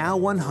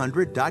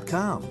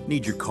MoneyNow100.com.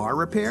 Need your car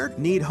repaired?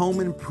 Need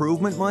home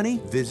improvement money?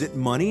 Visit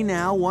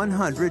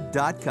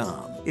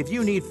MoneyNow100.com. If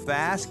you need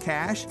fast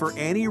cash for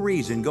any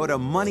reason, go to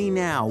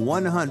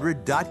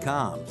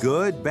MoneyNow100.com.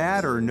 Good,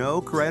 bad, or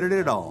no credit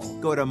at all.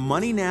 Go to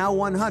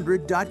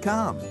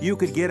MoneyNow100.com. You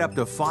could get up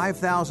to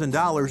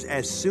 $5,000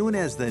 as soon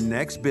as the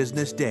next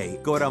business day.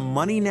 Go to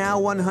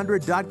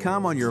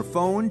MoneyNow100.com on your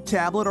phone,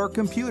 tablet, or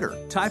computer.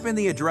 Type in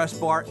the address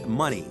bar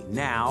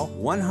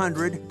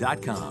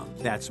MoneyNow100.com.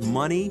 That's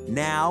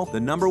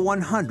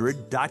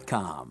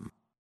MoneyNow100.com.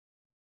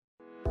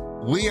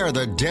 We are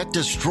the Debt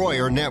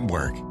Destroyer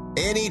Network.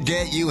 Any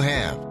debt you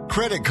have,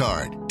 credit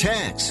card,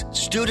 tax,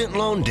 student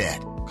loan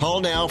debt, call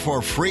now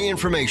for free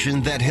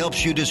information that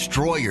helps you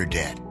destroy your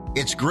debt.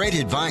 It's great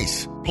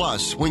advice.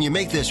 Plus, when you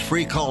make this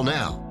free call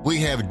now,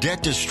 we have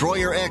Debt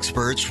Destroyer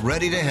experts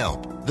ready to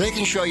help. They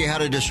can show you how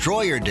to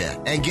destroy your debt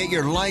and get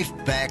your life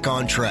back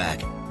on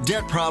track.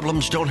 Debt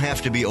problems don't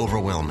have to be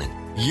overwhelming.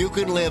 You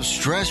can live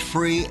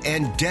stress-free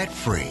and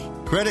debt-free.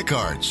 Credit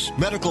cards,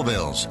 medical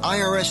bills,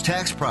 IRS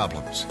tax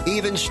problems,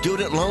 even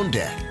student loan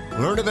debt.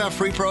 Learn about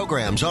free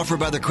programs offered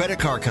by the credit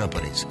card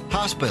companies,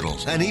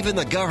 hospitals, and even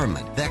the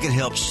government that can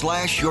help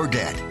slash your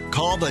debt.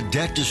 Call the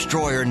Debt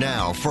Destroyer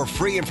now for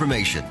free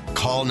information.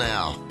 Call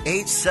now.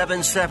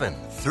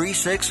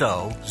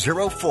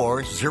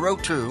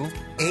 877-360-0402.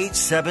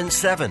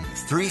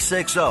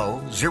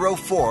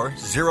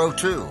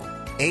 877-360-0402.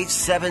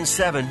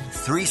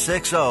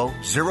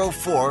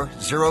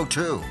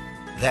 877-360-0402.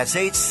 That's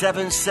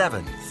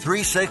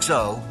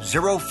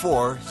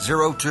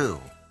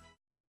 877-360-0402.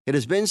 It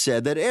has been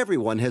said that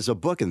everyone has a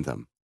book in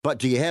them. But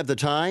do you have the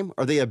time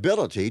or the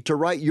ability to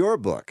write your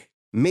book?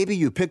 Maybe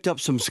you picked up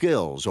some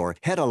skills or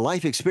had a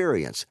life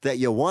experience that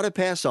you want to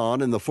pass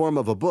on in the form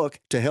of a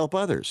book to help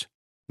others.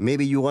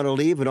 Maybe you want to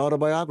leave an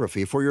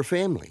autobiography for your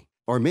family.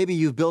 Or maybe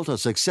you've built a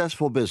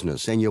successful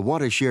business and you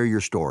want to share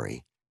your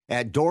story.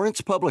 At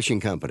Dorrance Publishing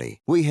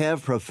Company, we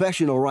have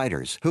professional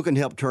writers who can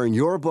help turn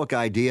your book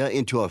idea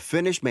into a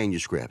finished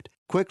manuscript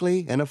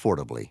quickly and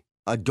affordably.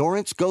 A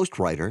Dorrance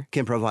ghostwriter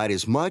can provide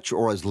as much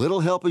or as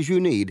little help as you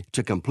need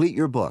to complete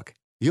your book.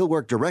 You'll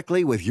work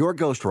directly with your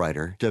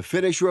ghostwriter to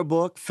finish your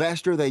book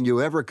faster than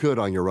you ever could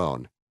on your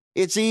own.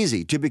 It's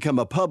easy to become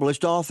a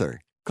published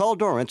author. Call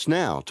Dorrance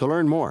now to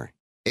learn more.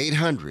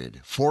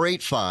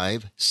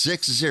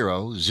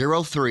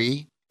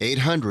 800-485-6003.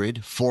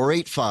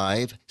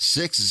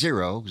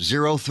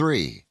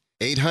 800-485-6003.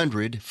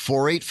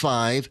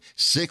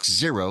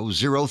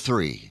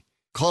 800-485-6003.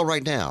 Call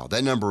right now.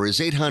 That number is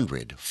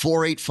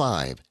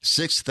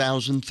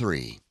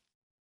 800-485-6003.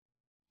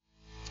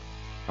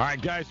 All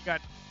right, guys,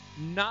 got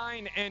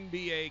 9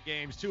 NBA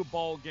games, 2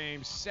 bowl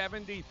games,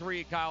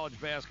 73 college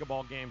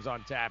basketball games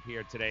on tap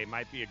here today.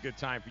 Might be a good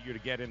time for you to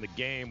get in the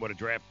game with a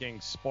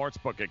DraftKings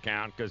Sportsbook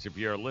account, because if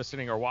you're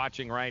listening or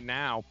watching right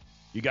now,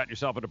 you got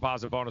yourself a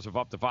deposit bonus of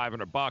up to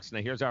 $500.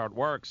 Now, here's how it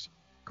works.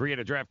 Create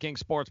a DraftKings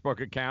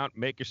Sportsbook account,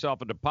 make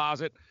yourself a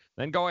deposit,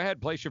 then go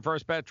ahead, place your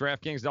first bet.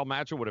 DraftKings, they'll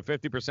match it with a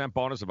 50%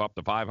 bonus of up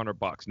to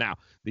 $500. Now,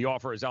 the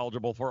offer is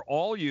eligible for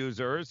all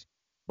users,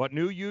 but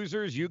new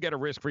users, you get a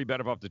risk-free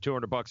bet of up to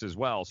 $200 as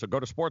well. So go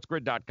to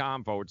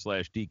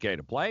sportsgrid.com/DK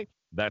to play.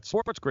 That's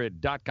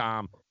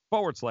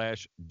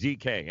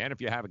sportsgrid.com/DK. And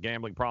if you have a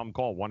gambling problem,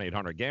 call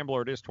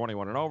 1-800-GAMBLER. It is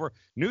 21 and over.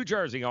 New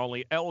Jersey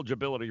only.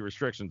 Eligibility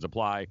restrictions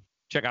apply.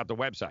 Check out the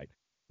website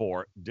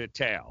for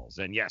details.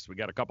 And yes, we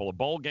got a couple of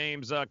bowl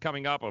games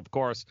coming up. Of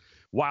course,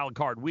 Wild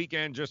Card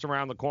Weekend just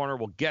around the corner.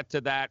 We'll get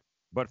to that.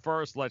 But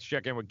first, let's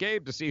check in with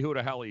Gabe to see who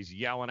the hell he's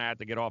yelling at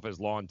to get off his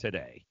lawn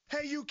today.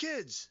 Hey, you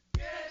kids!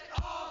 Get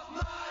off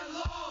my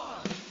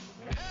lawn!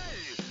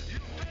 Hey, you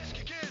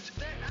pesky kids!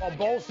 Well,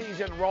 bowl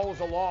season rolls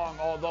along,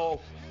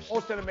 although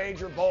most of the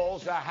major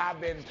bowls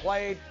have been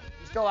played.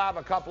 We still have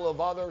a couple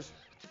of others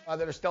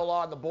that are still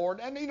on the board.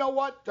 And you know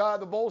what?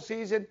 The bowl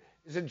season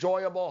is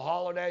enjoyable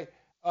holiday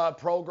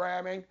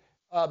programming,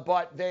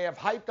 but they have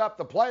hyped up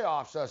the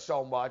playoffs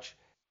so much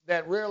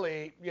that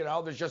really,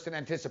 there's just an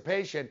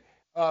anticipation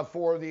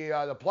for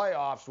the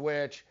playoffs,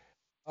 which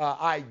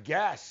I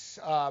guess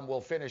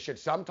will finish at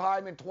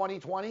sometime in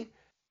 2020.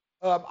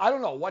 I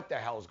don't know what the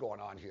hell's going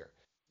on here.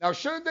 Now,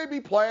 shouldn't they be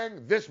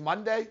playing this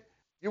Monday?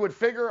 You would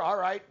figure, all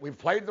right, we've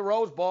played the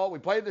Rose Bowl, we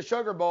played the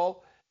Sugar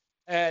Bowl,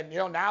 and,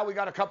 now we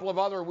got a couple of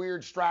other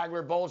weird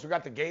straggler bowls. We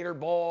got the Gator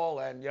Bowl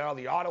and,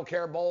 the Auto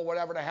Care Bowl,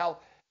 whatever the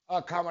hell,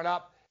 coming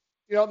up.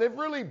 They've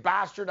really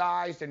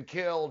bastardized and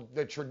killed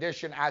the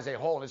tradition as a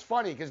whole. And it's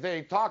funny because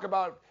they talk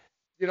about,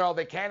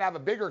 they can't have a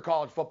bigger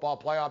college football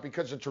playoff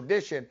because of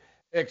tradition,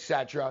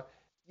 etc.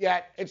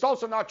 Yet it's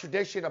also not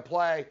tradition to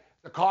play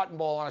the Cotton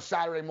Bowl on a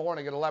Saturday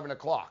morning at 11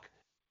 o'clock.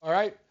 All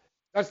right?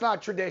 That's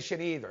not tradition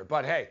either.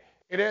 But, hey,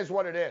 it is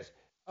what it is.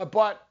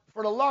 But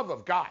for the love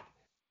of God,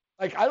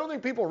 I don't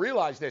think people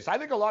realize this. I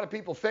think a lot of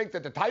people think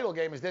that the title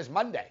game is this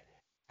Monday.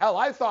 Hell,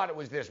 I thought it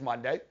was this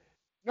Monday.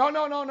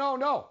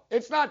 No.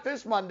 It's not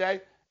this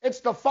Monday. It's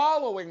the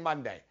following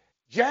Monday,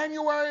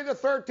 January the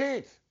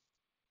 13th.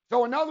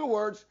 So in other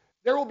words,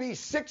 there will be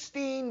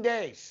 16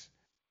 days.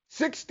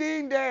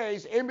 16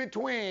 days in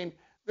between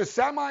the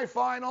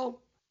semifinal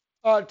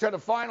to the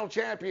final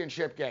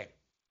championship game.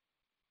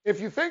 If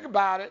you think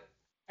about it,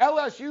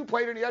 LSU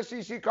played in the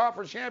SEC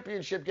Conference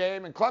Championship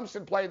game and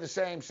Clemson played the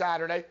same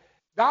Saturday.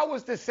 That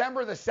was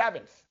December the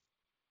 7th.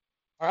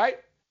 All right?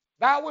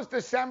 That was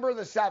December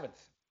the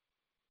 7th.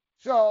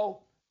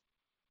 So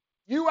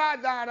you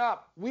add that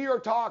up, we are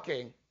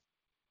talking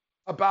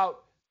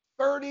about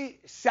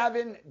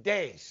 37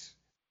 days.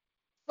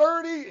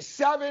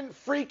 37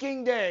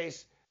 freaking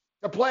days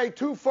to play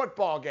 2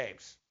 football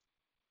games.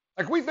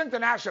 We think the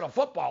National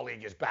Football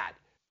League is bad.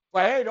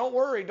 But hey, don't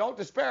worry, don't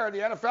despair. The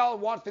NFL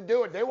wants to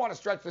do it. They want to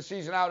stretch the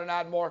season out and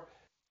add more.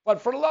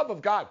 But for the love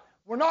of God,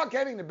 we're not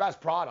getting the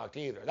best product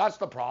either. That's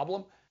the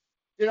problem.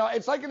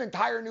 It's like an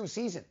entire new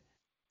season.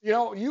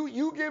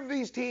 You give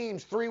these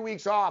teams 3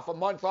 weeks off, a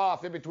month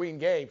off in between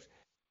games,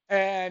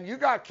 and you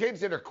got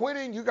kids that are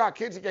quitting, you got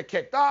kids that get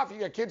kicked off, you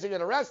got kids that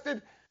get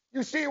arrested.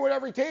 You see it with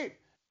every team.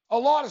 A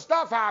lot of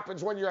stuff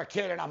happens when you're a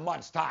kid in a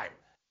month's time.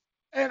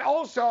 And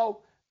also,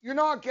 you're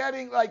not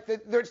getting,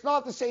 it's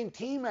not the same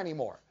team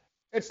anymore.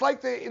 It's like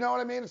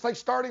it's like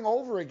starting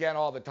over again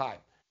all the time.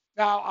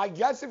 Now, I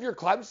guess if you're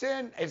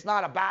Clemson, it's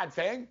not a bad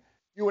thing.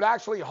 You would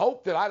actually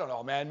hope that, I don't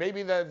know, man,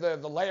 maybe the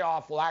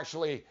layoff will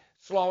actually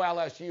slow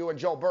LSU and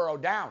Joe Burrow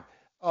down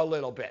a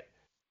little bit.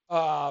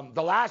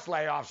 The last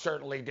layoff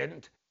certainly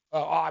didn't.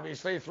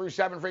 Obviously, threw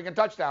 7 freaking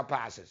touchdown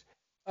passes.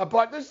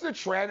 But this is a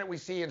trend that we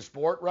see in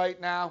sport right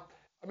now.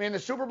 I mean, the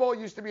Super Bowl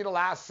used to be the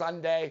last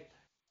Sunday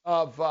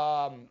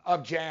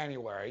of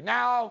January.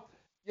 Now,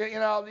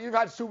 you've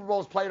had Super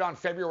Bowls played on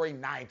February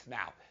 9th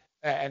now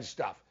and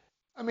stuff.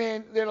 I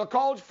mean,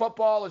 college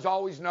football is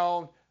always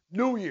known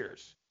New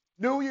Year's.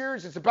 New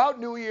Year's, it's about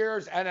New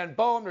Year's, and then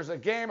boom, there's a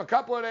game a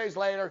couple of days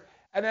later,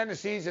 and then the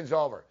season's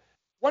over.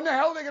 When the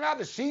hell are they going to have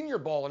the Senior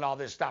Bowl and all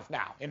this stuff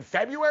now? In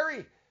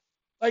February?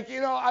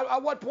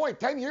 At what point?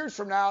 10 years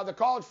from now, the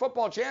college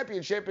football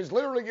championship is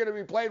literally going to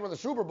be played when the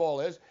Super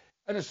Bowl is,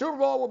 and the Super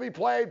Bowl will be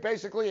played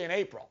basically in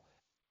April.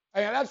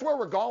 And that's where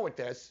we're going with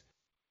this.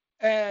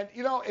 And,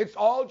 it's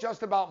all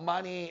just about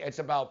money. It's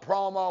about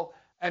promo.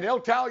 And they'll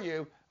tell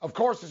you, of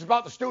course, it's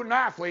about the student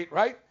athlete,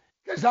 right?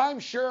 Because I'm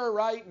sure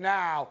right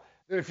now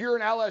that if you're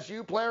an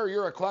LSU player or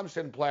you're a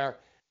Clemson player,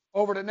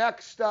 over the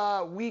next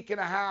week and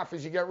a half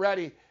as you get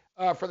ready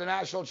for the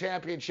national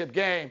championship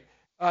game,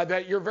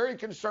 that you're very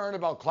concerned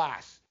about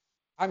class.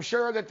 I'm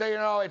sure that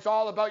it's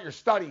all about your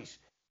studies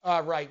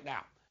right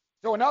now.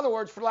 So in other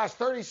words, for the last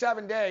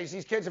 37 days,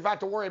 these kids have had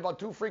to worry about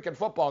 2 freaking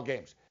football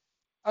games.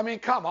 I mean,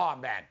 come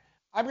on, man.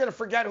 I'm going to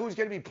forget who's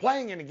going to be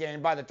playing in the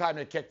game by the time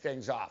they kick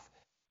things off.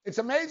 It's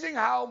amazing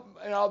how,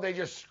 they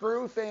just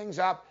screw things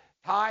up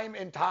time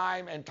and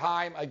time and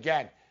time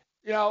again.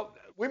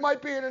 We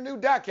might be in a new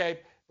decade,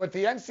 but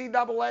the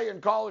NCAA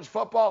and college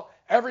football,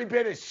 every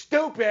bit as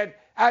stupid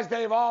as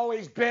they've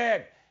always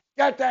been.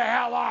 Get the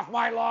hell off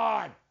my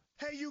lawn.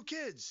 Hey, you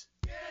kids.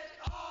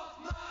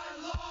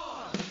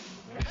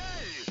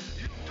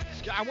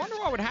 I wonder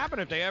what would happen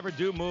if they ever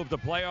do move the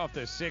playoff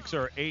to 6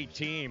 or 8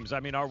 teams. I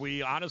mean, are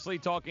we honestly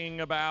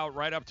talking about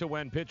right up to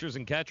when pitchers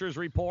and catchers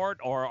report,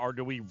 or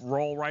do we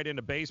roll right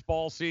into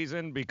baseball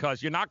season?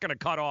 Because you're not going to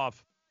cut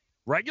off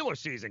regular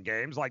season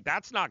games. Like,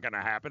 that's not going to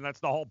happen. That's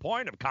the whole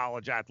point of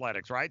college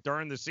athletics, right?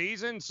 During the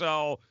season.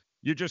 So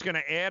you're just going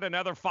to add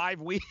another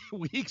 5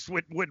 weeks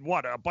with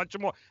what, a bunch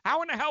of more?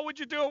 How in the hell would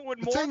you do it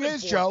with more than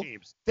 4 Joe,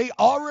 teams? They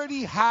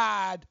already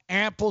had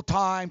ample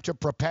time to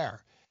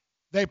prepare.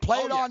 They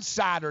played on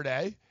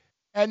Saturday,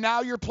 and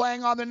now you're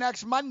playing on the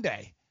next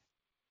Monday.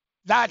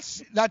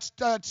 That's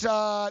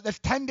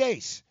 10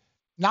 days,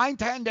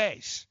 10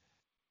 days.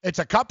 It's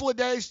a couple of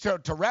days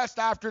to rest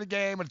after the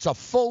game, and it's a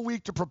full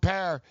week to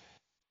prepare.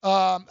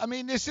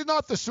 This is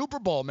not the Super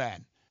Bowl,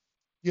 man.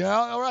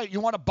 All right,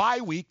 you want a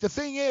bye week. The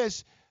thing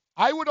is,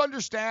 I would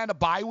understand a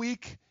bye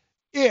week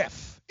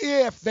if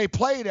they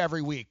played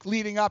every week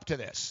leading up to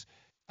this.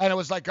 And it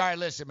was like, all right,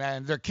 listen,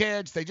 man, they're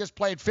kids. They just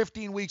played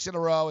 15 weeks in a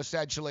row,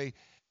 essentially.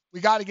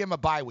 We got to give them a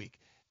bye week.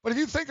 But if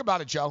you think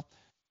about it, Joe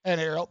and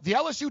Harold, the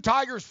LSU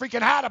Tigers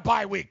freaking had a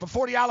bye week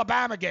before the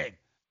Alabama game.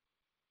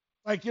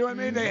 Like, you know what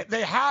I mean?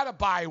 They had a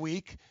bye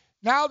week.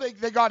 Now they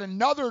got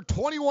another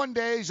 21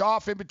 days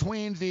off in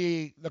between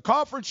the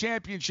conference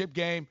championship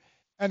game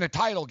and the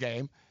title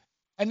game.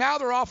 And now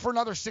they're off for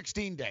another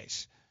 16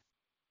 days.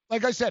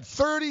 Like I said,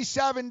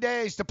 37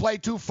 days to play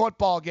 2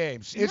 football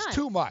games. It's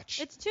too much.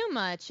 It's too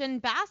much.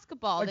 And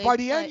basketball. Like by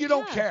the end, you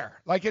don't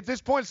care. Like at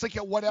this point, it's like,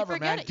 whatever,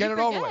 man. Get it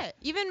over with.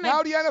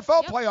 Now the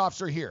NFL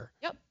playoffs are here.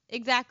 Yep,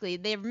 exactly.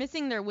 They're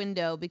missing their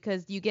window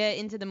because you get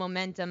into the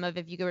momentum of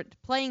if you were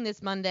playing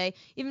this Monday.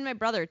 Even my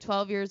brother,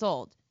 12 years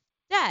old.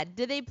 Dad,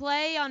 did they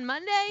play on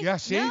Monday? Yeah,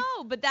 see?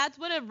 No, but that's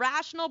what a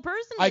rational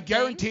person would I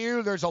guarantee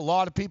you there's a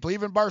lot of people,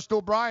 even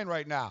Barstool Brian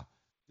right now.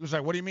 He was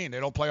like, what do you mean? They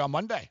don't play on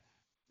Monday?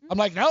 I'm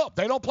like, no,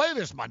 they don't play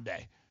this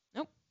Monday.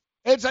 Nope.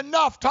 It's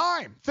enough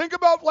time. Think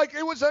about,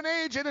 it was an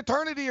age, an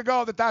eternity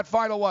ago that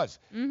final was.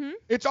 Mm-hmm.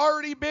 It's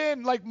already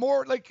been,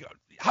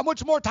 how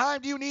much more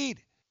time do you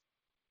need?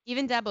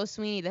 Even Dabo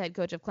Swinney, the head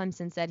coach of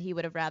Clemson, said he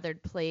would have rather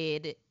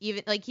played,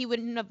 he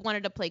wouldn't have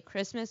wanted to play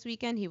Christmas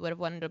weekend. He would have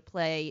wanted to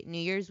play New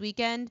Year's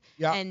weekend.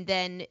 Yeah. And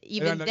then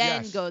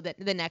go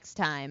the next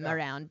time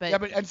around.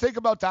 But and think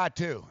about that,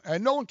 too.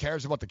 And no one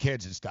cares about the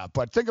kids and stuff.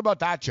 But think about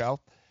that, Joe.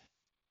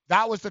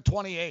 That was the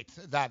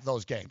 28th,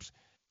 those games.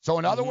 So,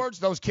 in other words,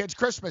 those kids'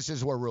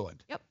 Christmases were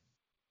ruined. Yep.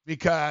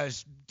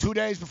 Because 2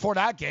 days before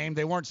that game,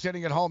 they weren't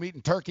sitting at home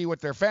eating turkey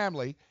with their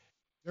family.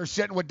 They're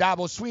sitting with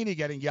Dabo Swinney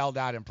getting yelled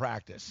at in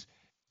practice,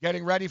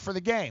 getting ready for the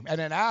game. And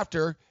then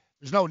after,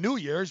 there's no New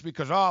Year's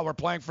because, we're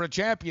playing for a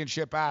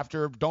championship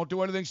after. Don't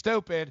do anything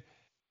stupid.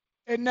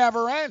 It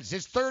never ends.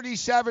 It's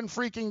 37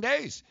 freaking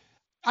days.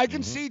 I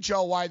can see,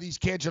 Joe, why these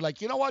kids are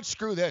like, you know what?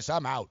 Screw this.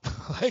 I'm out.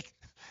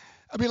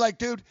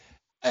 Dude.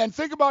 And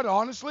think about it,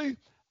 honestly.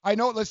 I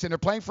know, listen, they're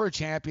playing for a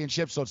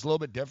championship, so it's a little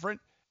bit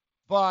different.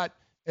 But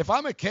if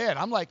I'm a kid,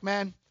 I'm like,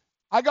 man,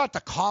 I got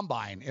the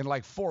combine in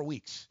 4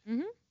 weeks.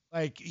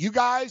 Mm-hmm. You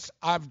guys,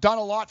 I've done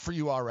a lot for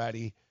you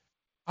already.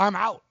 I'm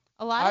out.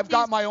 I've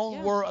got my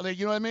own world.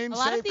 You know what I mean?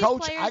 Say,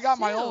 Coach, I got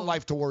my own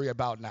life to worry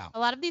about now. A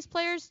lot of these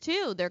players,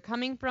 too, they're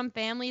coming from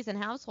families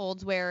and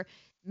households where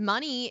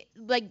money,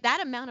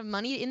 that amount of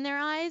money in their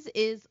eyes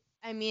is,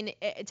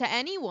 to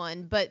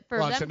anyone, but for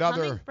them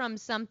coming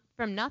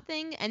from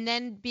nothing and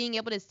then being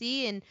able to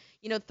see in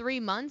 3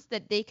 months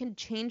that they can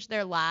change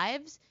their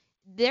lives,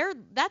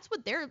 that's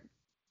what they're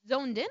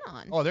zoned in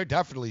on. Oh, they're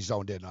definitely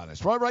zoned in on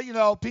us. Right,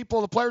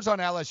 the players on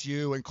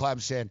LSU and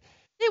Clemson,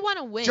 they want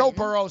to win. Joe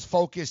Burrow's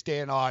focused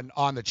in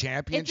on the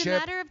championship. It's a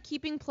matter of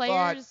keeping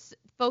players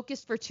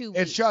focused for 2 weeks.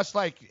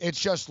 It's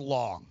just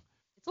long.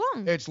 It's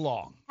long. It's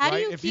long. How right?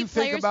 do you if keep you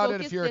think players about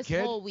focused it, if you're a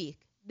kid,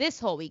 this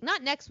whole week,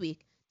 not next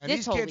week. And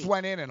these kids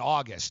went in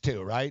August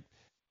too, right?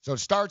 So it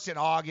starts in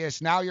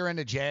August. Now you're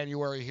into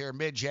January here,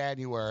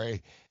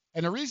 mid-January.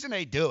 And the reason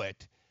they do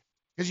it,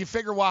 because you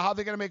figure, how are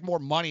they going to make more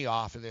money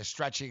off of this,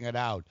 stretching it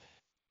out?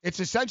 It's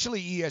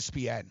essentially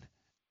ESPN,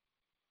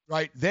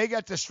 right? They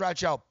get to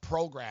stretch out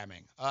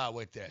programming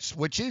with this,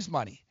 which is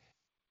money.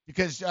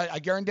 Because I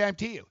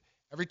guarantee you,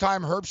 every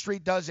time Herb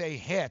Street does a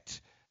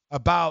hit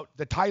about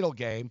the title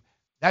game,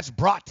 that's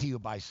brought to you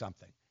by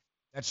something.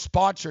 That's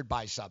sponsored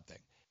by something.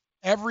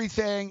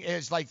 Everything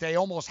is they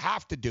almost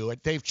have to do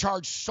it. They've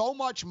charged so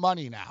much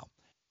money now.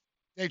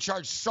 They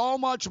charge so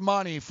much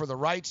money for the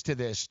rights to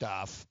this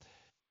stuff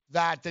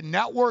that the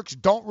networks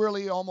don't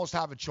really almost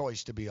have a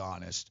choice, to be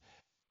honest,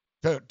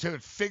 to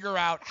figure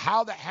out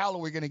how the hell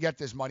are we going to get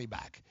this money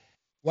back.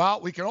 Well,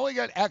 we can only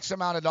get X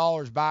amount of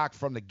dollars back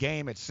from the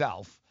game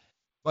itself.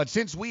 But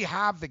since we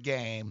have the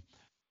game,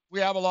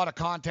 we have a lot of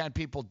content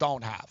people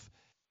don't have.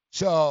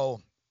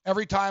 So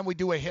every time we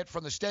do a hit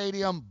from the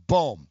stadium,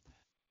 boom.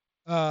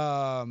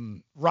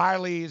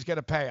 Riley is going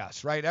to pay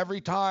us, right?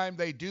 Every time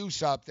they do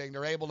something,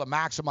 they're able to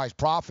maximize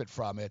profit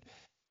from it.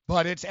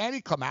 But it's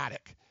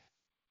anticlimactic.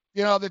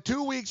 You know, the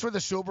 2 weeks for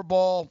the Super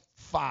Bowl,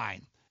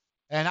 fine.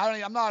 And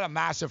I'm not a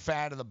massive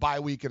fan of the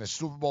bye week in a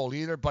Super Bowl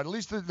either, but at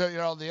least the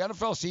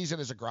NFL season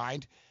is a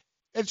grind.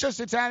 It's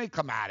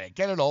anticlimactic.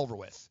 Get it over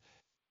with.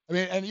 I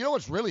mean, and you know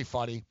what's really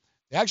funny?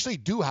 They actually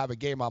do have a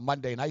game on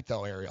Monday night,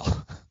 though, Ariel.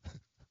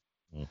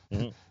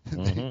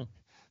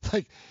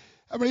 Like,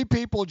 how many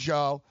people,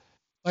 Joe?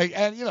 Like,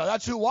 and you know,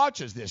 that's who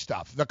watches this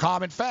stuff, the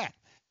common fan.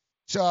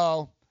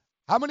 So,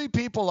 how many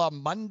people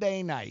on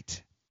Monday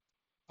night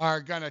are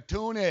gonna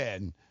tune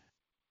in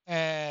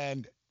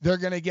and they're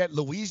gonna get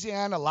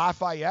Louisiana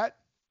Lafayette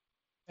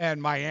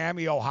and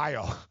Miami,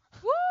 Ohio?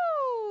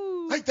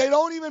 Woo! Like, they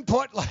don't even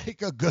put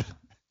like a good.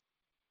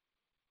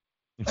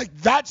 Like,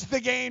 that's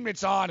the game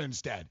it's on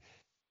instead.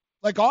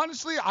 Like,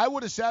 honestly, I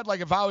would have said,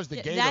 like, if I was the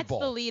Gator Bowl.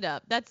 That's the lead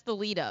up. That's the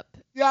lead up.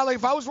 Yeah, like,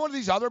 if I was one of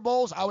these other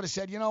bowls, I would have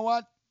said, you know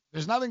what?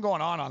 There's nothing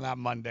going on that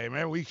Monday,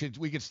 man. We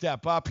could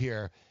step up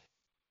here.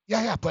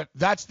 Yeah, but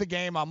that's the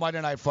game on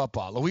Monday Night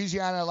Football.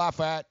 Louisiana,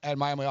 Lafayette, and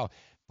Miami.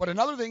 But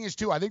another thing is,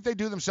 too, I think they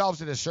do themselves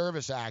a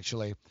disservice,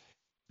 actually,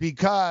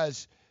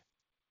 because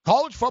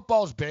college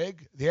football is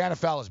big. The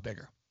NFL is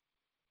bigger.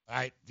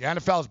 Right? The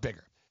NFL is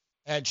bigger.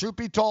 And truth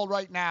be told,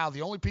 right now,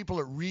 the only people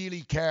that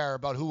really care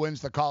about who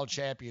wins the college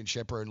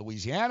championship are in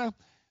Louisiana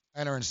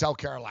and are in South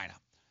Carolina.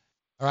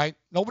 All right?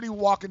 Nobody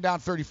walking down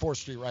 34th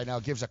Street right now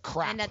gives a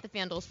crap. And at the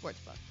FanDuel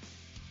Sportsbook.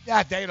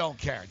 Yeah, they don't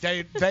care.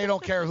 They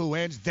don't care who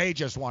wins. They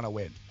just want to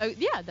win. Oh,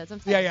 yeah, that's what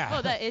I'm saying. Yeah.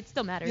 Well, it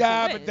still matters.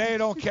 Yeah, but they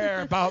don't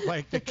care about,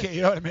 like, the kid.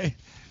 You know what I mean?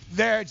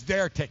 It's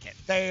their ticket.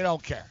 They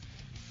don't care.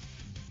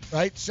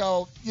 Right?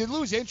 So you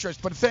lose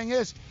interest. But the thing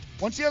is,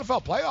 once the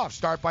NFL playoffs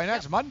start by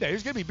next Monday,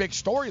 there's going to be big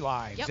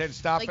storylines and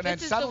stuff, like, and then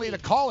suddenly the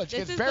college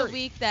gets buried. This is the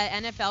week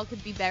that NFL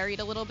could be buried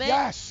a little bit.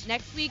 Yes.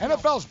 Next week.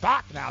 NFL's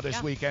back now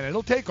this weekend.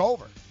 It'll take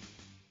over.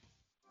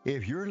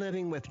 If you're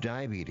living with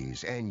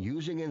diabetes and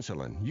using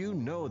insulin, you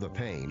know the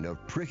pain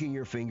of pricking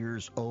your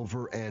fingers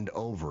over and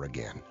over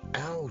again.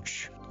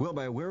 Ouch! Well,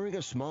 by wearing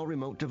a small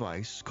remote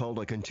device called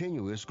a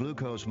continuous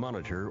glucose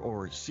monitor,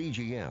 or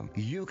CGM,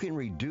 you can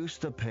reduce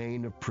the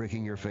pain of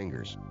pricking your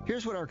fingers.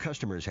 Here's what our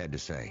customers had to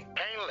say.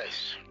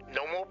 Painless.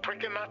 No more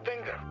pricking my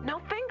finger. No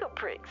finger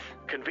pricks.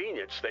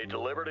 Convenience. They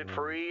delivered it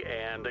free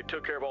and they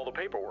took care of all the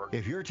paperwork.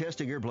 If you're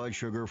testing your blood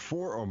sugar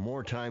 4 or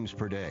more times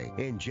per day,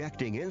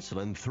 injecting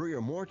insulin 3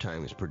 or more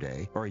times per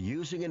day, or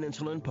using an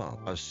insulin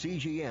pump, a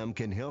CGM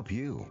can help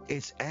you.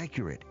 It's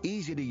accurate,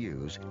 easy to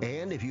use,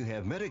 and if you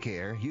have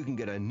Medicare, you can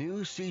get a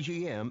new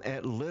CGM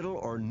at little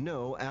or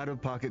no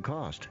out-of-pocket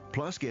cost.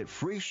 Plus, get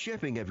free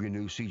shipping of your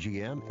new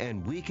CGM,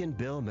 and we can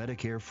bill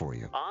Medicare for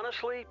you.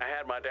 Honestly, I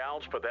had my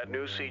doubts, but that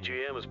new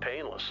CGM is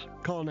painless.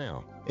 Call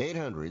now.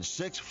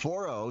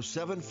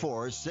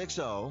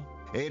 800-640-7460.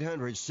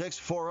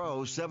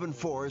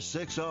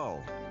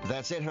 800-640-7460.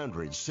 That's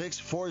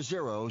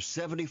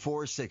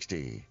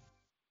 800-640-7460.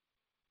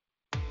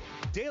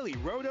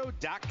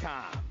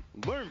 DailyRoto.com.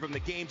 Learn from the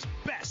game's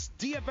best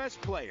DFS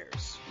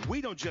players.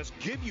 We don't just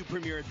give you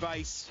premier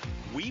advice,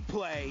 we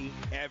play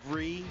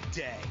every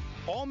day.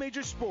 All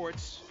major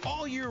sports,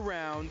 all year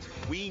round,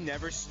 we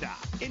never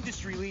stop.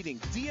 Industry-leading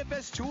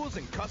DFS tools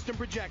and custom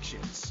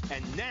projections.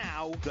 And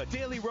now, the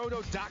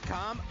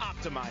DailyRoto.com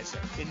Optimizer.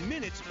 In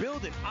minutes,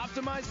 build and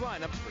optimize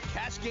lineups for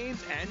cash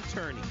games and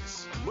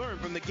tourneys. Learn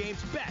from the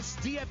game's best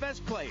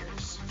DFS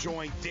players.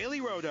 Join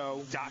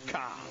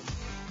DailyRoto.com.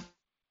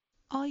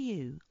 Are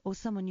you, or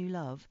someone you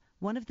love,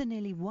 one of the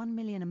nearly 1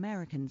 million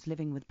Americans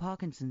living with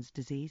Parkinson's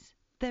disease?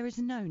 There is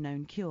no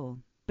known cure,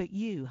 but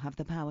you have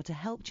the power to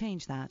help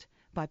change that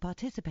by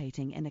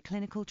participating in a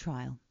clinical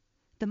trial.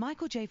 The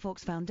Michael J.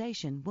 Fox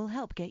Foundation will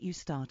help get you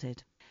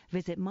started.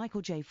 Visit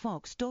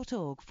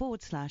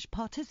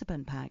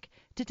michaeljfox.org/participant pack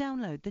to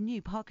download the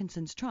new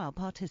Parkinson's Trial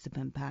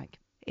Participant Pack.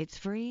 It's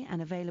free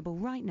and available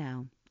right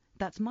now.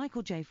 That's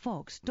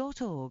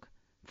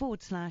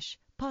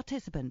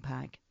michaeljfox.org/participant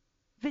pack.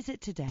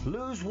 Visit today.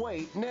 Lose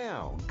weight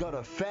now. Go to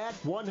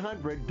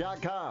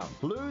fat100.com.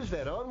 Lose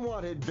that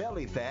unwanted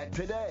belly fat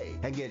today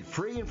and get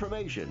free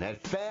information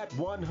at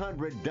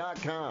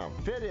fat100.com.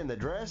 Fit in the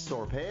dress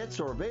or pants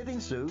or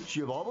bathing suits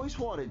you've always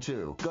wanted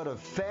to. Go to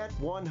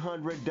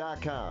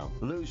fat100.com.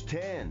 Lose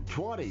 10,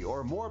 20,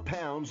 or more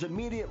pounds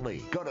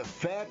immediately. Go to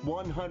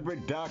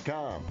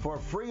fat100.com. For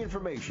free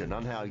information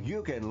on how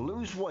you can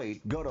lose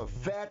weight, go to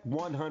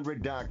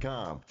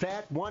fat100.com.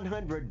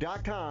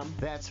 Fat100.com.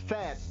 That's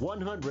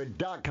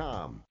fat100.com.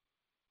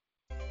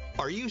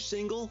 Are you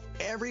single?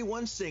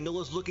 Everyone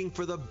single is looking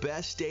for the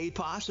best date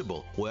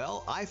possible.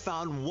 Well, I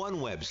found one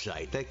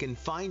website that can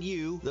find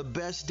you the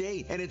best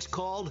date, and it's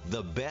called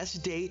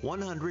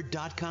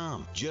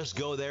thebestdate100.com. Just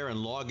go there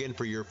and log in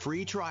for your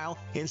free trial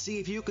and see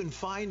if you can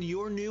find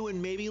your new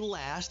and maybe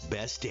last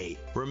best date.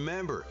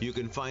 Remember, you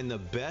can find the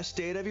best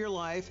date of your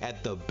life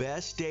at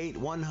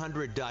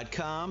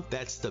thebestdate100.com.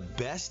 That's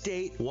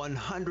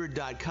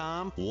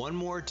thebestdate100.com. One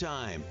more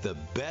time,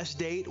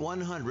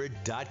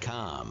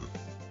 thebestdate100.com.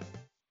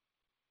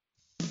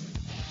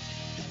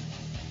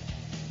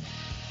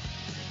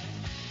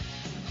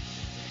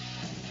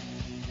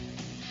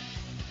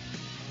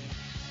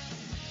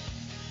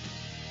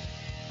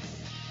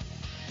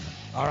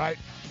 All right.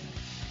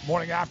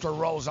 Morning After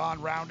rolls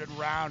on round and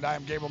round. I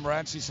am Gabriel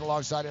Morency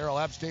alongside Errol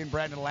Epstein.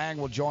 Brandon Lang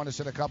will join us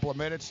in a couple of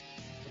minutes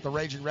with the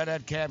Raging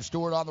Redhead Cam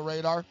Stewart on the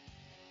radar. I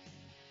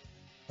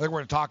think we're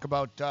going to talk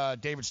about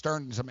David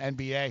Stern and some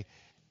NBA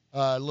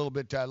a little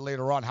bit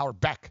later on.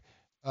 Howard Beck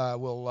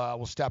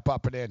will step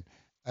up and in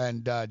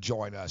and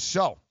join us.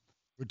 So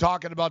we're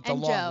talking about the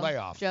long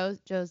layoff. Joe's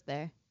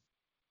there.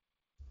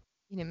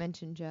 You didn't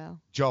mention Joe.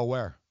 Joe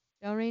where?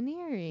 Joe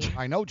Rainieri.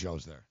 I know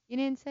Joe's there. You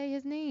didn't say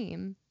his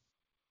name.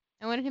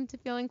 I wanted him to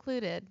feel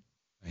included.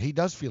 He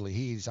does feel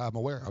it. I'm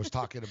aware. I was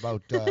talking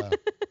about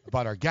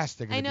our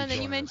guest. I know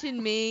that you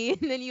mentioned me,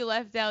 and then you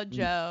left out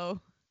Joe.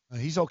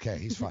 He's okay.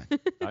 He's fine.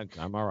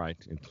 I'm all right.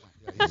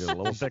 He's a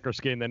little thicker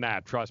skin than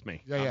that. Trust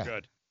me. Yeah, I'm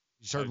good.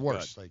 He's heard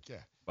worse.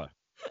 Good.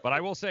 But I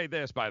will say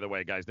this, by the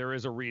way, guys. There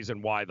is a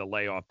reason why the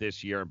layoff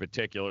this year in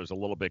particular is a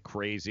little bit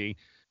crazy.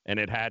 And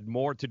it had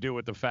more to do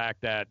with the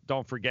fact that,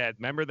 don't forget,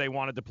 remember they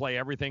wanted to play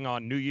everything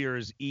on New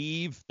Year's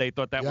Eve? They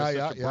thought that was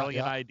such a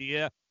brilliant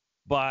idea.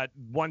 But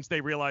once they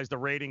realized the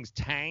ratings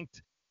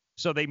tanked,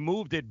 so they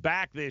moved it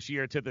back this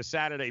year to the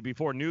Saturday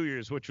before New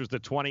Year's, which was the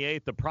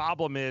 28th. The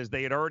problem is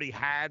they had already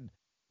had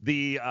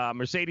the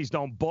Mercedes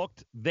Dome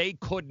booked. They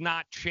could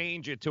not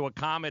change it to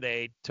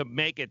accommodate to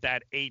make it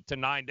that 8 to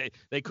 9 day.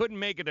 They couldn't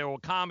make it to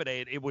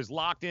accommodate. It was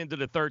locked into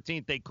the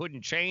 13th. They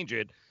couldn't change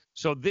it.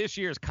 So this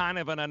year's kind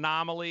of an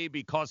anomaly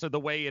because of the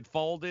way it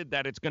folded,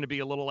 that it's going to be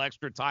a little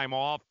extra time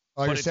off.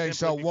 Oh, you're saying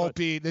so it won't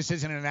be, this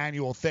isn't an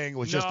annual thing. It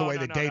was just the way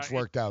the dates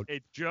worked out.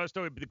 It just,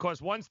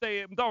 because once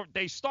they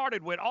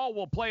started with,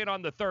 we'll play it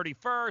on the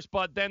 31st,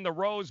 but then the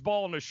Rose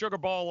Bowl and the Sugar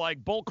Bowl,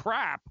 like, bull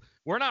crap.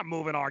 We're not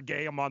moving our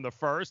game on the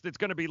 1st. It's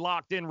going to be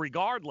locked in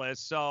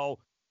regardless. So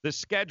the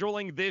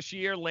scheduling this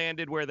year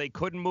landed where they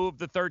couldn't move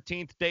the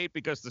 13th date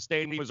because the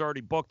stadium was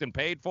already booked and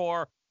paid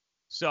for.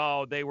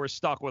 So they were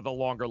stuck with a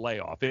longer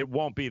layoff. It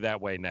won't be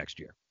that way next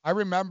year. I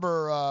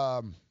remember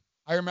a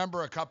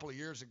couple of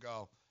years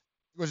ago,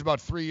 it was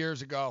about 3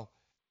 years ago,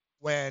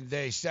 when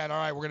they said, all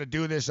right, we're going to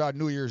do this on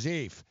New Year's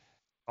Eve.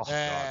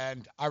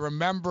 And God. I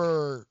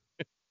remember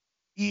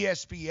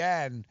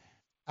ESPN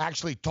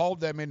actually told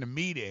them in the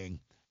meeting,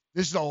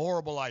 this is a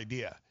horrible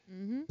idea.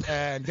 Mm-hmm.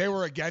 And they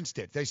were against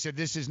it. They said,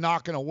 this is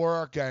not going to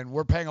work, and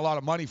we're paying a lot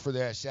of money for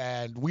this,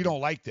 and we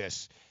don't like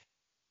this.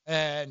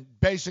 And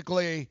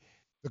basically,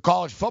 the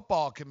college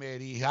football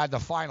committee had the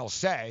final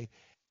say.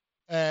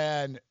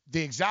 And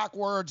the exact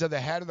words of the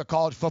head of the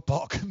college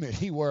football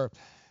committee were,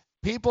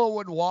 people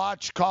would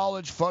watch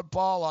college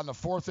football on the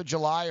 4th of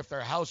July if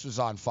their house was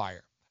on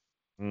fire.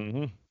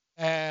 Mm-hmm.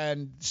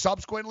 And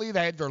subsequently,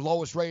 they had their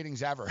lowest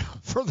ratings ever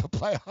for the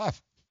playoff.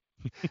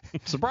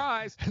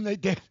 Surprise. And they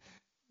did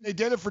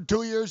it for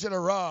 2 years in a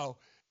row.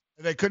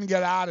 And they couldn't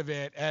get out of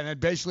it. And then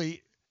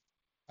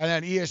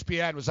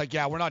ESPN was like,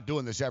 yeah, we're not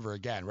doing this ever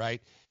again,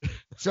 right?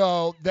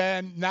 So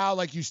then now,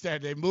 like you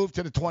said, they moved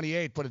to the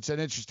 28th, but it's an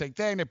interesting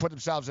thing. They put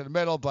themselves in the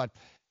middle, but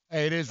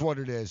hey, it is what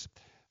it is.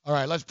 All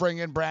right, let's bring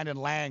in Brandon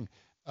Lang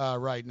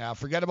right now.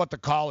 Forget about the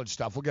college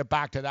stuff. We'll get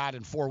back to that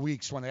in 4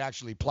 weeks when they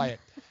actually play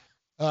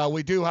it.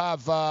 We do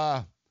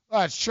have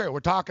it's true.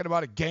 We're talking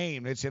about a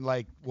game. It's in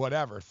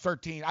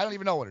 13. I don't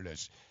even know what it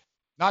is.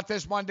 Not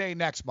this Monday,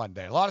 next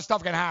Monday. A lot of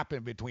stuff can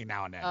happen between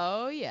now and then.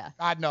 Oh, yeah.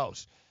 God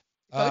knows.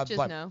 Coaches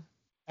know.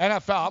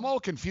 NFL, I'm all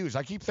confused.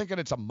 I keep thinking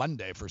it's a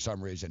Monday for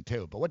some reason,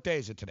 too. But what day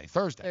is it today?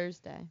 Thursday.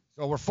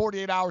 So we're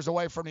 48 hours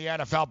away from the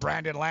NFL.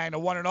 Brandon Lang, the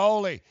one and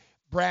only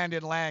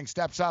Brandon Lang,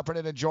 steps up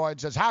and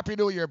joins us. Happy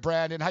New Year,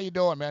 Brandon. How you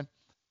doing, man?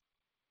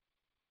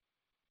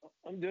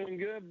 I'm doing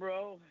good,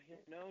 bro.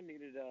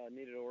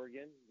 Needed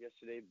Oregon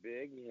yesterday,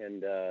 big,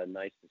 and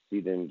nice to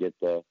see them get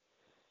the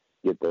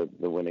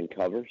winning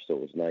cover. So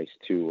it was nice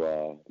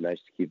to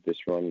keep this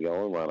run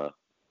going. We're on a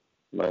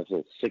nice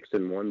little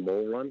 6-1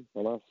 bowl run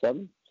on our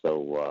 7.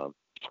 So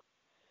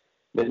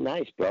been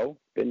nice, bro.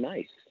 Been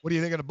nice. What do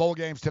you think of the bowl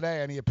games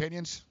today? Any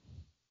opinions?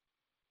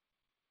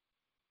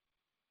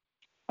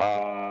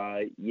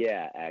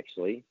 Yeah,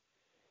 actually.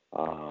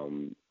 I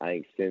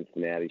think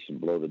Cincinnati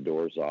should blow the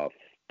doors off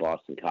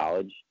Boston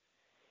College.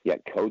 You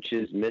got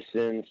coaches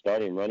missing,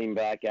 starting running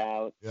back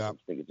out. Yeah. I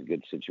think it's a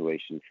good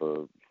situation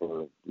for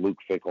Luke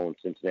Fickell and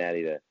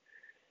Cincinnati to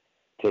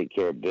take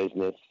care of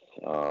business.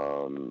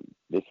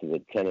 This is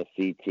a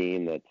Tennessee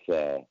team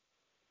that's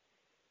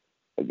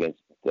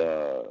against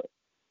the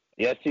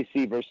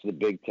SEC versus the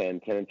Big Ten,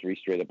 10-3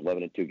 straight up,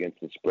 11-2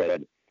 against the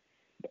spread.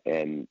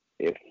 And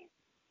if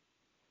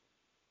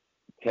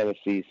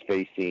Tennessee's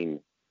facing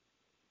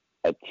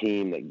a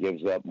team that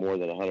gives up more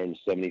than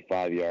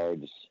 175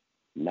 yards,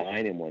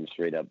 9-1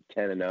 straight up,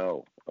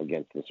 10-0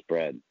 against the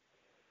spread,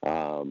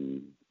 the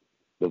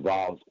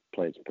Vols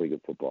playing some pretty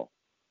good football.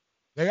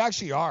 They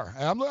actually are.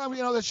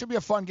 That should be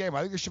a fun game. I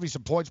think there should be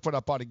some points put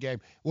up on a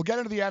game. We'll get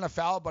into the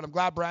NFL, but I'm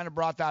glad Brandon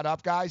brought that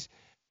up, guys.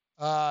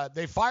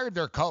 They fired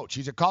their coach.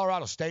 He's at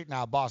Colorado State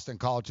now, Boston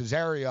College.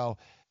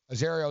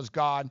 Azario's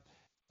gone.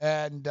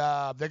 And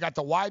they got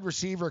the wide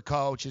receiver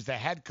coach as the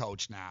head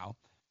coach now.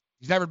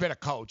 He's never been a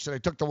coach, so they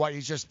took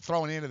he's just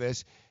thrown into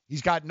this.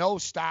 He's got no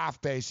staff,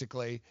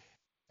 basically.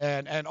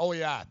 And oh,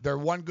 yeah, their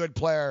one good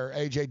player,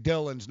 A.J.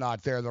 Dillon's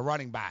not there, the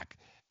running back.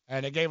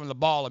 And they gave him the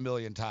ball a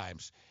million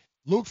times.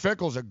 Luke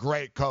Fickell's a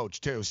great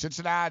coach, too.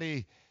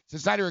 Cincinnati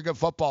are a good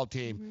football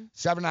team.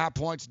 7.5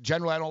 points.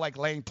 Generally, I don't like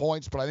laying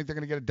points, but I think they're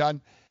going to get it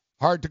done.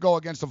 Hard to go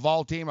against the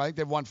Vol team. I think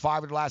they've won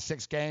 5 of the last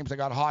 6 games. They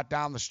got hot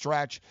down the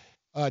stretch.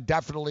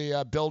 Definitely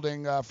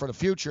building for the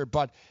future.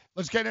 But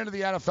let's get into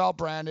the NFL,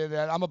 Brandon.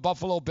 And I'm a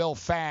Buffalo Bill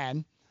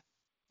fan,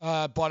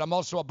 but I'm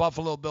also a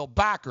Buffalo Bill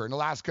backer. In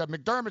Alaska,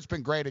 McDermott's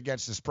been great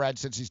against the spread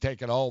since he's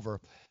taken over.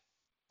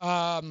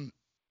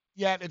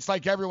 Yet it's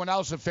like everyone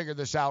else have figured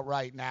this out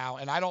right now,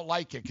 and I don't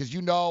like it because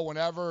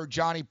whenever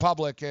Johnny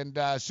Public and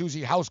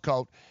Susie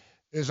Housecoat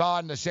is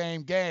on the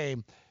same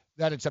game,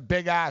 that it's a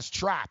big-ass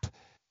trap.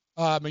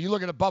 And you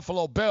look at the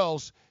Buffalo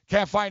Bills,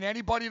 can't find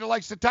anybody that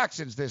likes the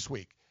Texans this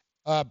week.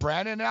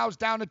 Brandon, now it's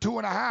down to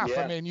 2.5.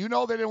 Yeah. I mean,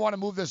 they didn't want to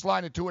move this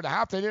line to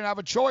 2.5. They didn't have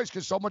a choice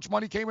because so much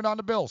money came in on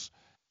the Bills.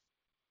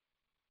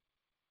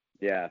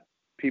 Yeah,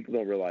 people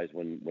don't realize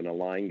when a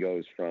line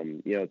goes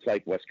from, it's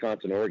like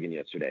Wisconsin-Oregon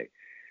yesterday.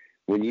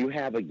 When you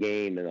have a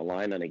game and a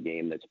line on a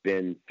game that's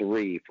been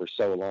 3 for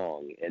so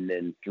long, and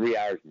then 3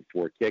 hours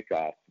before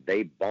kickoff,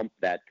 they bump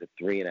that to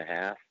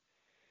 3.5.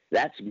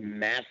 That's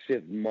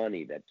massive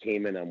money that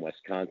came in on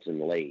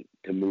Wisconsin late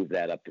to move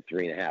that up to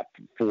 3.5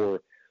 for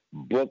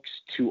books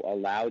to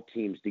allow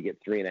teams to get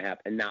 3.5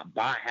 and not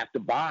have to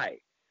buy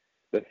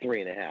the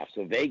 3.5.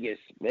 So Vegas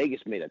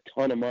made a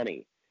ton of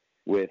money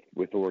with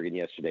Oregon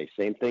yesterday.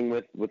 Same thing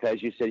with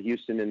as you said,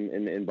 Houston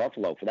and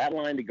Buffalo. For that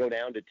line to go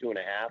down to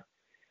 2.5,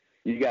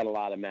 you got a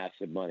lot of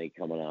massive money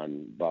coming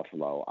on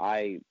Buffalo.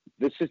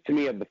 This is, to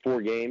me, of the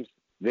 4 games,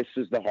 this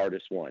is the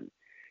hardest one.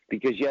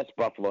 Because, yes,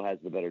 Buffalo has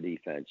the better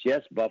defense.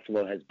 Yes,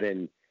 Buffalo has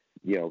been,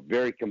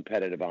 very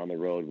competitive on the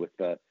road with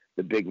the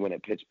big win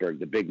at Pittsburgh,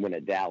 the big win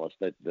at Dallas,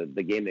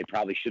 the game they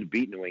probably should have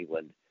beat New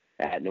England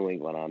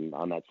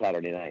on that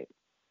Saturday night.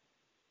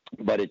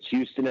 But it's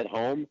Houston at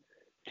home,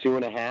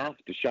 2.5.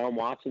 Deshaun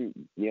Watson,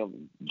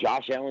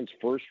 Josh Allen's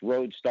first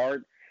road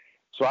start.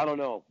 So I don't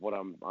know what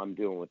I'm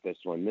doing with this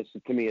one. This,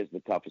 to me, is the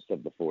toughest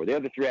of the 4. The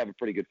other 3 I have a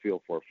pretty good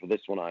feel for. For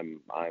this one,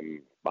 I'm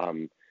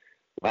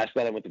last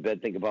night I went to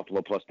bed thinking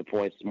Buffalo plus the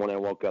points. This morning I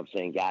woke up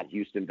saying, God,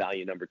 Houston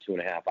value number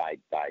 2.5.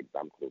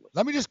 I'm clueless.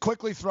 Let me just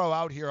quickly throw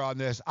out here on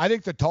this. I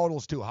think the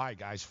total's too high,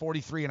 guys.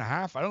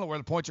 43.5. I don't know where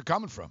the points are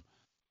coming from.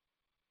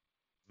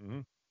 Mm-hmm.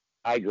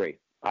 I agree.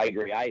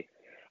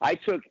 I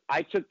took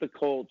the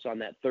Colts on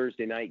that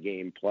Thursday night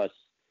game plus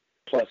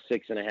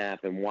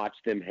 6.5 and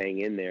watched them hang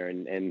in there.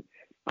 And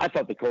I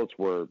thought the Colts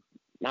were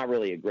not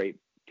really a great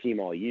team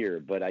all year,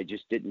 but I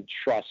just didn't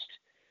trust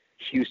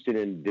Houston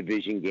in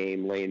division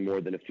game laying more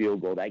than a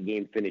field goal. That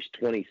game finished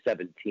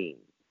 2017.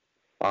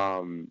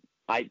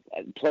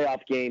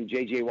 Playoff game,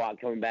 J.J. Watt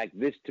coming back.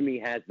 This, to me,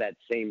 has that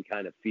same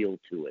kind of feel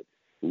to it.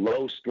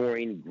 Low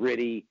scoring,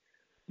 gritty,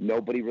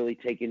 nobody really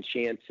taking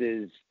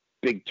chances.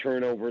 Big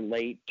turnover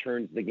late,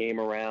 turns the game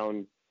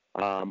around.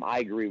 I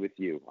agree with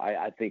you.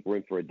 I think we're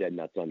in for a dead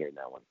nuts under in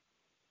that one.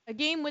 A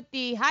game with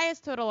the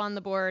highest total on the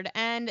board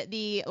and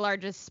the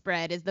largest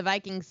spread is the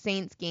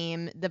Vikings-Saints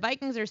game. The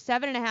Vikings are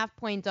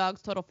 7.5-point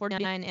dogs, total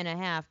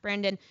 49.5.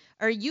 Brandon,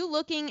 are you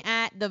looking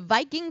at the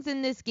Vikings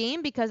in this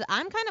game? Because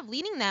I'm kind of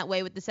leaning that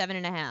way with the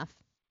 7.5.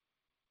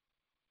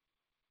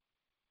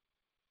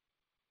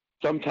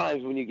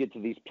 Sometimes when you get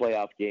to these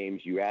playoff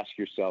games, you ask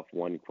yourself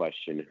one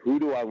question: who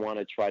do I want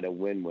to try to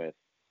win with,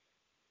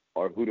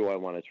 or who do I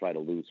want to try to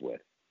lose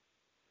with?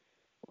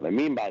 What I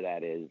mean by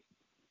that is,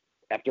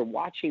 after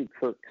watching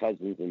Kirk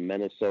Cousins in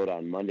Minnesota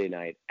on Monday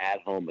night at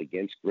home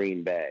against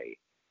Green Bay,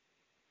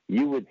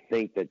 you would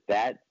think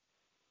that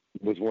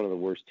was one of the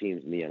worst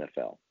teams in the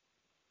NFL.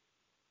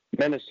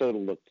 Minnesota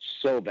looked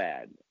so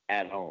bad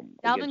at home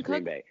against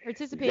Green Bay.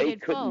 Participated they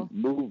couldn't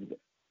move them.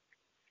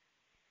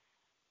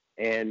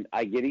 And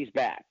I get he's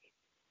back.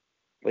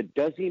 But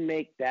does he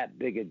make that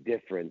big a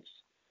difference,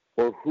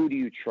 or who do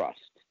you trust?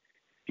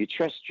 Do you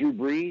trust Drew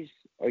Brees,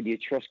 or do you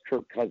trust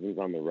Kirk Cousins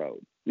on the road?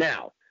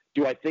 Now,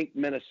 do I think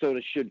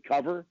Minnesota should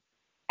cover?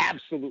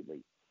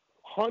 Absolutely.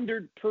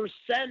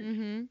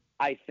 100%.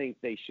 I think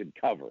they should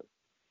cover.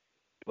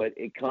 But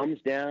it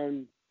comes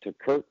down to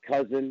Kirk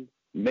Cousins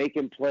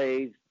making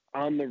plays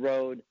on the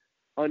road,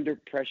 under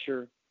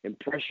pressure, in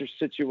pressure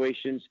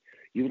situations.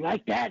 You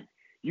like that?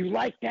 You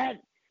like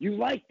that? You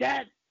like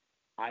that?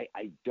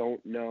 I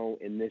don't know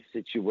in this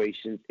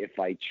situation if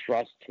I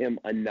trust him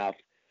enough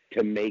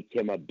to make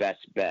him a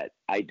best bet.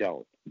 I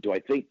don't. Do I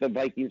think the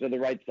Vikings are the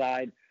right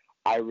side?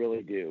 I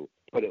really do.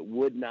 But it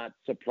would not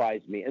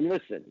surprise me. And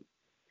listen,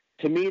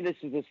 to me, this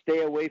is a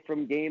stay away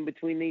from game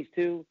between these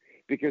two,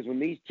 because when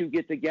these two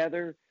get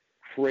together,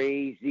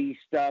 crazy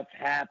stuff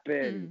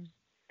happens.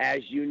 As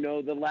you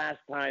know, the last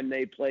time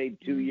they played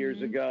 2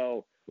 years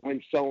ago,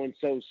 when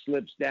so-and-so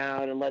slips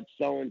down and lets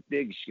the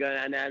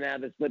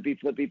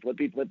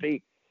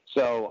flippy.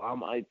 So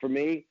for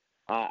me,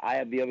 I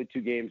have the other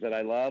two games that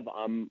I love.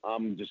 I'm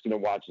just going to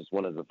watch this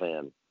one as a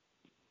fan.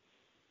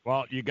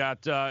 Well, you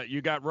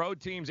got road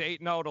teams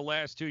 8-0 the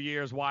last 2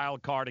 years,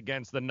 wild card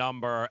against the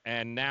number,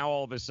 and now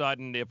all of a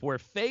sudden, if we're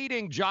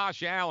fading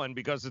Josh Allen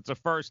because it's a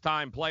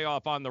first-time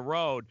playoff on the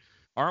road,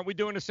 aren't we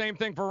doing the same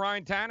thing for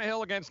Ryan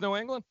Tannehill against New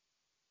England?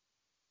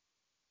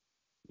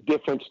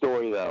 Different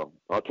story, though.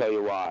 I'll tell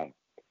you why.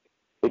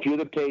 If you're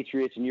the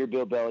Patriots and you're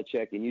Bill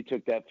Belichick and you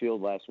took that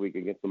field last week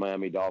against the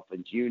Miami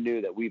Dolphins, you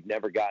knew that we've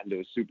never gotten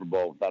to a Super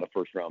Bowl without a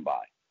first-round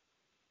bye.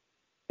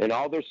 And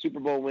all their Super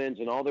Bowl wins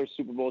and all their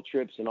Super Bowl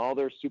trips and all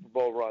their Super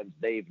Bowl runs,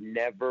 they've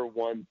never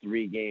won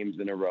 3 games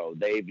in a row.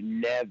 They've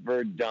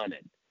never done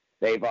it.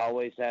 They've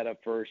always had a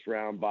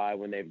first-round bye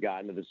when they've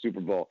gotten to the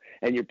Super Bowl.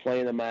 And you're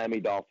playing the Miami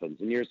Dolphins,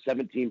 and you're a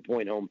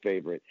 17-point home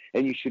favorite,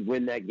 and you should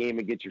win that game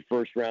and get your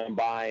first-round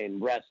bye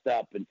and rest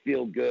up and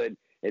feel good.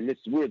 And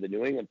we're the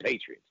New England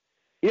Patriots.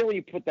 You know, when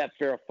you put that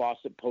Farrah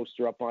Fawcett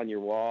poster up on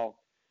your wall,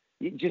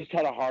 you just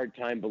had a hard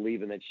time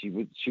believing that she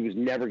was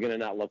never going to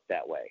not look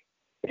that way.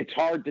 It's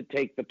hard to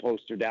take the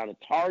poster down.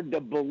 It's hard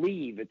to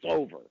believe it's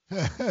over.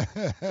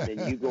 And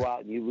then you go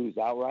out and you lose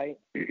outright.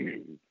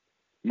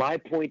 My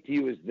point to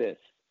you is this.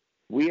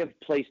 We have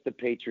placed the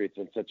Patriots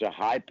on such a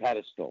high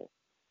pedestal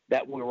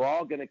that we're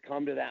all going to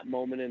come to that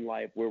moment in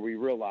life where we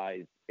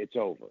realize it's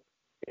over.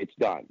 It's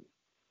done.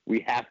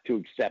 We have to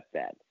accept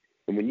that.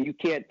 And when you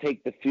can't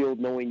take the field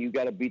knowing you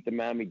got to beat the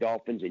Miami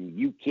Dolphins and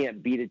you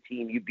can't beat a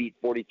team you beat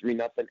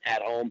 43-0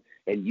 at home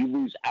and you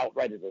lose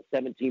outright as a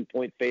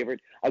 17-point favorite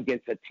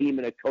against a team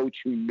and a coach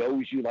who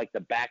knows you like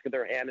the back of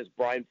their hand as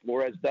Brian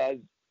Flores does,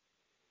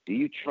 do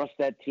you trust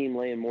that team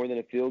laying more than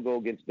a field goal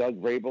against Doug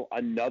Vrabel,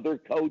 another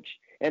coach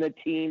and a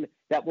team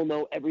that will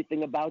know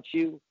everything about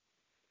you?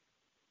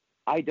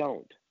 I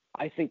don't.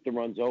 I think the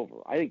run's over.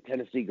 I think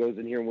Tennessee goes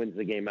in here and wins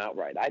the game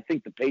outright. I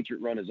think the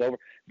Patriot run is over.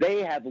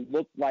 They have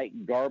looked like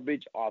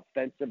garbage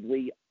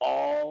offensively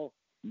all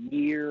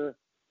year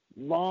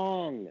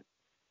long.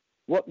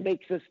 What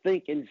makes us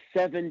think in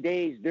 7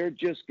 days they're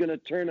just going to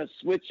turn a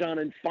switch on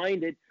and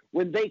find it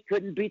when they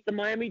couldn't beat the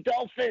Miami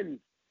Dolphins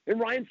and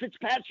Ryan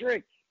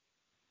Fitzpatrick?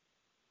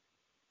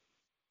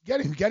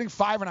 Getting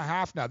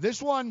 5.5 now.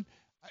 This one,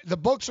 the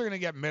books are going to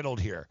get middled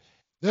here.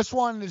 This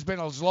one has been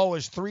as low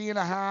as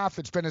 3.5.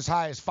 It's been as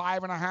high as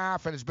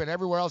 5.5, and it's been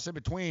everywhere else in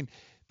between.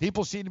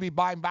 People seem to be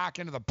buying back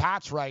into the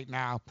Pats right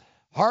now.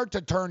 Hard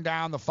to turn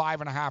down the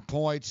 5.5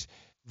 points.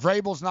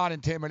 Vrabel's not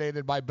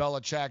intimidated by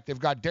Belichick. They've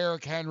got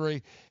Derrick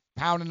Henry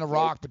pounding the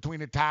rock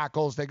between the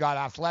tackles. They got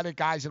athletic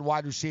guys at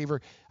wide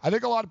receiver. I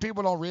think a lot of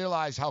people don't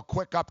realize how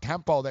quick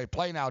up-tempo they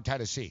play now,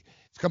 Tennessee.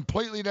 It's a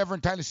completely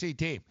different Tennessee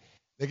team.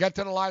 They get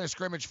to the line of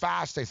scrimmage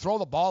fast. They throw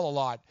the ball a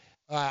lot,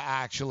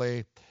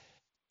 actually.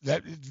 They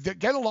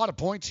get a lot of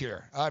points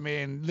here. I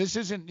mean, this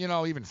isn't,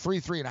 even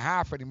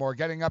 3.5 anymore.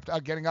 Getting up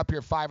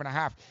here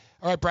 5.5.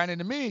 All right, Brandon,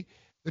 to me,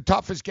 the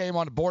toughest game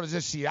on the board is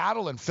this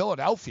Seattle and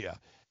Philadelphia.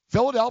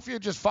 Philadelphia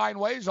just find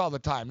ways all the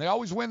time. They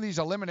always win these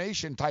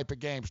elimination type of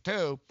games,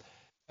 too.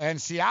 And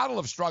Seattle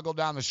have struggled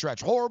down the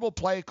stretch. Horrible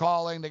play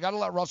calling. They got to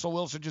let Russell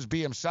Wilson just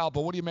be himself.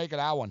 But what do you make of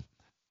that one?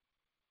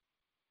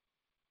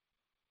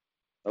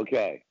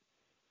 Okay.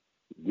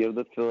 Give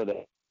the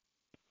Philadelphia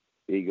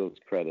Eagles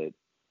credit.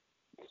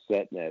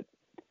 Setting at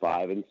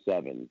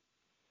 5-7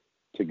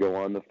 to go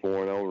on the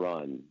 4-0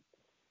 run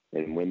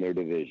and win their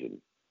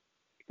division.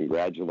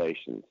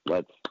 Congratulations.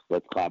 Let's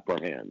clap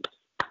our hands.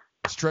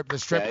 The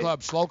strip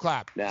club, slow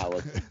clap. Now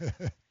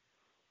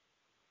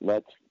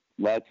let's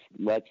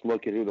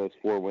look at who those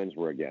 4 wins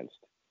were against.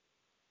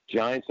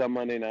 Giants on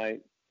Monday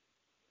night,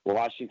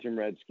 Washington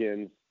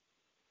Redskins,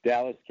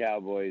 Dallas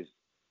Cowboys,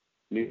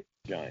 New York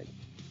Giants.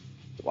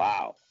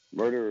 Wow.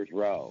 Murderer's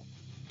Row.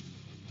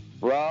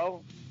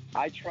 Bro,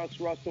 I trust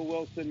Russell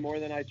Wilson more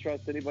than I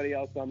trust anybody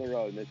else on the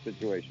road in this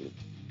situation.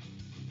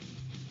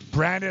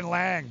 Brandon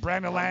Lang,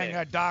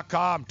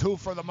 BrandonLang.com, 2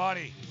 for the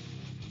money.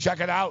 Check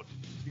it out.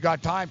 You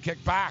got time,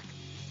 kick back.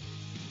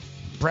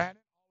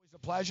 Brandon, always a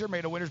pleasure.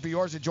 May the winners be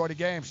yours. Enjoy the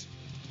games.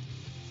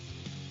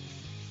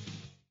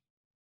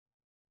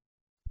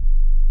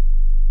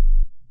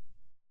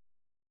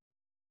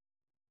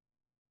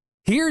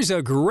 Here's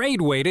a great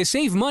way to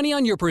save money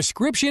on your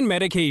prescription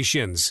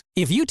medications.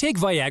 If you take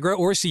Viagra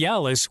or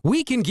Cialis,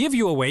 we can give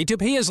you a way to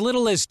pay as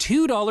little as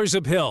 $2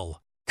 a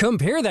pill.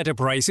 Compare that to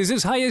prices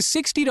as high as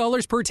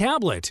 $60 per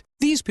tablet.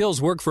 These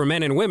pills work for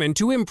men and women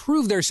to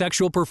improve their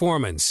sexual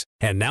performance.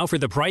 And now for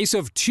the price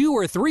of 2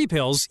 or 3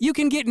 pills, you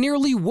can get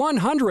nearly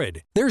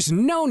 100. There's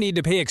no need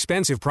to pay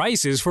expensive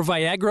prices for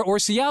Viagra or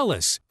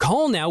Cialis.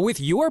 Call now with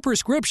your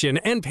prescription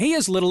and pay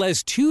as little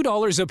as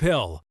 $2 a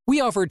pill.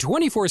 We offer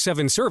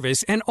 24/7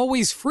 service and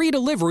always free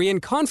delivery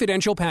and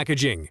confidential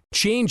packaging.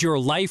 Change your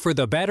life for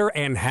the better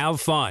and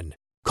have fun.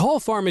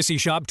 Call Pharmacy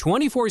Shop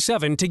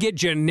 24/7 to get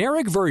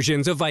generic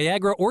versions of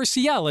Viagra or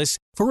Cialis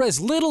for as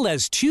little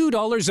as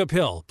 $2 a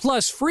pill,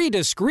 plus free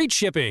discreet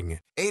shipping.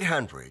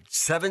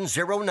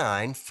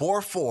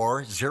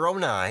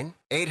 800-709-4409.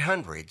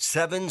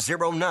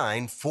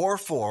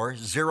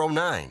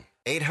 800-709-4409.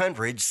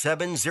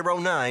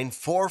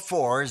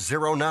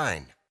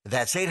 800-709-4409.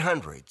 That's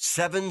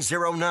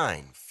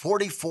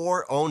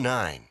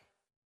 800-709-4409.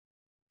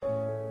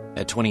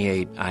 At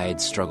 28, I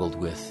had struggled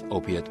with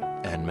opiate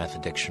and meth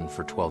addiction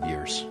for 12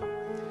 years.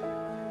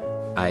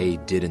 I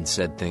did and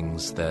said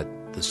things that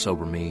the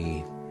sober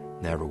me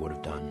never would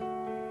have done.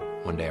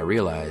 One day I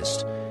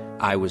realized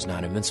I was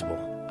not invincible.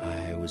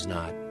 I was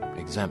not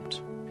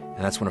exempt.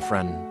 And that's when a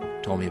friend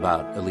told me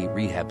about Elite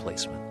Rehab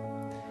Placement.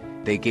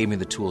 They gave me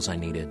the tools I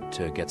needed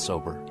to get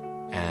sober,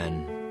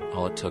 and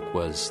all it took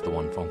was the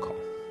one phone call.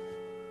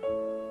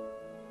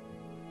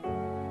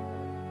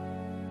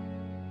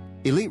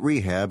 Elite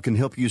Rehab can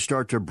help you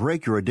start to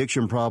break your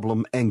addiction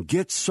problem and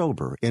get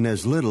sober in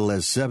as little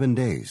as 7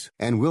 days.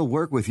 And we'll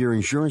work with your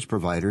insurance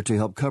provider to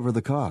help cover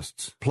the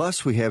costs.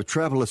 Plus, we have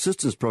travel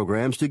assistance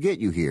programs to get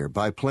you here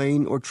by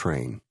plane or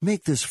train.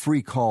 Make this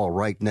free call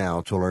right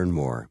now to learn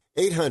more.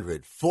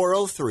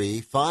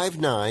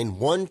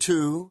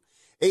 800-403-5912.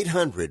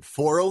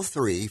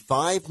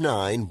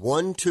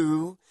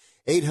 800-403-5912.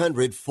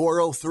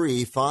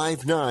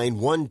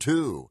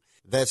 800-403-5912.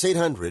 That's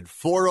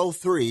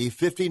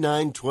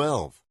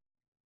 800-403-5912.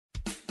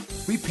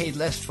 We paid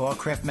less for our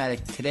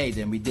Craftmatic today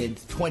than we did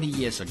 20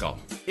 years ago.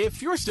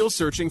 If you're still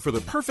searching for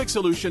the perfect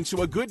solution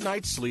to a good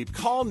night's sleep,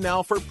 call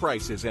now for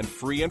prices and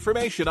free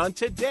information on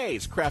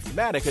today's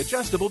Craftmatic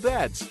adjustable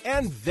beds.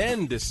 And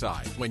then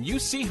decide when you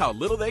see how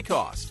little they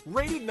cost.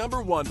 Rated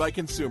 #1 by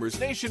consumers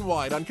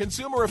nationwide on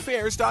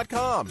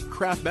ConsumerAffairs.com.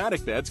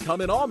 Craftmatic beds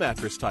come in all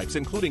mattress types,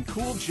 including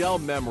cool gel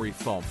memory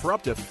foam for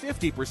up to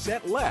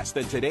 50% less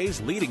than today's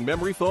leading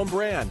memory foam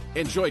brand.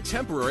 Enjoy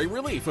temporary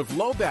relief of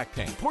low back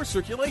pain, poor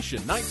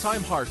circulation,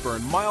 nighttime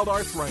heartburn, mild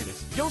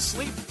arthritis. You'll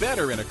sleep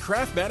better in a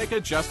Craftmatic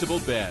adjustable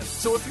bed.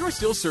 So if you're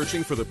still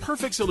searching for the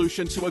perfect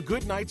solution to a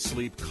good night's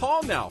sleep,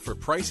 call now for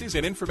prices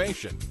and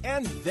information.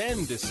 And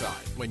then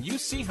decide when you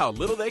see how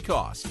little they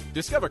cost.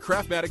 Discover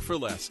Craftmatic for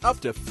less, up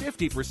to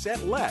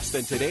 50% less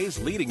than today's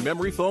leading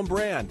memory foam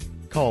brand.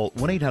 Call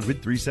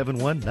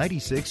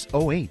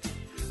 1-800-371-9608.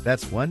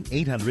 That's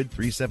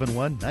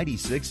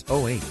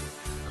 1-800-371-9608.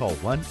 Call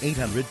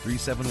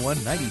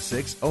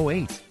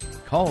 1-800-371-9608.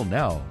 Call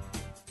now.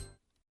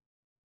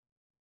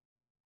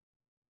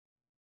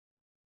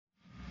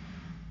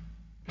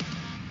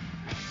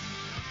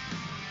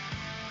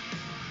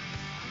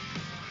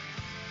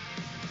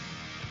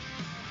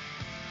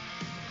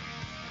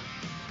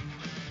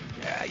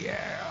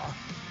 Yeah.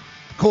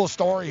 Cool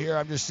story here.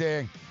 I'm just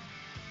saying.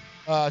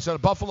 So the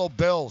Buffalo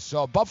Bills.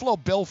 So a Buffalo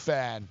Bill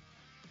fan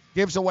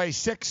gives away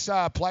 6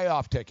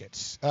 playoff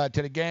tickets to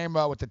the game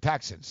with the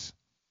Texans.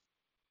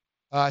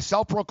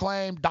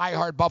 Self-proclaimed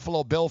diehard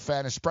Buffalo Bill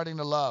fan is spreading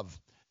the love.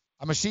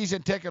 I'm a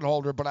season ticket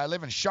holder, but I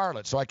live in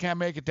Charlotte, so I can't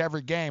make it to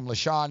every game,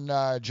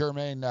 LaShawn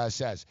Germain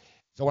says.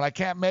 So when I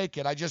can't make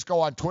it, I just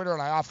go on Twitter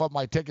and I offer up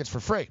my tickets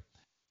for free.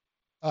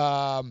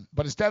 But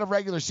instead of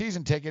regular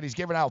season ticket, he's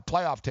giving out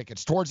playoff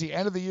tickets. Towards the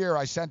end of the year,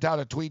 I sent out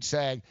a tweet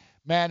saying,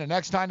 man, the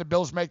next time the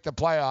Bills make the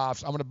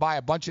playoffs, I'm going to buy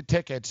a bunch of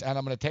tickets and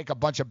I'm going to take a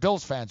bunch of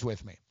Bills fans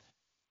with me.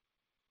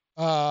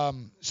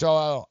 When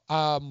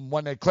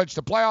they clinched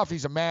the playoff,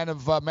 he's a man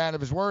of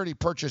his word. He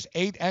purchased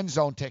 8 end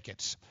zone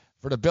tickets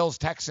for the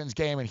Bills-Texans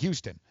game in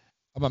Houston.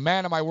 I'm a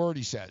man of my word,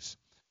 he says.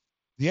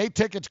 The 8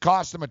 tickets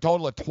cost him a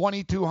total of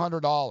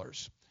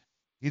 $2,200.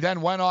 He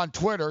then went on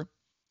Twitter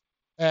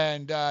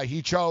and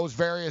he chose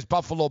various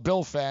Buffalo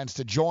Bill fans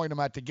to join him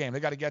at the game. They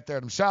got to get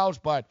there themselves,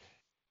 but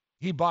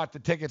he bought the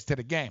tickets to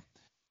the game.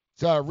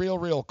 So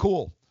real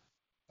cool.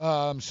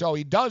 So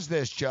he does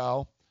this,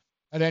 Joe.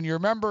 And then you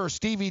remember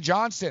Stevie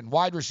Johnson,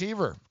 wide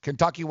receiver,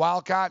 Kentucky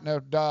Wildcat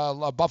and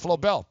a Buffalo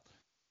Bill.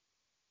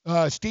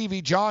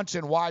 Stevie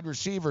Johnson, wide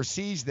receiver,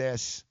 sees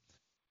this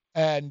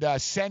and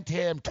sent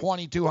him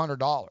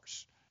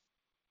 $2,200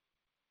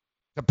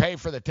 to pay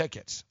for the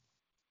tickets.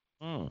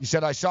 He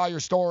said, I saw your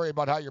story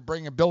about how you're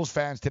bringing Bills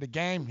fans to the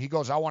game. He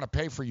goes, I want to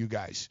pay for you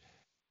guys.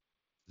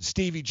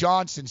 Stevie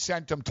Johnson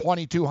sent him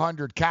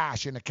 $2,200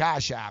 cash in a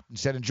Cash App and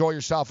said, enjoy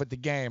yourself at the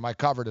game. I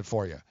covered it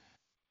for you.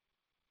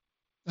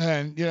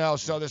 And,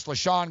 so this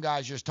LaShawn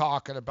guy's just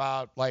talking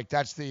about, like,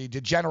 that's the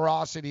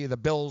generosity of the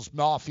Bills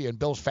Mafia and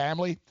Bills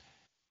family.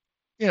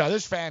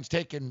 This guy's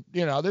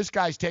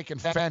taking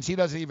fans he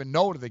doesn't even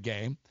know to the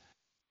game.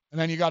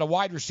 And then you got a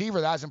wide receiver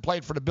that hasn't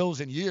played for the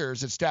Bills in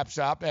years that steps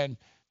up. And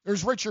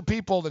There's richer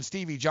people than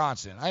Stevie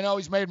Johnson. I know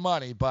he's made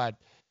money, but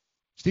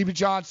Stevie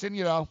Johnson,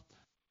 he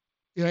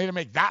didn't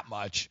make that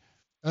much.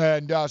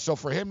 And so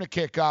for him to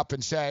kick up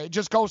and say, it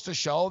just goes to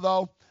show,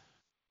 though,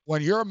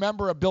 when you're a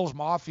member of Bills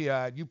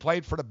Mafia and you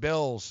played for the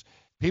Bills,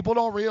 people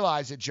don't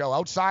realize it, Joe.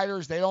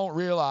 Outsiders, they don't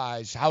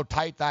realize how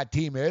tight that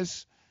team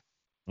is.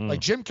 Like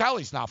Jim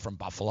Kelly's not from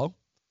Buffalo.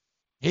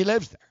 He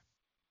lives there.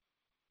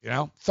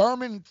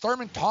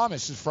 Thurman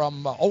Thomas is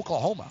from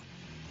Oklahoma.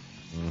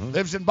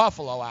 Lives in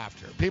Buffalo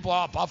after. People,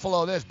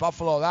 Buffalo this,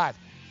 Buffalo that.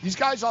 These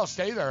guys all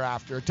stay there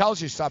after. It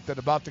tells you something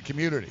about the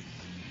community.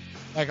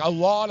 Like a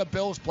lot of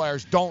Bills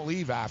players don't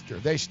leave after.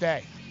 They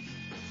stay.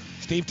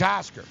 Steve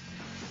Tasker.